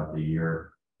do throughout the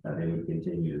year. They would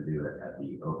continue to do it at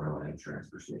the Overland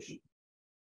transfer station.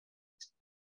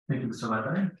 Thank you, Mr.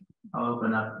 Ledbetter. I'll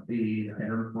open up the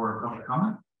item for public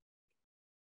comment.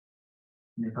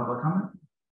 Any public comment?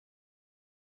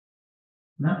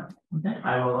 No? Okay,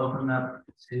 I will open up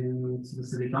to the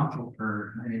city council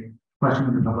for any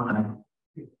questions or public comment.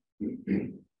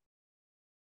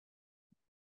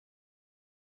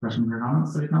 Questions or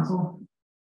comments, city council?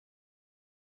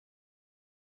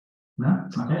 No?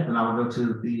 Okay, then I will go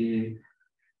to the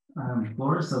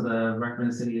floor. So the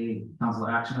recommended city council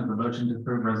action of the motion to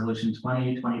approve resolution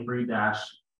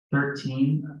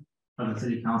 2023-13 of the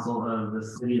city council of the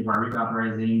city of Yreka,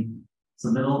 authorizing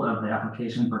submittal of the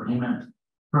application for payment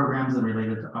programs and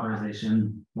related to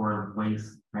authorization for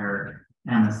waste hire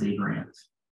amnesty grant.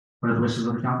 What are the wishes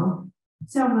of the council?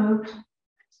 So moved.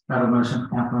 I have a motion from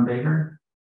Councilman Baker.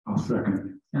 I'll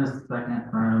second. And a second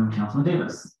from Councilman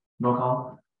Davis. Roll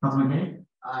call. Councilman Gay?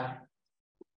 Aye.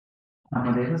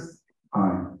 Councilman Davis?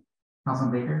 Aye.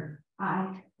 Councilman Baker?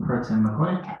 Aye. Pro Tem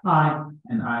McCoy? Aye.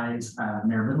 And I,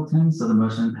 Mayor Middleton, so the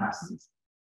motion passes.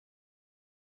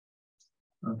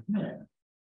 Okay.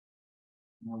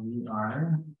 Well, we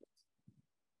are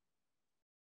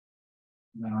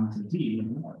down to D.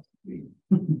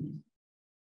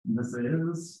 This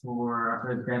is for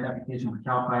a grant application for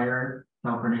CAL FIRE,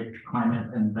 California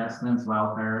Climate Investments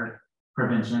Wildfire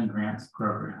Prevention Grants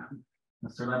Program.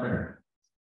 Mr. Ledbetter.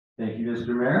 Thank you, Mr.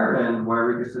 Mayor, and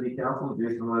Yreka City Council.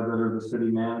 Jason Ledbetter, the city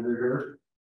manager here.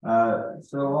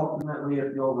 So ultimately,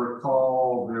 if you'll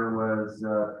recall, there was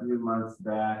a few months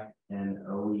back an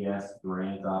OES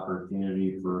grant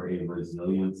opportunity for a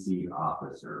resiliency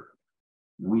officer.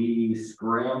 We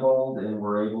scrambled and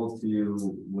were able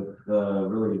to, with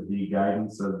really the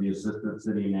guidance of the assistant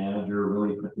city manager,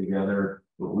 really put together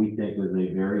what we think is a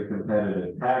very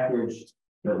competitive package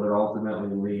that would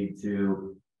ultimately lead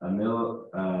to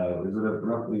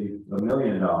roughly $1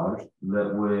 million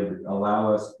that would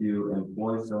allow us to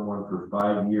employ someone for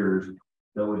 5 years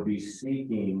that would be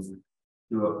seeking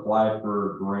to apply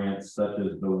for grants such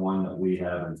as the one that we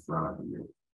have in front of you.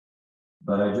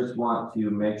 But I just want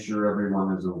to make sure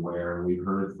everyone is aware. We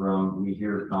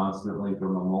hear constantly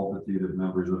from a multitude of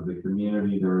members of the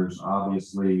community. There's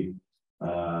obviously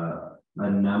a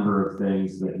number of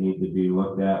things that need to be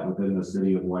looked at within the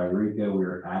city of Yreka. We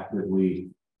are actively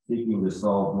seeking to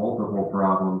solve multiple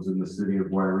problems in the city of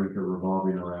Yreka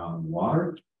revolving around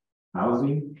water,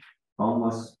 housing,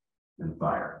 homeless, and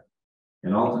fire.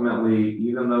 And ultimately,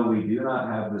 even though we do not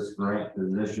have this grant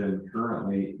position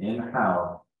currently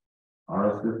in-house,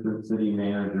 our assistant city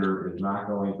manager is not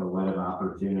going to let an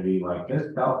opportunity like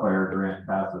this CAL FIRE grant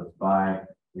pass us by.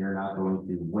 We're not going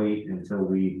to wait until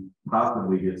we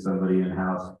possibly get somebody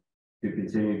in-house to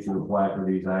continue to apply for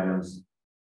these items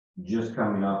just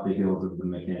coming off the heels of the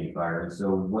McKinney fire. And so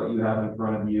what you have in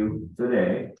front of you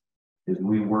today is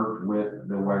we worked with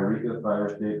the Yreka Fire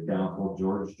State Council,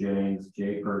 George James,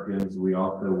 Jay Perkins. We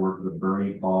also worked with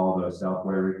Bernie Paul, the South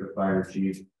Yreka Fire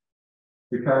Chief,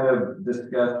 to kind of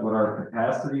discuss what our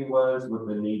capacity was, what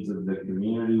the needs of the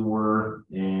community were,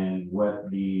 and what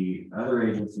the other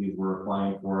agencies were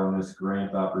applying for on this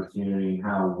grant opportunity, and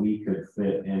how we could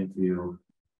fit into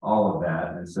all of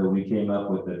that. And so we came up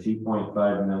with a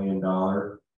 $2.5 million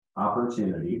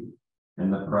opportunity,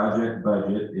 and the project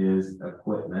budget is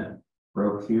equipment,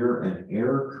 procure an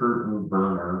air curtain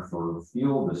burner for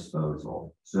fuel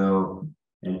disposal. So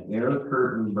an air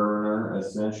curtain burner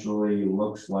essentially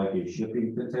looks like a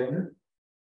shipping container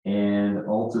and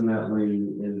ultimately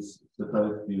is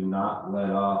supposed to not let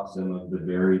off some of the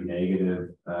very negative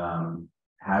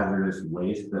hazardous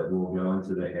waste that will go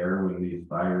into the air when these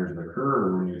fires occur,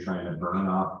 or when you're trying to burn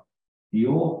off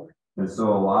fuel. And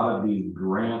so a lot of these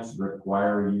grants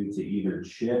require you to either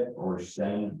chip or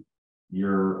send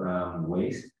your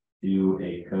waste to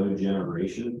a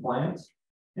cogeneration plant.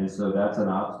 And so that's an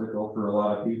obstacle for a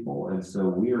lot of people. And so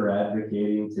we are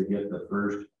advocating to get the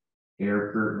first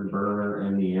air curtain burner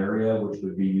in the area, which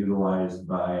would be utilized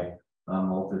by a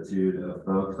multitude of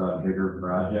folks on bigger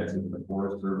projects. If the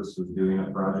Forest Service was doing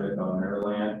a project on their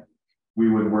land, we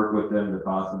would work with them to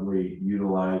possibly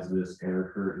utilize this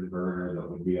air curtain burner that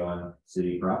would be on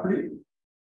city property.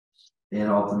 And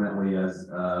ultimately, as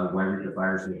Yreka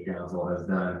Fire State Council has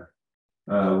done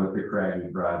with the Craggy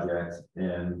project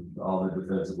and all the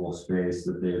defensible space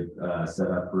that they've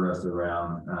set up for us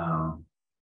around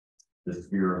the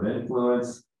sphere of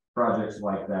influence, projects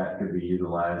like that could be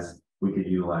utilized. We could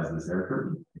utilize this air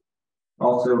curtain.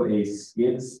 Also a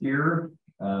skid steer,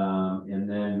 and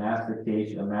then a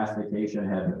mastication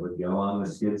head that would go on the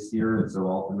skid steer. And so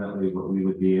ultimately what we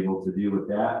would be able to do with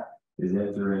that is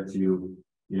enter into,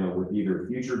 with either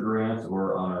future grants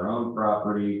or on our own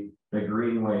property. The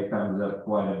greenway comes up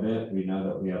quite a bit. We know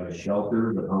that we have a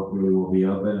shelter that hopefully will be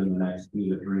open in the next 2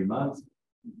 to 3 months.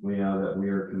 We know that we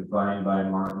are confined by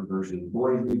Martin versus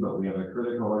Boise, but we have a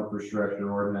critical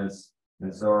infrastructure ordinance.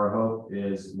 And so our hope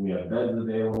is we have beds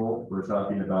available. We're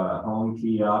talking about a home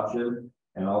key option,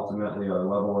 and ultimately our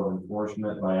level of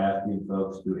enforcement by asking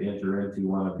folks to enter into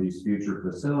one of these future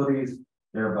facilities,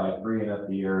 thereby freeing up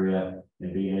the area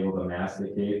and being able to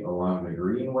masticate along the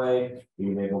greenway,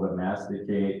 being able to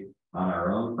masticate on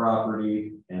our own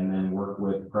property, and then work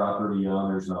with property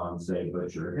owners on, say,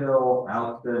 Butcher Hill,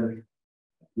 Alston,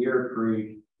 Deer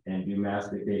Creek, and do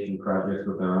mastication projects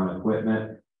with our own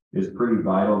equipment is pretty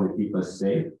vital to keep us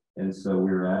safe. And so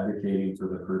we're advocating for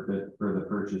the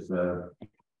purchase of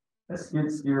a skid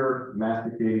steer,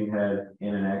 masticating head,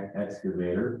 and an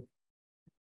excavator.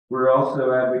 We're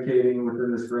also advocating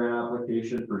within this grant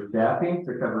application for staffing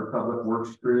to cover public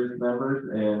works crews members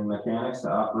and mechanics to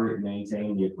operate and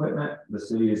maintain the equipment. The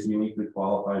city is uniquely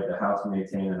qualified to house,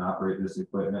 maintain, and operate this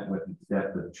equipment with its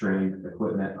depth of trained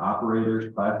equipment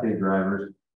operators, Class A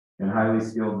drivers, and highly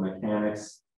skilled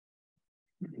mechanics.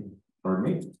 Pardon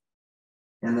me.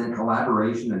 And then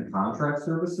collaboration and contract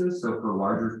services. So for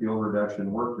larger fuel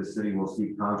reduction work, the city will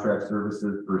seek contract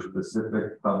services for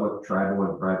specific public, tribal,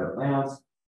 and private lands.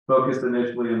 Focused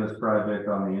initially in this project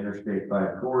on the Interstate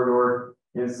 5 corridor,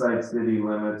 inside city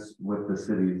limits with the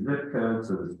city's zip code,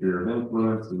 so the sphere of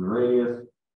influence and radius,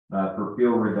 for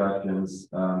fuel reductions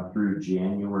through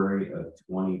January of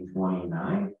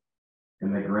 2029.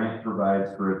 And the grant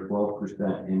provides for a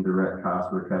 12% indirect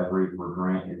cost recovery for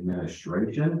grant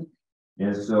administration.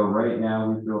 And so right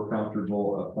now we feel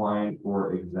comfortable applying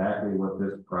for exactly what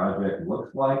this project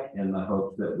looks like, in the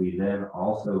hopes that we then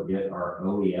also get our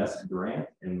OES grant,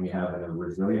 and we have a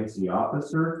resiliency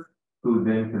officer who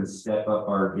then can step up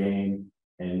our game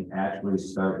and actually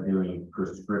start doing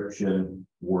prescription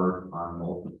work on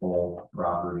multiple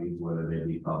properties, whether they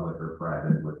be public or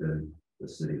private, within the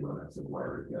city limits of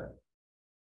Yreka.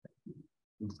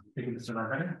 Thank you, Mr.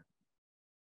 Yreka.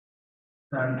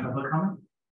 Any public comment?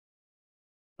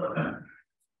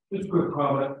 Just a quick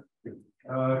comment.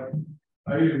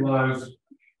 I utilize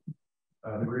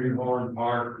the Greenhorn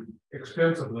Park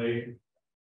extensively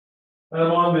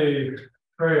I'm on the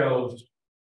trails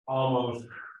almost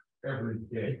every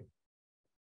day.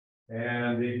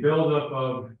 And the buildup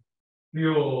of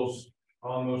fuels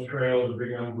on those trails has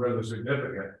become rather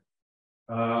significant.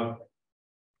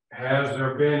 Has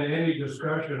there been any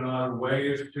discussion on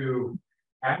ways to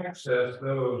access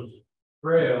those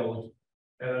trails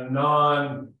in a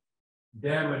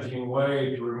non-damaging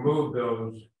way to remove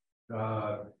those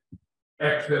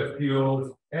excess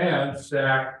fuels and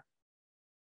stack?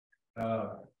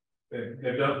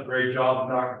 It does a great job of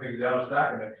knocking things down,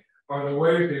 stacking it. Are there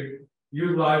ways to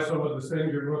utilize some of the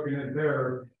things you're looking at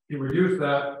there to reduce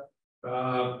that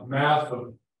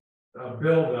massive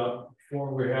buildup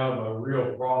before we have a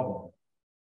real problem?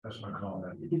 That's my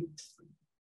comment.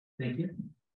 Thank you.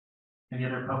 Any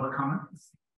other public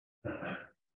comments?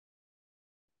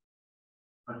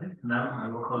 Okay, no, I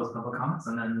will close public comments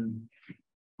and then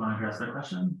want to address that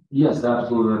question? Yes,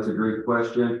 absolutely. That's a great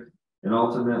question. And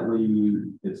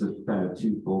ultimately, it's a kind of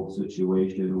twofold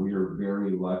situation. We are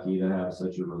very lucky to have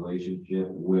such a relationship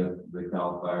with the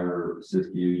CAL FIRE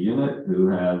Siskiyou unit, who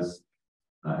has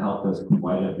helped us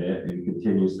quite a bit and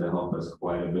continues to help us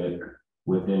quite a bit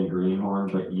within Greenhorn.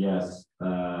 But yes,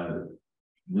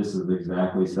 this is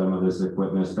exactly some of this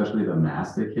equipment, especially the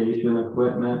mastication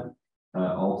equipment,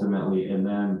 ultimately. And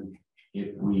then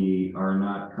if we are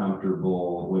not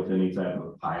comfortable with any type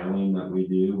of piling that we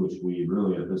do, which we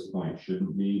really at this point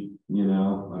shouldn't be, you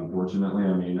know, unfortunately,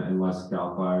 I mean, unless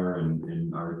CAL FIRE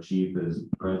and our chief is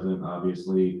present,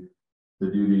 obviously,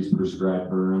 to do these prescribed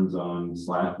burns on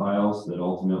slash piles, that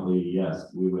ultimately,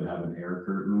 yes, we would have an air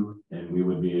curtain and we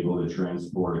would be able to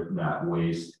transport that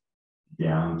waste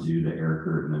down to the air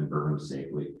curtain and burn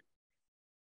safely.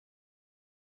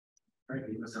 Thank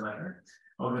you, Mr. Letter.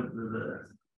 Over to the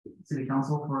City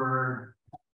Council for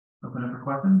open up for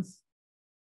questions.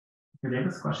 Mr.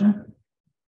 Davis, question?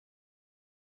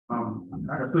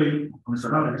 Actually,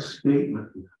 Mr. not a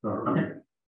statement to start. Okay.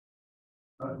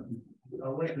 I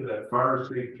went to that Fire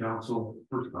State Council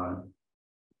first time,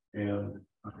 and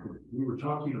we were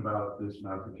talking about this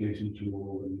application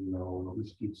tool, and you know,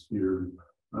 this gets here.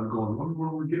 I'm going, where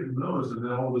we're getting those, and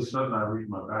then all of a sudden I read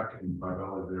my back and by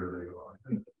golly, there they are.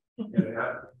 And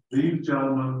these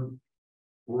gentlemen,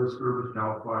 Forest Service,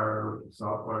 CAL FIRE,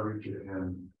 South Yreka,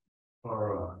 and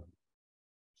our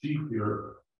chief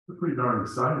here, they're pretty darn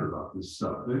excited about this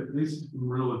stuff. They see some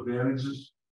real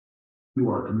advantages to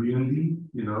our community,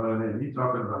 you know, and he's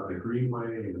talking about the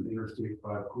Greenway and the Interstate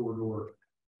 5 corridor.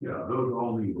 Yeah, those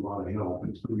all need a lot of help.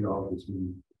 It's pretty obvious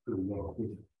when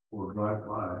you or drive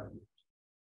by.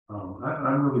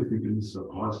 I'm really thinking this is a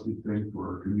positive thing for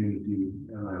our community,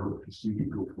 and I hope to see it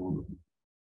go forward.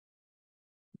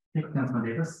 Okay, Councilman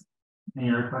Davis. Any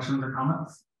other questions or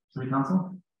comments, City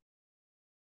Council?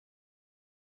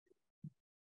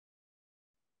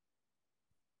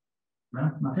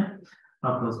 No, okay.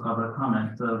 I'll close public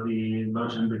comment. So the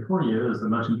motion before you is the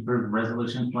motion to approve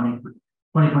resolution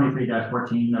 2023-14 of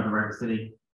the Yreka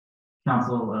City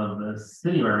Council of the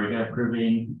City of Yreka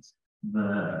approving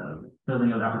the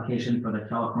filling of the application for the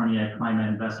California Climate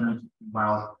Investment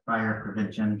Wildfire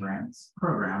Prevention Grants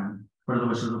Program. What are the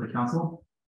wishes of the council?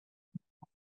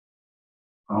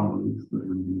 I'll move that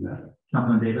we do that.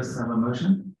 Councilman Davis, have a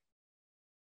motion.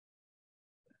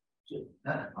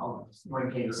 I'll bring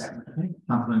Kate a second. Okay.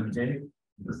 Councilman Kay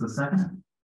is the second.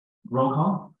 Roll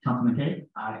call. Councilman Kay.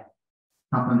 Aye.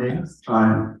 Councilman Davis.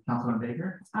 Aye. Councilman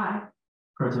Baker. Aye.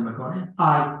 Pro Tem McCoy.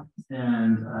 Aye.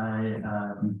 And I,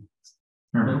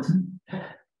 Mayor Middleton.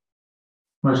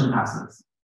 Motion passes.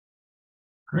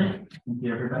 Great. Thank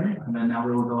you, everybody. And then now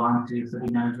we will go on to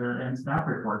city manager and staff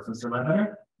reports. Mr.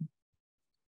 Ledbetter.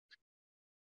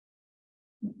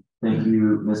 Thank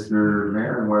you, Mr.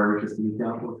 Mayor and Yreka City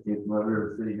Council, Chief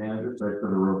Leather, City Manager. Sorry for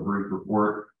the real brief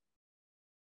report.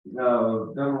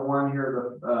 Number one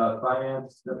here, the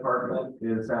finance department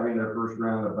is having their first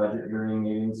round of budget hearing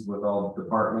meetings with all the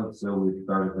departments. So we've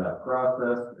started that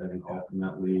process, and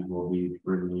ultimately we'll be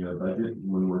bringing you a budget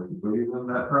when we're completing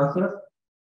that process.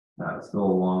 It's still a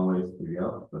long ways to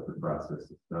go, but the process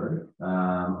is started.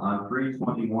 On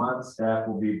 3/21, staff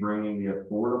will be bringing the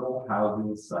affordable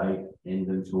housing site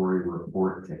inventory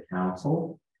report to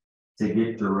council to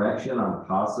get direction on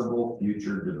possible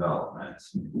future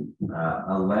developments.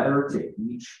 A letter to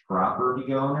each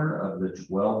property owner of the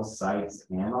 12 sites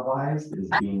analyzed is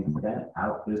being sent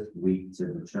out this week to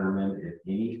determine if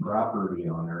any property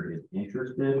owner is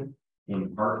interested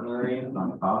in partnering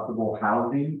on possible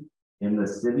housing in the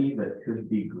city that could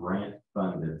be grant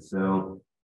funded. So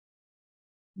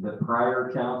the prior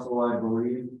council, I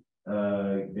believe,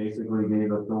 basically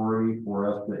gave authority for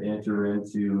us to enter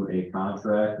into a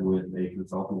contract with a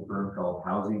consulting firm called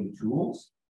Housing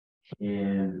Tools.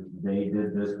 And they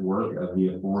did this work of the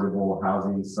affordable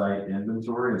housing site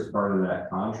inventory as part of that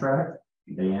contract.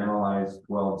 They analyzed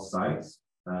 12 sites.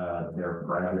 They're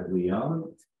privately owned.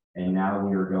 And now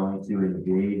we are going to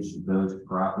engage those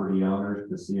property owners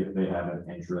to see if they have an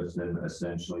interest in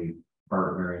essentially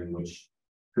partnering, which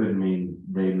could mean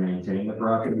they maintain the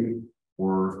property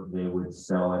or they would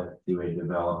sell it to a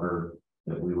developer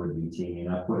that we would be teaming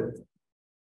up with.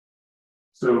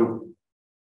 So,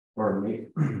 pardon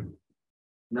me.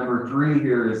 Number 3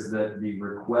 here is that the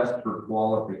request for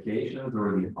qualifications,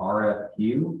 or the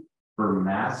RFQ for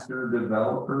master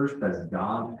developers, has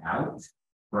gone out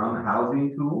from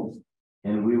Housing Tools.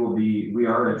 And we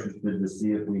are interested to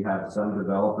see if we have some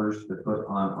developers to put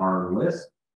on our list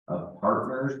of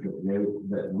partners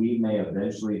that we may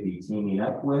eventually be teaming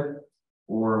up with,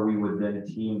 or we would then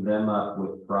team them up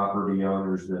with property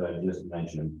owners that I just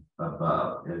mentioned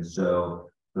above. And so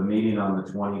the meeting on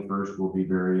the 21st will be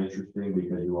very interesting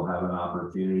because you will have an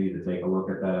opportunity to take a look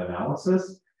at that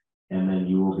analysis, and then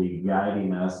you will be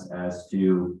guiding us as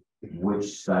to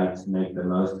which sites make the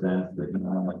most sense that you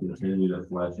want to continue to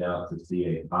flesh out to see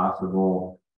a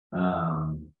possible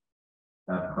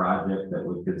a project that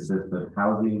would consist of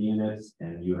housing units,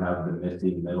 and you have the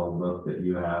missing middle look that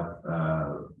you have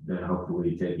been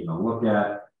hopefully taking a look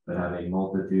at, that have a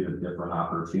multitude of different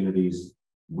opportunities.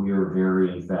 We are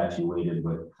very infatuated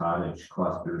with cottage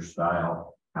cluster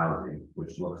style housing,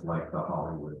 which looks like the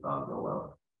Hollywood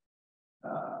bungalow.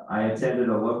 I attended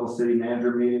a local city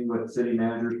manager meeting with city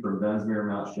managers from Dunsmuir,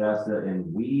 Mount Shasta,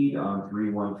 and Weed on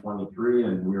 3/1/23,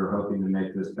 and we were hoping to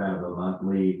make this kind of a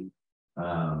monthly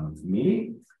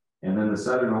meeting. And then the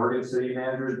Southern Oregon City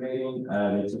Managers meeting,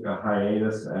 they took a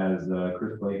hiatus as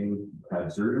Chris Clayton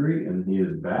had surgery, and he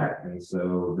is back. And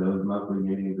so those monthly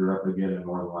meetings are up again, and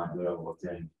more than likely I will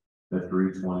attend the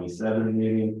 3/27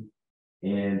 meeting.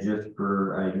 And just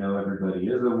for, I know everybody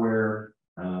is aware,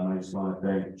 I just want to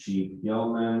thank Chief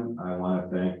Gilman. I want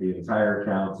to thank the entire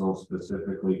council,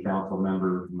 specifically Council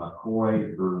Member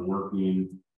McCoy, for working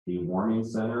the warming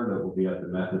center that will be at the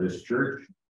Methodist Church.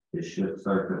 His shift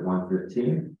starts at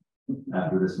 1:15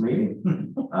 after this meeting.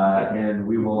 And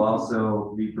we will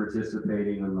also be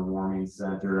participating in the warming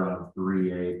center on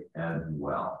 3/8 as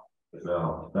well.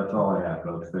 So that's all I have,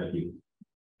 folks. Thank you.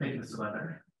 Thank you, Mr.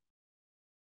 Leather.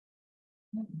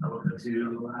 I'll go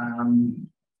to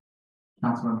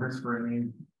council members for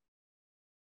any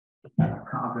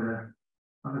other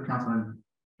councilman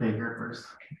Baker first.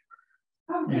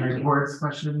 Okay. Any reports,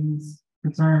 questions,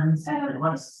 concerns,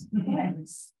 requests?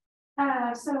 Yes.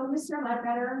 So Mr.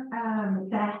 Ledbetter,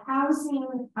 the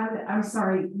housing, I'm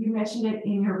sorry, you mentioned it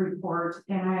in your report,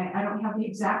 and I don't have the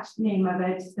exact name of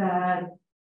it.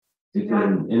 It's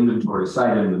an inventory,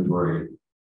 site inventory.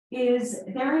 Is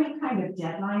there any kind of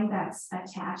deadline that's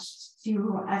attached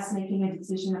to us making a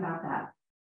decision about that?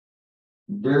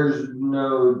 There's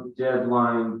no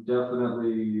deadline.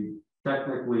 Definitely,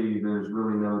 technically, there's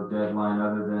really no deadline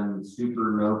other than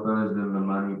supernovas and the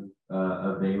money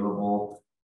available.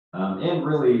 And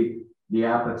really the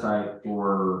appetite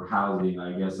for housing.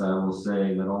 I guess I will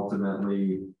say that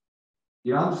ultimately,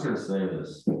 I'm just going to say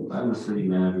this. I'm the city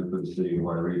manager for the city of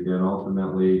Yreka, and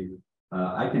ultimately,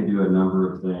 I can do a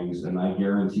number of things, and I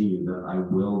guarantee you that I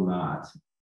will not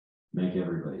make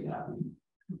everybody happy.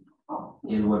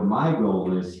 And what my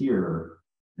goal is here,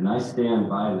 and I stand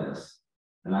by this,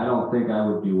 and I don't think I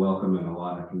would be welcome in a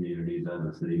lot of communities as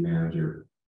a city manager.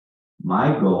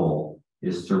 My goal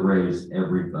is to raise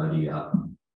everybody up.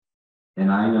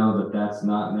 And I know that that's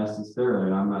not necessarily,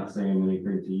 and I'm not saying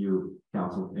anything to you,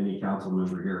 any council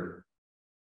member here,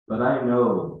 but I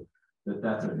know that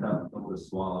that's a tough pill to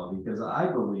swallow, because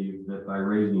I believe that by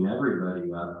raising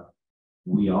everybody up,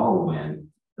 we all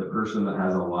win. The person that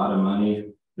has a lot of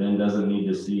money then doesn't need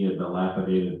to see a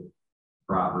dilapidated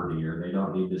property, or they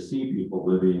don't need to see people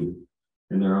living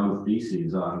in their own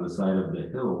feces on the side of the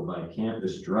hill by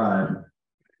Campus Drive.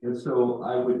 And so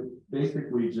I would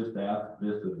basically just ask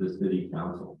this of the city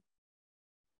council.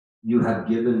 You have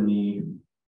given me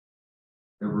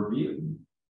a review.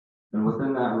 And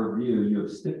within that review, you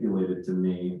have stipulated to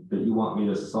me that you want me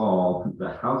to solve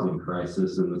the housing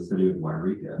crisis in the city of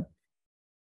Yreka.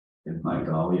 And by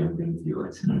golly, I'm going to do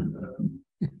it.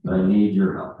 But I need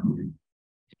your help.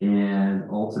 And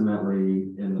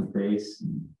ultimately, in the face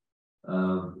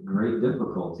of great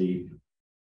difficulty,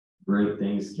 great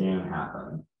things can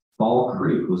happen. Fall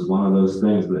Creek was one of those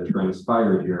things that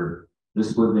transpired here.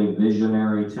 This was a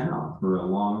visionary town for a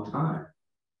long time.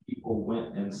 people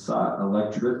went and sought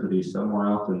electricity somewhere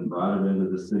else and brought it into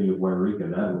the city of Yreka.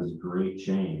 That was great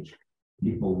change.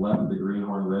 People left the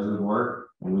Greenhorn Reservoir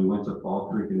and we went to Fall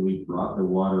Creek and we brought the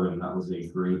water, and that was a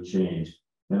great change.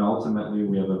 And ultimately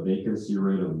we have a vacancy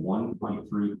rate of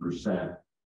 1.3%.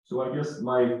 So I guess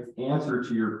my answer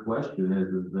to your question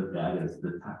is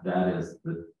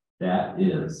that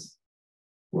is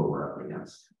what we're up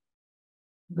against.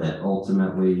 That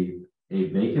ultimately a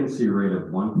vacancy rate of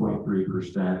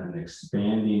 1.3%, an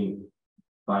expanding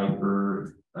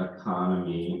fiber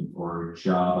economy or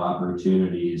job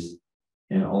opportunities,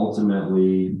 and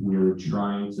ultimately we're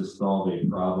trying to solve a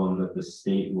problem that the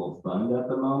state will fund at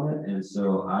the moment. And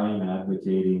so I am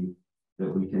advocating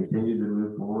that we continue to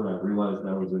move forward. I realized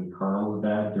that was in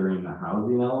Carlsbad during the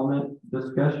housing element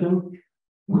discussion,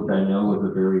 which I know was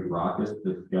a very raucous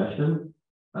discussion.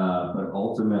 But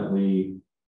ultimately,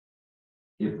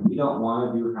 if we don't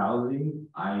want to do housing,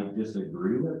 I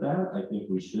disagree with that. I think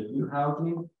we should do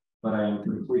housing, but I am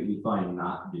completely fine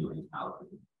not doing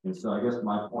housing. And so I guess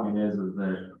my point is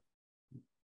that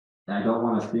I don't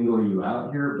want to single you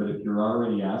out here, but if you're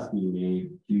already asking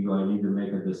me, do I need to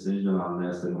make a decision on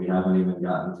this, and we haven't even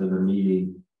gotten to the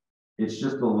meeting, it's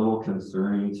just a little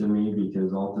concerning to me,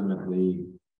 because ultimately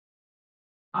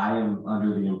I am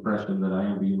under the impression that I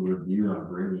am being reviewed on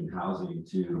bringing housing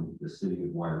to the city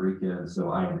of Yreka, and so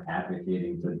I am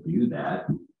advocating to do that.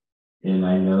 And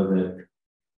I know that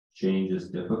change is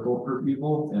difficult for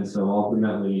people, and so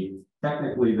ultimately,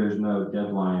 technically, there's no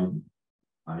deadline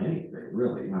on anything,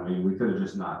 really. I mean, we could have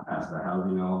just not passed the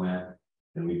housing element,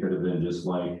 and we could have been just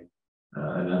like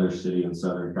another city in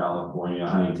Southern California,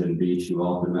 Huntington Beach, who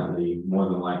ultimately more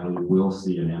than likely will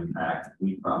see an impact.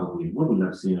 We probably wouldn't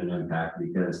have seen an impact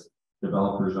because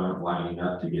developers aren't lining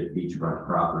up to get beachfront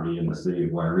property in the city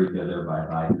of Yreka, thereby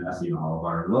bypassing all of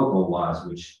our local laws,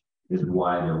 which is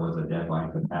why there was a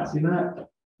deadline for passing that.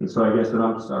 And so I guess that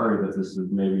I'm sorry that this is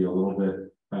maybe a little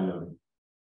bit kind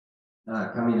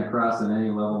of coming across in any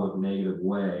level of negative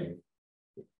way.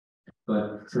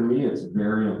 But to me, it's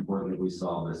very important that we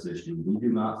solve this issue. We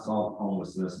do not solve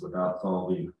homelessness without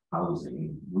solving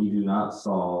housing. We do not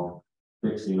solve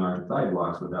fixing our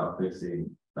sidewalks without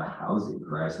fixing the housing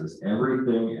crisis.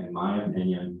 Everything, in my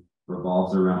opinion,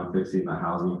 revolves around fixing the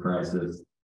housing crisis.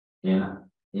 And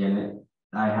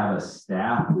I have a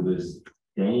staff who is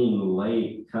staying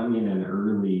late, coming in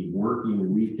early,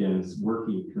 working weekends,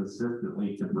 working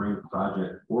consistently to bring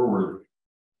projects forward.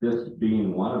 This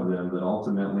being one of them, that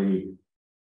ultimately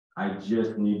I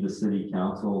just need the city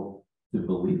council to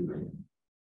believe me.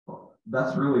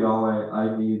 That's really all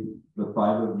I need the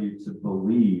five of you to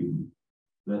believe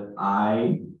that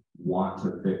I want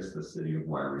to fix the city of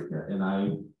Yreka. And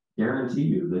I guarantee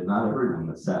you that not everyone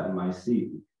that sat in my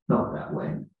seat felt that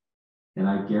way. And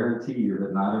I guarantee you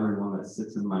that not everyone that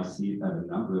sits in my seat at a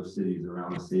number of cities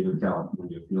around the state of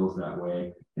California feels that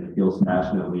way and feels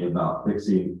passionately about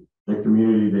fixing the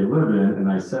community they live in. And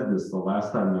I said this the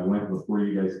last time I went before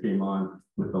you guys came on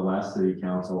with the last city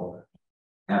council.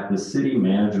 At the city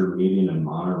manager meeting in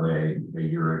Monterey a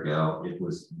year ago, it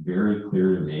was very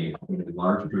clear to me that a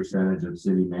large percentage of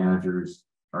city managers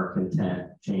are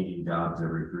content changing jobs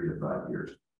every 3 to 5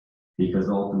 years, because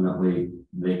ultimately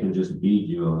they can just feed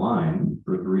you a line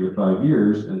for 3 to 5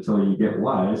 years until you get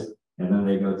wise, and then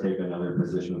they go take another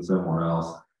position somewhere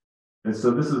else. And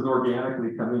so this is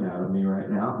organically coming out of me right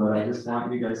now, but I just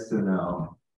want you guys to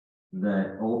know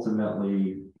that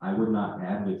ultimately I would not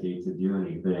advocate to do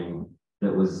anything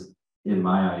that was, in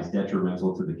my eyes,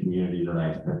 detrimental to the community that I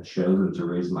have chosen to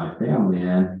raise my family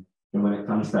in. And when it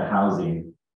comes to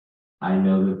housing, I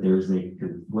know that there's a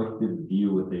conflicted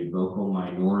view with a vocal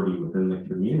minority within the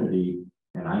community,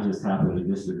 and I just happen to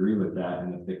disagree with that.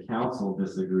 And if the council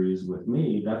disagrees with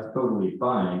me, that's totally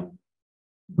fine.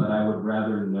 But I would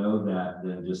rather know that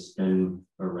than just spin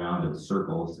around in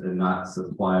circles and not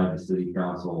supply the city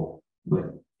council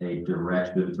with a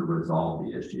direction to resolve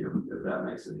the issue, if that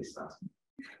makes any sense.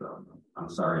 So I'm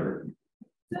sorry.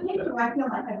 So thank you. I feel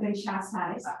like I've been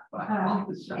chastised.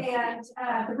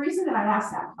 The reason that I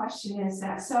asked that question is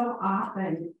that so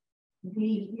often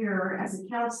we hear as a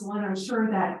council, and I'm sure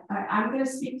that I'm going to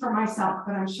speak for myself,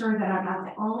 but I'm sure that I'm not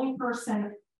the only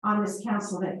person on this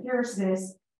council that hears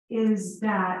this, is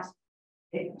that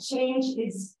change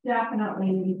is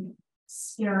definitely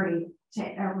scary to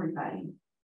everybody.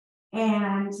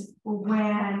 And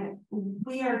when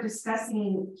we are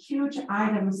discussing huge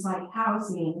items like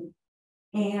housing,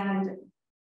 and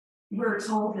we're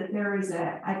told that there is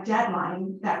a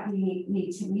deadline that we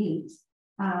need to meet,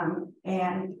 I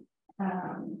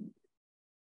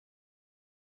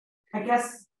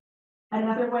guess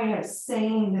another way of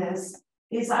saying this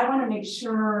is I want to make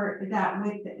sure that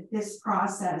with this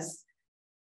process,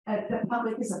 the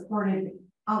public is afforded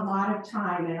a lot of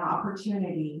time and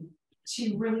opportunity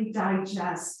to really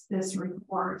digest this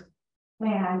report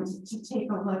and to take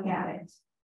a look at it.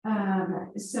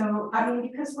 So, I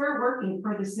mean, because we're working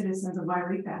for the citizens of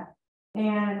Yreka,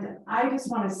 and I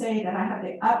just want to say that I have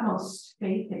the utmost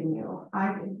faith in you.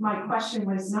 My question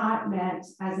was not meant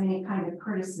as any kind of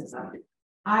criticism.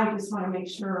 I just want to make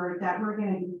sure that we're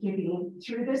going to be giving,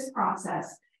 through this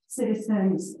process,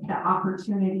 citizens the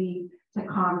opportunity to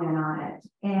comment on it,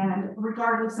 and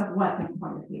regardless of what the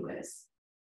point of view is.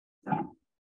 So.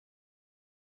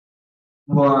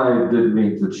 Well, I didn't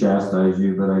mean to chastise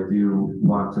you, but I do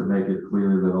want to make it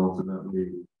clear that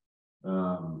ultimately,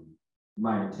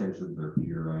 my intentions are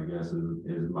pure, I guess,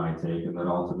 is my take, and that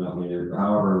ultimately,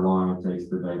 however long it takes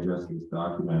to digest this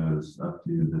document is up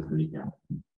to the city council.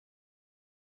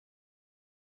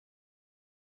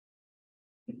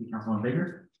 Thank you, Councilman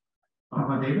Baker.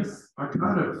 Councilman Davis? I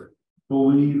kind of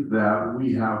believe that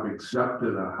we have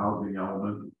accepted a housing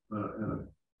element in a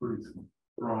pretty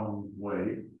strong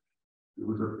way. It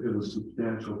was a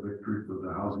substantial victory for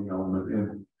the housing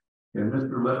element, and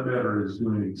Mr. Ledbetter is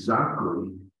doing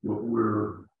exactly what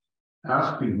we're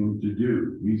asking him to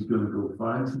do. He's going to go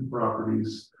find some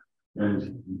properties,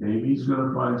 and maybe he's going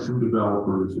to find some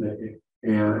developers, and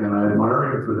I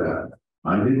admire him for that.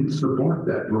 I didn't support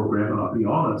that program, and I'll be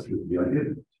honest with you, I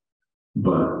didn't.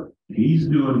 But he's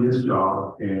doing his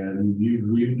job, and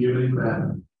we've given him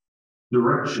that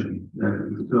direction,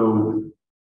 and so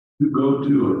to go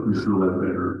to it, Mr.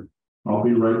 Ledbetter. I'll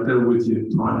be right there with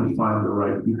you, trying to find the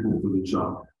right people for the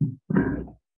job.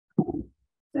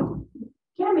 So,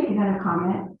 can I make another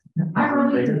comment? I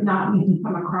really did not mean to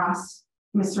come across,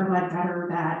 Mr. Ledbetter,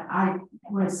 that I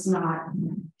was not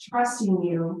trusting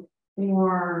you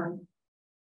or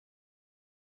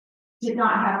did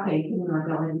not have faith in your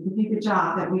ability to do the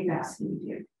job that we've asked you to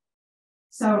do.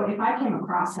 So if I came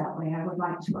across that way, I would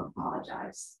like to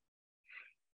apologize.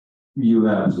 You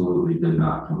absolutely did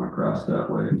not come across that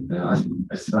way. And I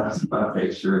just want to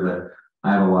make sure that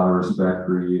I have a lot of respect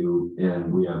for you, and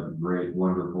we have great,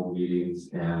 wonderful meetings.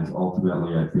 And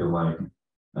ultimately, I feel like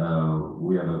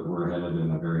we're headed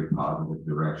in a very positive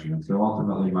direction. And so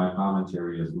ultimately, my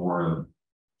commentary is more of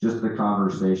just the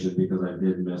conversation, because I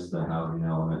did miss the housing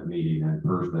element meeting in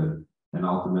person. And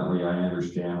ultimately, I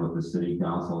understand what the city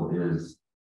council is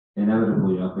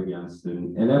inevitably up against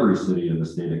in every city in the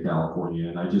state of California.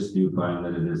 And I just do find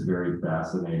that it is very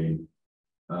fascinating.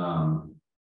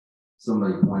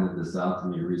 Somebody pointed this out to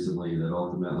me recently, that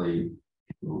ultimately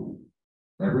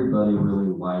everybody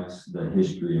really likes the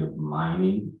history of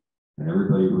mining, and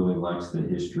everybody really likes the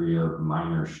history of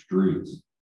miner streets.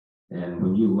 And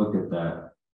when you look at that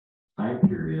time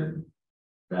period,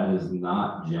 that is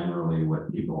not generally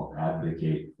what people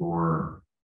advocate for.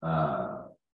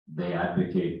 They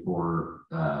advocate for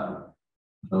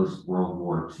post-World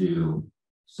War II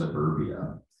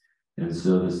suburbia. And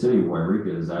so the city of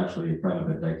Yreka is actually kind of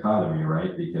a dichotomy,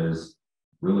 right? Because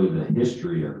really the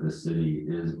history of the city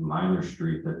is Minor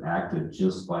Street, that acted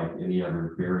just like any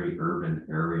other very urban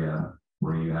area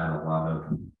where you had a lot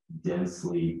of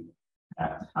densely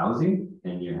packed housing,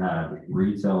 and you had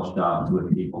retail shops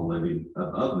with people living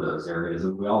above those areas.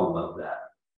 And we all love that.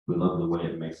 We love the way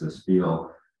it makes us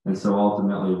feel. And so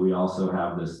ultimately, we also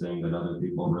have this thing that other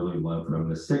people really love from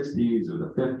the 60s or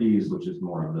the 50s, which is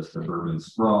more of the suburban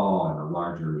sprawl and the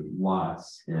larger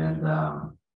lots. And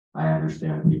I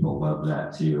understand people love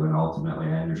that too. And ultimately,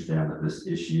 I understand that this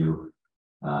issue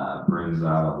brings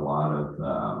out a lot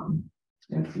of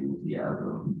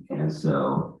enthusiasm. And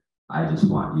so I just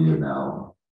want you to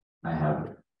know,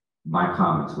 my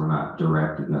comments were not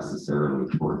directed necessarily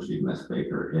towards you, Ms.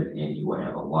 Baker, in any way. I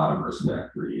have a lot of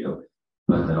respect for you.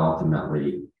 But that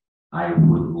ultimately, I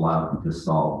would love to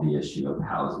solve the issue of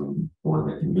housing for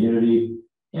the community.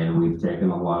 And we've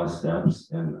taken a lot of steps,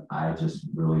 and I just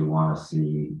really want to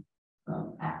see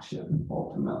action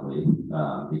ultimately,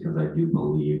 because I do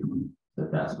believe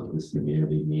that that's what this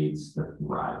community needs to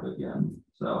thrive again.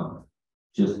 So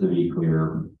just to be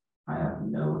clear, I have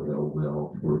no ill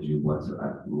will towards you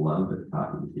whatsoever. I've loved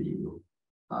talking to you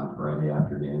on Friday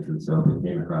afternoons. And so if it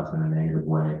came across in a negative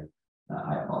way,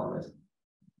 I apologize.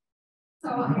 So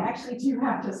I actually do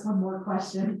have just one more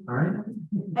question. All right.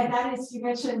 And that is, you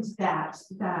mentioned that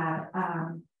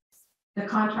the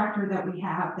contractor that we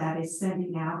have that is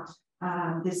sending out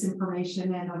this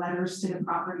information and the letters to the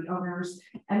property owners,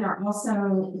 and they're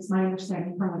also, it's my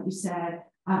understanding from what you said,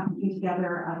 putting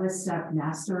together a list of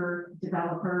master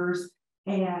developers,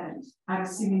 and I'm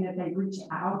assuming that they reach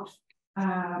out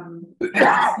and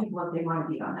ask people if they want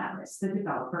to be on that list, the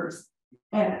developers.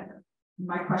 And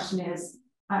my question is,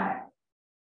 I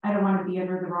don't want to be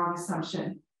under the wrong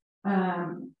assumption.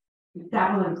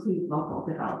 That will include local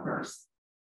developers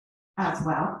as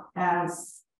well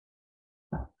as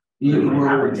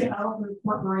developer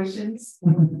corporations.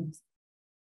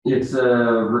 It's a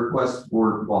request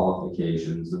for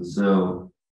qualifications, and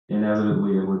so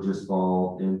inevitably it would just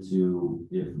fall into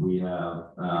if we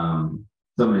have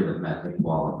somebody that met the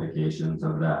qualifications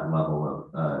of that level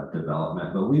of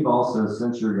development. But we've also,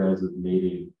 since your guys'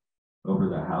 meeting over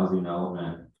the housing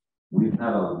element, we've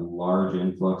had a large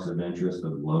influx of interest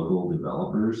of local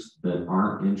developers that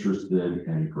aren't interested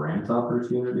in grant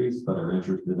opportunities, but are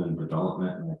interested in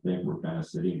development. And I think we're kind of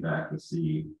sitting back to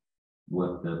see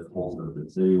what the pulse of the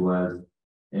city was.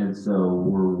 And so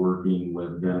we're working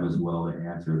with them as well to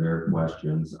answer their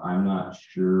questions. I'm not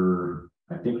sure.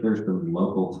 I think there's some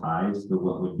local ties to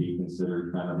what would be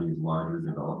considered kind of these larger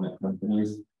development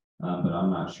companies, but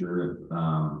I'm not sure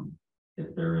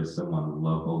if there is someone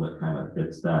local that kind of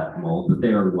fits that mold, but they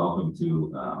are welcome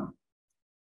to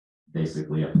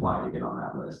basically apply to get on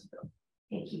that list.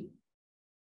 Thank you.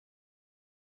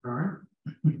 All right.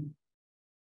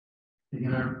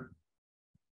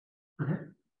 Okay.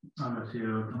 On to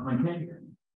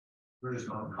We're just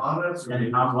on comments.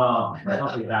 and well,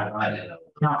 hopefully that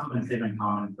Councilman Stephen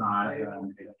comments on it.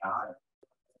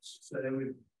 So then we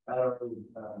at our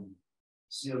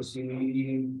COC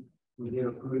meeting, we did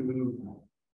approve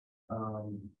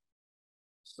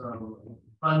some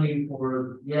funding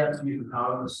for you can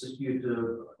call assist you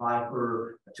to apply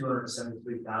for a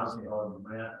 $273,000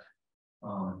 grant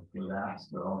for that.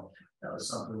 So that was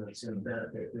something that's going to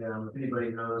benefit them. If anybody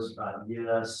knows about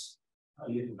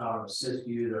you can power assist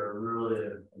you. They're really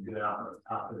a good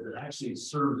outfit that actually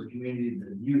serves the community,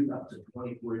 the youth up to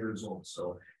 24 years old.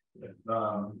 So if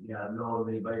know of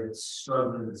anybody that's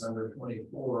struggling that's under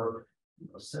 24,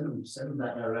 send them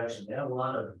that direction. They have a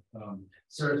lot of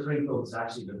Sarah Springfield's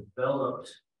actually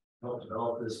helped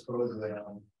develop this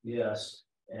program. Yes,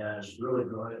 and it's really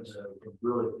going into a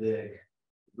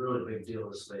really big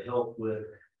deal. So they help with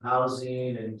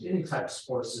housing and any type of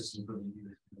support system for the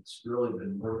youth. It's really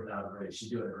been working out great. She's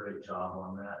doing a great job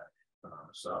on that.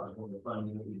 So that was one of the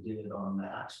funding that we did on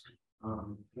that.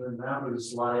 And that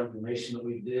was a lot of information that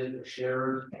we did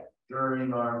shared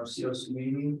during our COC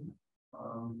meeting.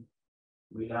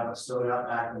 We haven't still got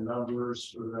back the numbers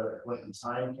for the point in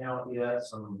time count yet,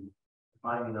 some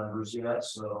finding numbers yet.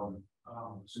 So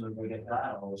as soon as we get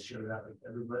that, I'll share that with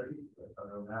everybody. But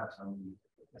other than that,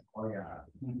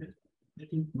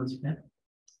 What's that?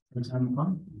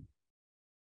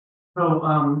 So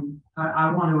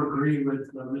I want to agree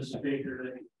with Mrs.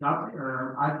 Baker that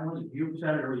I wasn't you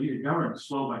said it or you government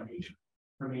slow by nature.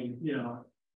 I mean,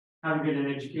 having been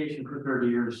in education for 30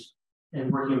 years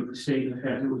and working with the state and the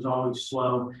feds, it was always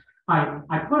slow.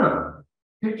 I put a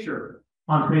picture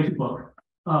on Facebook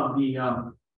of the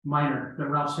miner that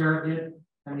Ralph Serra did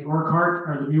and the ore cart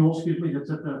or the mule, excuse me, that's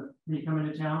at when you come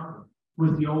into town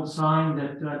with the old sign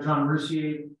that John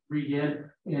Mercier redid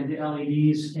and the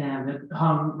LEDs and that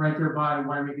hung right there by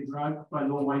Yreka Drive by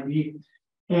the old White Bee.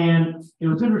 And it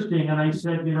was interesting. And I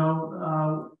said,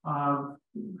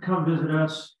 come visit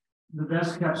us, the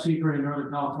best kept secret in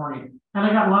Northern California. And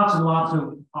I got lots and lots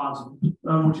of positive,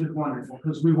 which is wonderful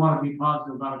because we want to be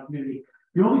positive about a community.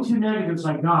 The only two negatives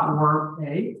I got were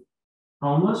A,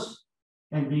 homeless,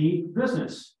 and B,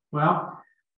 business. Well,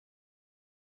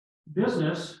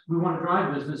 business, we want to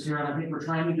drive business here, and I think we're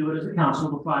trying to do it as a council,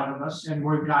 the five of us, and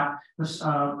we've got this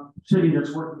city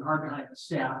that's working hard behind the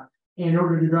staff. In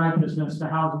order to drive business, the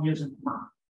housing is important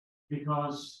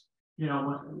because,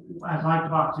 as I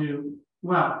talked to,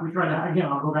 we tried to, again,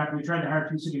 I'll go back, we tried to hire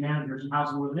 2 city managers and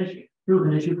housing was an issue. It was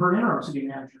an issue for an interim city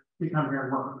manager to come here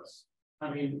and work with us.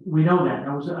 I mean, we know that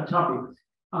was a toughie.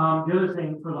 The other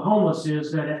thing for the homeless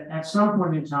is that at some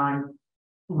point in time,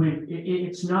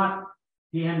 it's not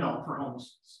the end all for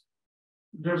homelessness.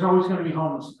 There's always going to be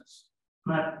homelessness,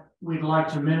 but we'd like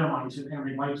to minimize it and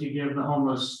we'd like to give the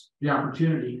homeless the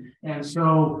opportunity. And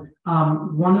so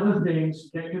one of the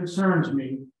things that concerns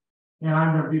me, and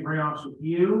I'm going to be very honest with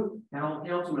you and all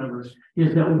council members,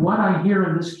 is that what I hear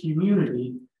in this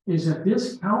community is that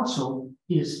this council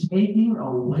is taking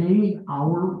away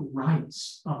our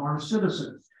rights of our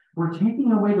citizens. We're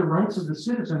taking away the rights of the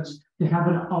citizens to have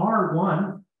an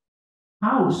R1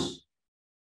 house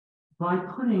by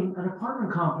putting an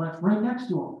apartment complex right next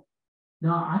to them.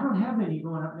 Now, I don't have any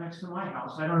going up next to my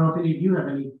house. I don't know if any of you have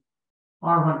any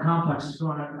R1 complexes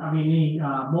going up. I mean, any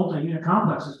multi-unit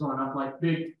complexes going up, like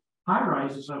big high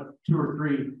rises of 2 or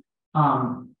 3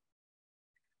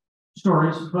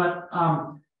 stories. But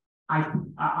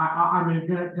I'm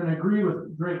gonna agree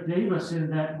with Drake Davis in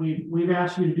that we've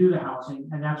asked you to do the housing,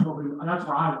 and that's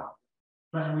where I want.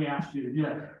 But we asked you to do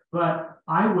that. But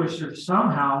I wish that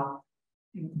somehow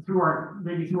through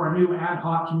our new ad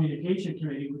hoc communication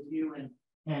committee with you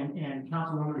and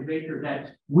Councilwoman Baker,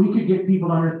 that we could get people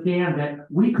to understand that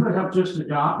we could have just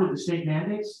adopted the state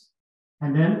mandates,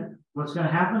 and then what's going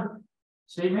to happen?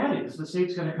 State mandates, the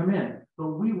state's going to come in, but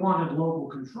we wanted local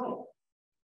control.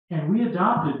 And we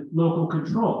adopted local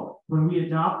control when we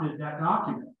adopted that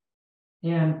document.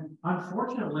 And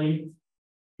unfortunately,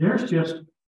 there's just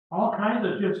all kinds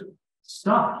of just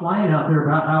stuff flying out there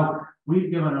about how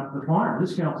we've given up the farm.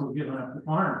 This council's given up the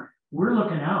farm. We're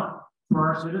looking out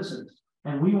for our citizens,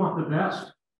 and we want the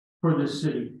best for this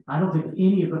city. I don't think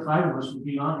any of the five of us would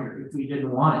be on here if we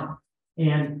didn't want it.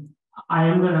 And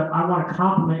I want to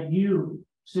compliment you,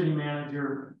 City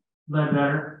Manager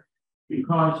Ledbetter,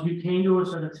 because you came to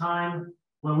us at a time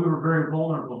when we were very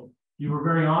vulnerable. You were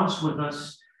very honest with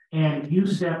us, and you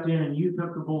stepped in and you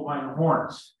took the bull by the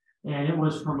horns. And it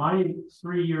was for my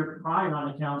 3-year pride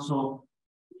on the council,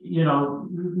 you know,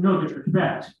 no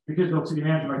disrespect, because the city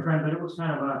manager, my friend, but it was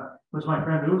kind of my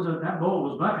friend, but it was that bull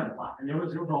was bucking a lot, and there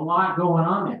was a lot going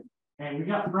on there, and we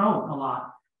got thrown a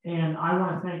lot. And I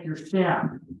want to thank your staff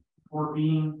for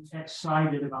being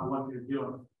excited about what you're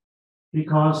doing,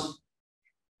 because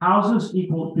houses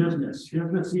equals business,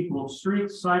 business equals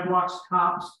streets, sidewalks,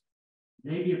 cops,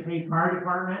 maybe a paid fire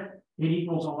department. It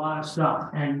equals a lot of stuff,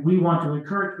 and we want to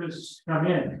encourage business to come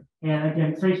in. And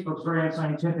again, Facebook's very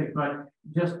unscientific, but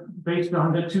just based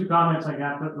on the 2 comments I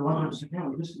got, the one was, yeah,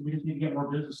 we just need to get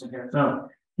more business in here. So,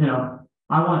 you know,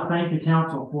 I want to thank the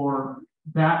council for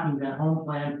backing that home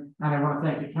plan, and I want to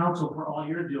thank the council for all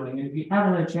you're doing. And if you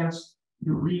haven't had a chance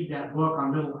to read that book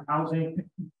on middle housing,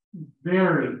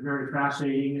 very, very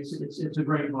fascinating. It's a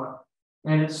great book,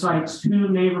 and it cites 2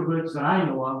 neighborhoods that I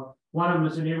know of. One of them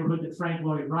is a neighborhood that Frank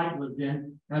Lloyd Wright lived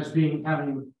in, as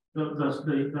having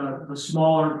the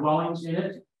smaller dwellings in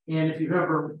it. And if you've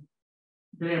ever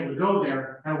been able to go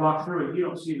there and walk through it, you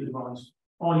don't see the dwellings.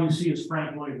 All you see is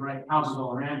Frank Lloyd Wright houses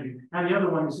all around you. And the other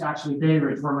one is actually Bay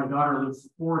Ridge, where my daughter lived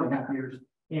for 4.5 years.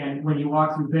 And when you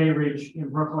walk through Bay Ridge in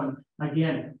Brooklyn,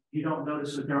 again, you don't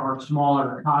notice that there are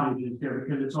smaller cottages there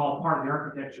because it's all part of the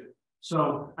architecture.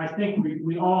 So I think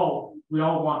we all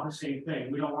want the same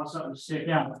thing. We don't want something to stick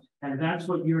out. And that's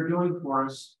what you're doing for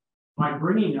us by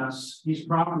bringing us these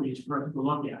properties for us to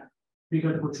look at,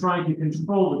 because we're trying to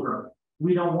control the growth.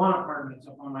 We don't want apartments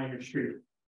up on Minor Street.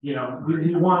 You know,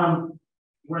 we want them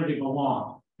where they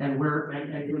belong and where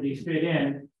they fit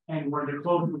in and where they're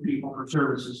close to people for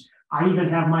services. I even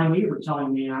have my neighbor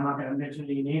telling me, and I'm not going to mention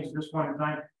any names at this point in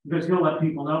time because he'll let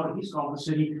people know, but he's called the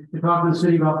city to talk to the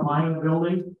city about buying a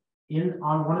building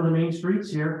on one of the main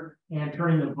streets here and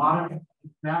turning the bottom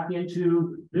back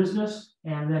into business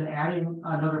and then adding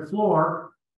another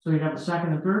floor. So you have a 2nd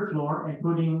and 3rd floor and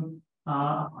putting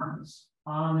apartments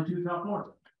on the 2 top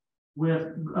floors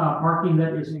with parking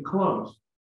that is enclosed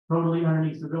totally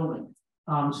underneath the building.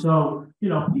 So, you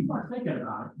know, people are thinking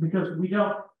about it because we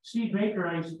don't, Steve Baker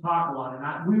and I used to talk a lot,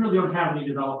 and we really don't have any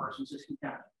developers in Siskiyou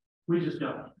County. We just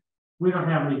don't. We don't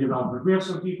have any developers. We have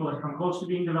some people that come close to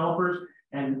being developers,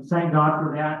 and thank God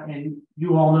for that. And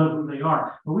you all know who they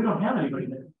are, but we don't have anybody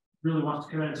that really wants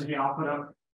to come in and say, hey, I'll put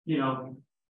up, you know,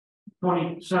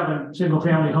 27 single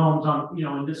family homes on, you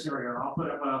know, in this area. Or I'll put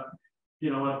up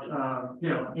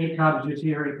 8 cottages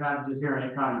here, 8 cottages here,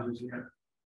 and 8 cottages here.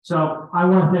 So I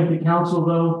want to thank the council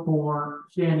though for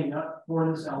standing up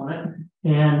for this element.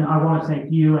 And I want to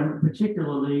thank you and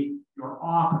particularly your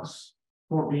office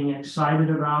for being excited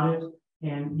about it.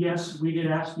 And yes, we did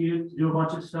ask you to do a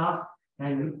bunch of stuff.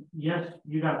 And yes,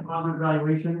 you got a positive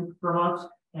evaluation from us.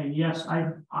 And yes,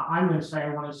 I'm going to say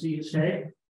I want to see you stay.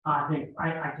 I think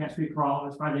I can't speak for all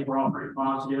of us, but I think we're all pretty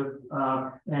positive.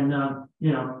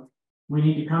 You know, we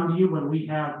need to come to you when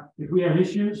if we have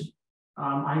issues.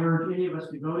 I urge any of us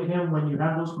to go to him when you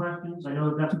have those questions. I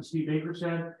know that's what Steve Baker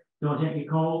said. Don't take me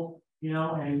cold, you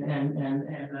know, and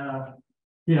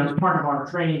you know, it's part of our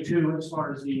training too, as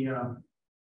far as the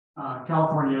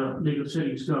California League of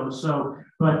Cities goes. So,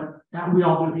 but we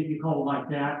all do be cold like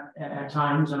that at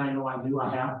times, and I know I do. I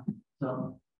have.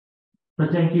 So,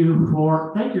 but thank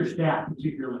your staff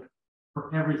particularly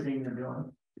for everything they're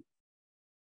doing.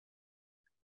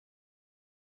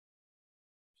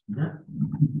 Yeah.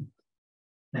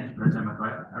 Thank you for the time.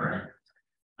 All right.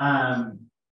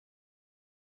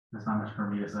 That's not much for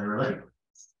me to say, really.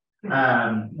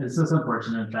 It's just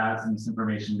unfortunate that some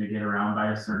misinformation to get around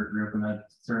by a certain group and a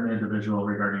certain individual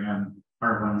regarding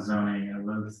R1 zoning. It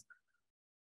was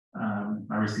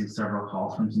I received several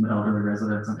calls from some elderly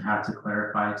residents and had to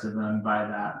clarify to them by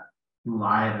that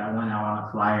lie that went out on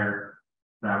a flyer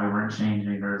that we weren't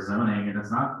changing their zoning, and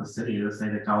it's not the city. The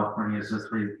state of California is just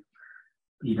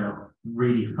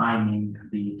redefining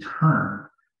the term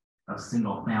of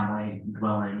single family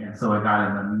dwelling, and so it got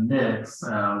in the midst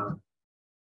of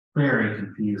very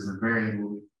confused and very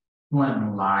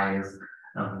blatant lies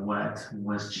of what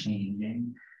was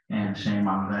changing, and shame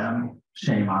on them,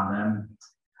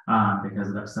 because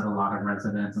it upset a lot of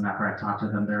residents. And after I talked to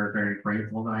them, they were very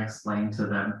grateful that I explained to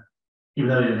them, even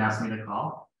though they didn't ask me to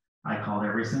call. I called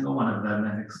every single one of them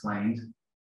and explained,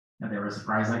 and they were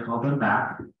surprised I called them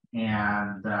back,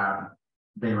 and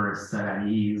they were set at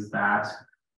ease that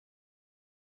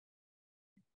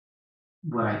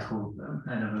what I told them,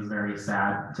 and it was very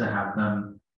sad to have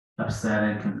them upset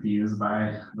and confused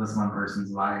by this one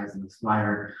person's lies and this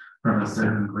flyer from a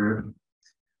certain group.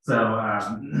 So,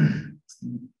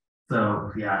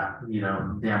 so yeah,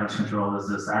 damage control is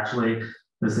this actually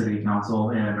the city council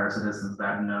and our citizens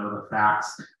that know the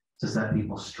facts to set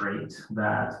people straight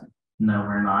that no,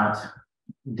 we're not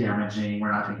damaging,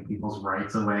 we're not taking people's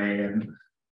rights away and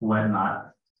whatnot.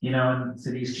 And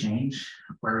cities change.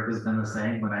 Where it has been the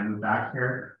same. When I moved back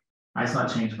here, I saw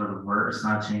change for the worse,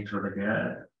 not change for the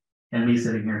good. And me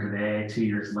sitting here today, 2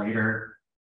 years later,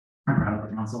 I'm proud of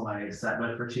the council I sat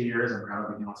with for 2 years. I'm proud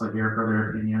of the council here for their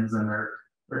opinions and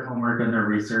their homework and their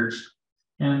research.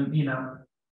 And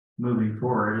moving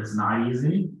forward, it's not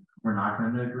easy. We're not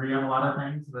going to agree on a lot of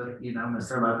things that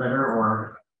Mr. Ledbetter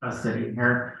or us sitting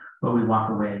here, but we walk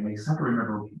away and we just have to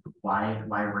remember why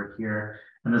we're here.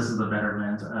 And this is the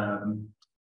betterment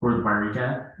for the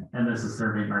Yreka, and this is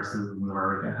serving our citizens of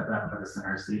Yreka that put us in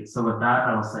our seat. So with that,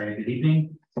 I will say good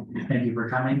evening. Thank you for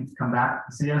coming. Come back,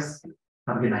 see us.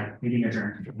 Have a good night. Meeting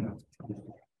adjourned.